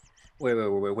 Wait.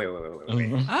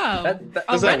 Oh,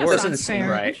 does that work? Doesn't seem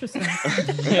right. Interesting.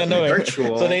 Yeah, no,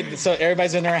 Virtual. So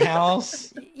everybody's in their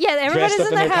house. Yeah, everybody's Dressed up in in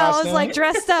the their house, costume? like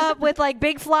dressed up with like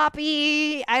big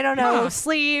floppy, I don't know, Huh.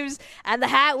 sleeves, and the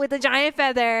hat with the giant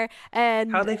feather.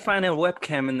 And How they find a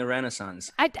webcam in the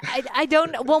Renaissance? I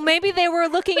don't know. Well, maybe they were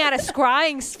looking at a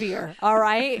scrying sphere. All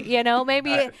right,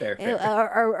 maybe Fair.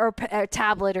 or a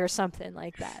tablet or something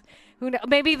like that. Who know?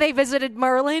 Maybe they visited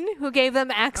Merlin, who gave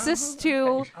them access to.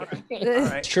 All right.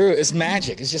 It's true. It's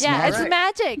magic. It's just Yeah, magic. it's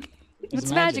magic. It's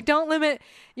magic. magic. Don't limit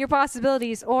your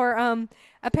possibilities. Or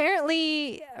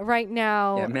apparently, right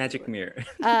now, Yeah, magic mirror.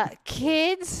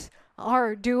 kids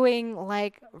are doing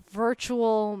like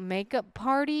virtual makeup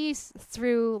parties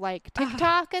through like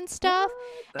TikTok and stuff,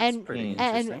 That's and pretty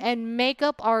and interesting. and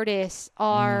makeup artists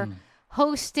are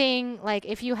hosting, like,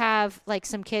 if you have like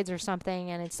some kids or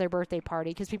something and it's their birthday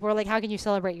party, because people are like, how can you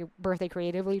celebrate your birthday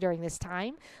creatively during this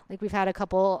time? Like, we've had a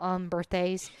couple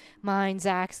birthdays, mine,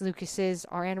 Zach's, Lucas's.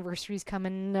 Our anniversary's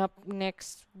coming up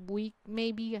next week,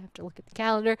 maybe. I have to look at the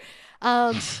calendar.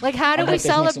 Like, how do we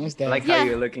celebrate? I like Yeah. how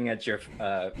you're looking at your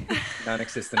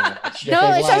non-existent watch. Yeah.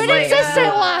 No, it's Fake an watch.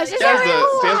 existent watch. It's a real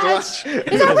watch.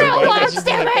 It's a real watch,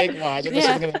 damn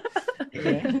it.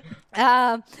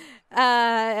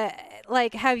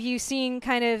 Like, have you seen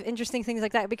kind of interesting things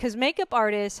like that? Because makeup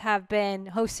artists have been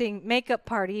hosting makeup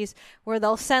parties where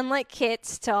they'll send like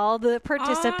kits to all the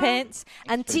participants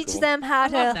and teach cool. them how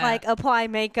to love that. like apply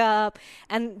makeup,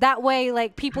 and that way,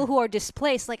 like, people who are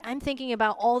displaced, like, I'm thinking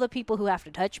about all the people who have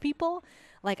to touch people.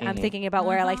 Like, I'm thinking about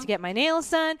where I like to get my nails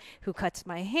done, who cuts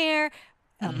my hair,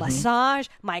 a massage,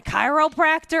 my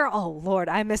chiropractor. Oh Lord,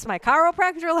 I miss my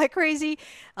chiropractor like crazy.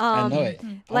 I know it. I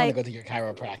want like- to go to your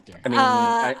chiropractor. I mean,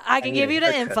 I can need give a you the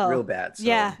haircut info. real bad. So.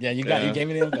 Yeah. Yeah, you gave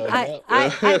me the info. Yep.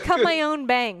 I cut my own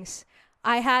bangs.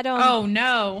 I had Oh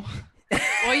no.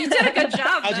 Well, you did a good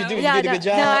job. How'd you though. do? yeah, did a good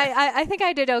job. No, I think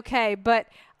I did okay, but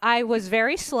I was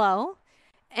very slow,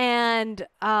 and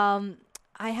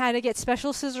I had to get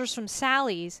special scissors from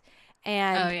Sally's,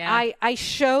 and Oh, yeah. I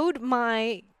showed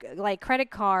my like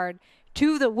credit card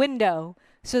to the window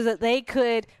so that they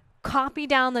could copy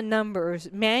down the numbers,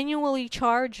 manually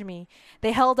charge me.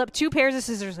 They held up two pairs of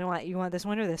scissors and went, you want this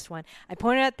one or this one? I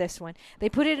pointed at this one. They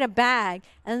put it in a bag,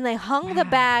 and then they hung the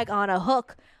bag on a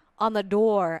hook on the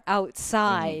door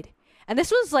outside. And this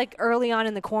was like early on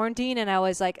in the quarantine, and I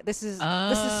was like, this is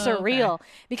Oh, surreal, okay.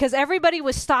 because everybody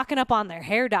was stocking up on their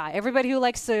hair dye. Everybody who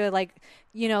likes to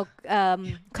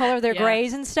color their Yeah.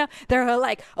 grays and stuff, they're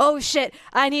like, oh shit,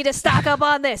 I need to stock up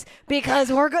on this because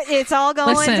it's all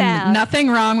going Listen, down. nothing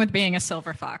wrong with being a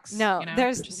silver fox. No, you know?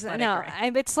 there's Just let it no.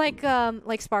 gray. It's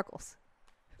like sparkles.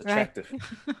 Right. Attractive.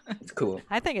 It's cool.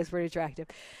 I think it's pretty attractive.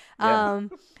 Yeah.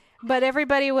 But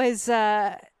everybody was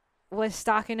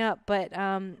stocking up. But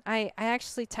I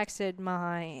actually texted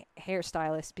my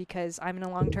hairstylist because I'm in a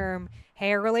long-term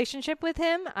hair relationship with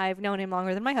him. I've known him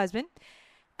longer than my husband.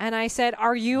 And I said,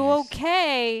 are you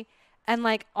okay? And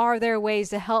like, are there ways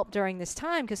to help during this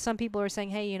time? Because some people are saying,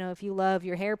 hey, if you love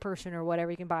your hair person or whatever,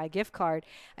 you can buy a gift card.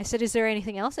 I said, is there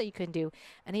anything else that you can do?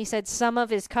 And he said some of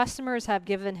his customers have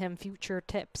given him future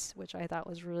tips, which I thought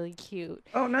was really cute.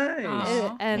 Oh, nice.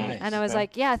 Aw. And Nice. and I was Okay.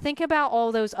 like, yeah, think about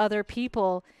all those other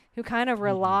people who kind of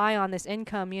rely on this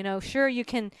income. Sure, you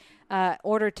can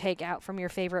order takeout from your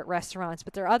favorite restaurants,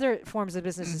 but there are other forms of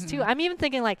businesses too. I'm even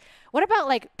thinking, like, what about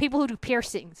like people who do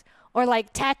piercings or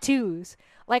like tattoos?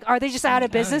 Like, are they just out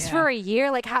of business yeah. for a year?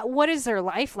 Like, what is their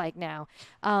life like now?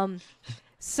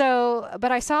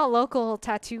 But I saw a local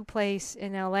tattoo place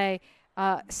in LA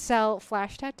sell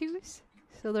flash tattoos.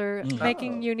 So they're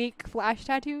making unique flash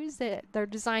tattoos that they're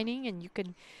designing, and you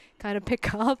can kind of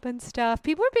pick up and stuff.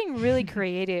 People are being really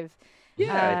creative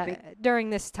Yeah, I think during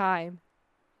this time.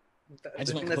 I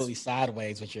just went that's- completely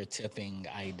sideways with your tipping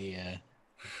idea.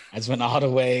 I just went all the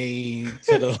way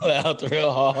to the left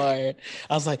real hard.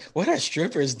 I was like, what are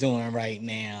strippers doing right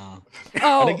now?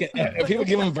 Oh, Are people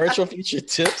giving virtual future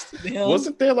tips to them?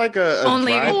 Wasn't there like a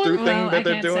Only- drive-through well, thing I that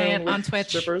they're can't say doing it with on Twitch.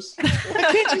 strippers? Why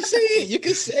can't you say it? You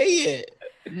can say it.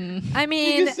 I You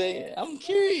mean, can say it. I'm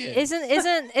curious.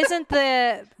 isn't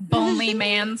the Bonely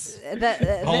man's.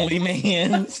 the Only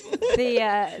man's.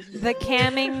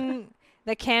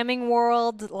 the camming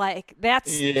world, like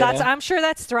that's Yeah. I'm sure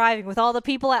that's thriving with all the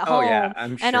people at Oh, home yeah,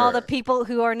 I'm and all the sure. people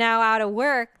who are now out of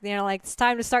work. Like, it's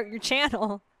time to start your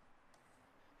channel.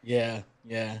 Yeah.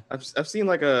 I've seen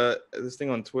like this thing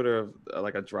on Twitter of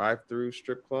like a drive-through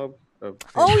strip club.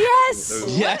 Oh yes.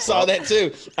 Those- Yeah, I saw that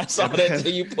too. I saw that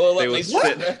too. You pull They up. would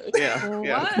Like, sit, yeah.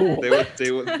 What?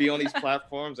 They would be on these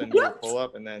platforms, and you would pull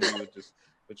up, and then you would just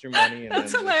put your money, and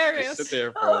That's then hilarious. just sit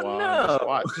there for Oh, a while and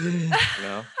just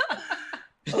no. watch.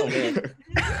 Oh man.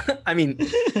 I mean,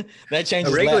 That a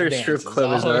changes. regular lap strip dances.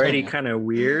 club is Oh, already yeah. kind of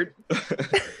weird.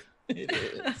 It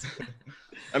is.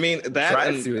 I mean that,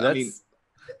 and Drive-through, I mean, that's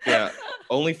yeah,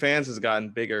 OnlyFans has gotten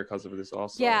bigger because of this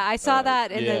also. Yeah, I saw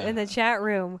that in yeah. the chat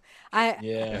room. I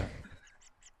Yeah.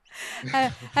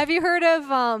 have you heard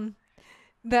of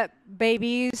that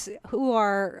babies who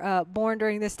are born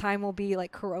during this time will be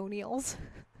like coronials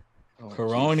Oh,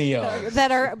 Coronials.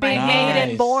 that are being made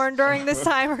and Nice. born during this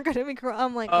time are going to be.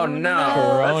 I'm like, oh oh no,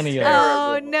 Coronial. that's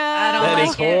Oh terrible. no! I don't That is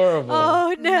like it. horrible.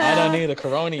 Oh no! I don't need a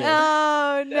coronial.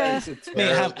 Oh no! That is a I mean,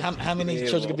 terrible how many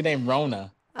children could be named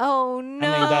Rona? Oh no!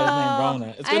 How many daughters named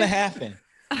Rona? It's gonna happen.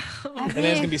 And then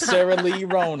it's gonna be Sarah Lee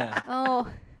Rona. Oh,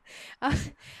 I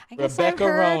guess Rebecca I've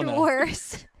heard Rona.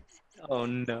 worse. Oh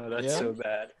no, that's Yeah. so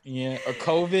bad. Yeah, or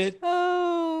COVID.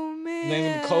 Oh man!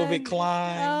 Name's gonna be COVID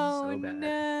Klein. Oh So bad.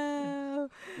 no!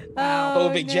 Wow. Oh,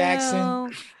 COVID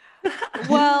Jackson.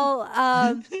 Well,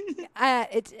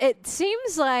 it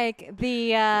seems like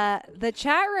the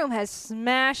chat room has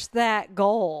smashed that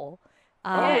goal.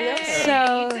 yeah.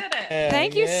 So You did it.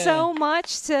 thank you Yeah. so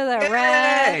much to the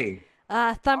Rad Hey,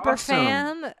 Thumper Awesome.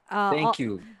 fam. thank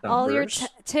you. All your Thumpers.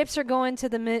 tips are going to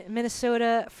the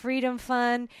Minnesota Freedom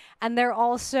Fund, and they're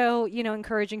also,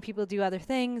 encouraging people to do other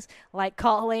things like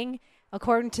calling.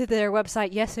 According to their website,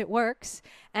 yes, it works,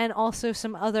 and also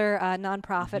some other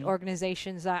nonprofit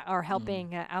organizations that are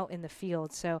helping out in the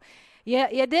field. So, yeah,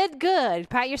 you did good.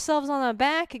 Pat yourselves on the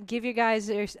back and give you guys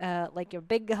your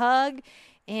big hug.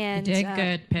 And You did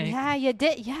good, Pig. Yeah, you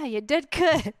did. Yeah, you did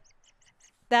good.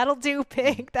 That'll do,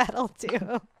 Pig. That'll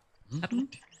do.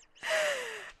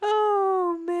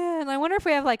 Oh man, I wonder if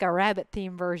we have like a rabbit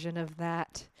theme version of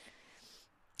that.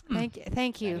 Thank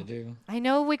you. Gotta do. I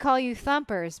know we call you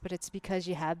thumpers, but it's because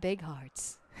you have big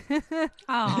hearts. Aw.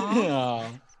 Oh,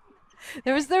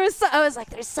 There was I was like,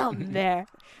 there's something there.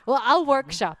 Well, I'll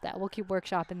workshop that. We'll keep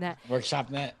workshopping that. workshop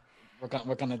that.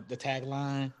 Work on the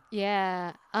tagline.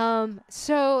 Yeah.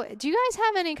 So do you guys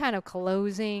have any kind of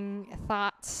closing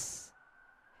thoughts,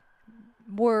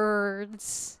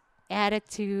 words,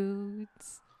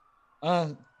 attitudes?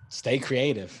 Stay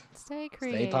creative. Stay Stay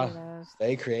creative.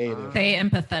 Stay creative. Stay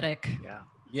empathetic. Yeah.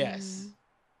 Yes.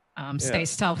 Stay Yeah.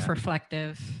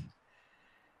 self-reflective.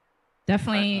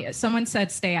 Definitely, someone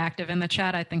said stay active in the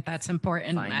chat. I think that's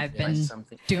important. I've been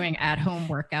something. doing at-home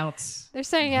workouts. They're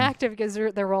saying active because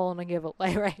they're rolling a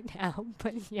giveaway right now.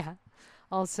 But yeah,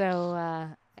 also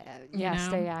You know?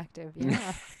 stay active.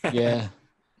 Yeah. Yeah.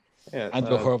 Yeah, I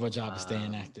do a horrible job of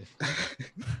staying active.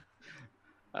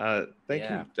 thank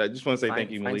Yeah. you. I just want to say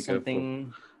thank you, Find Malika.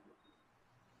 something.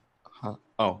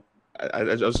 I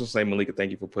was just gonna say, Malika,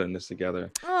 thank you for putting this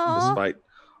together. Aw. Despite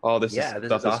all this Yeah, this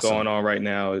stuff is that's awesome. going on right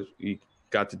now, we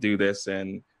got to do this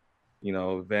and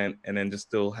event, and then just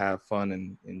still have fun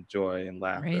and enjoy and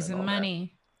laugh. Raising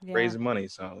money. Yeah. Raising money.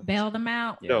 So Bail them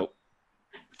out. Yeah. dope.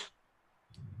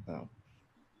 So,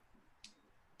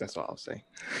 that's all I'll say.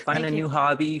 Find Thank a you. new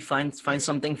hobby. Find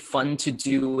something fun to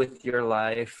do with your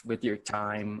life, with your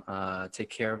time. Take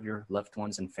care of your loved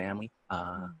ones and family.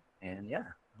 And yeah,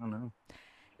 I don't know.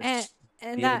 And Just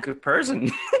and be a that good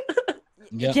person.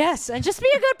 Yep. yes, and just be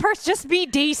a good person. Just be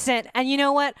decent. And you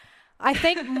know what? I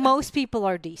think most people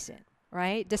are decent,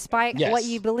 right? Despite what Yes.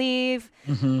 you believe.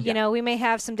 Mhm. You know, we may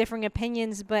have some differing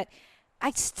opinions, but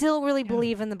I still really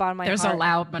believe in the bottom of my There's heart. a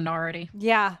loud minority.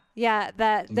 Yeah,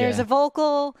 that there's Yeah. a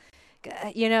vocal,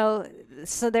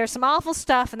 so there's some awful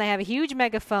stuff and they have a huge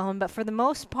megaphone, but for the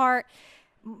most part,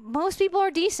 most people are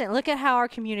decent. Look at how our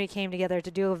community came together to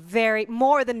do a very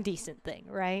more than decent thing,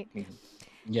 right?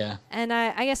 Yeah. And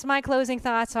I guess my closing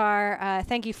thoughts are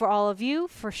thank you for all of you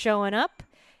for showing up.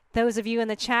 Those of you in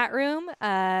the chat room,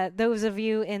 those of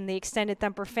you in the extended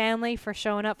Thumper family for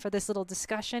showing up for this little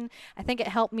discussion. I think it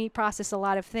helped me process a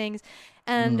lot of things.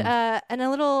 And a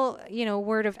little,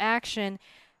 word of action.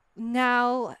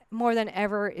 Now more than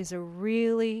ever is a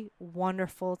really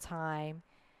wonderful time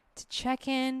to check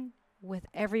in with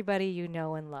everybody you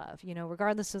know and love,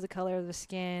 regardless of the color of the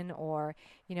skin or,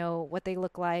 what they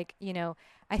look like.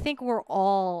 I think we're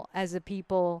all, as a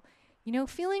people,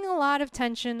 feeling a lot of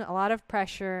tension, a lot of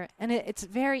pressure, and it's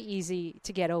very easy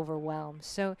to get overwhelmed.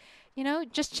 So,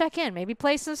 just check in, maybe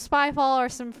play some Spyfall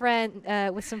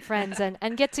or with some friends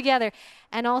and get together.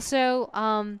 And also,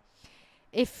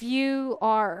 if you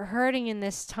are hurting in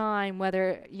this time,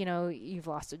 whether, you've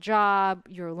lost a job,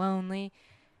 you're lonely,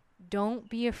 don't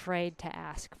be afraid to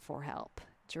ask for help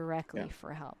directly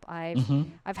for help.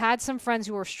 I've had some friends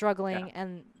who were struggling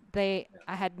and I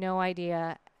had no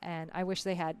idea, and I wish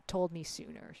they had told me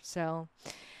sooner. So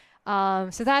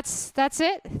that's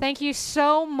it. Thank you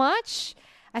so much.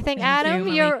 I think Thank Adam,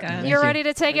 you, you're Malika. you're Thank ready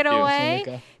to take Thank it you. away.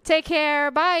 Malika. Take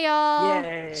care. Bye, y'all.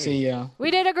 Yay. See ya. We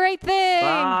did a great thing.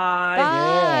 Bye.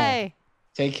 Bye.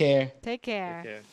 Take care. Take care. Okay.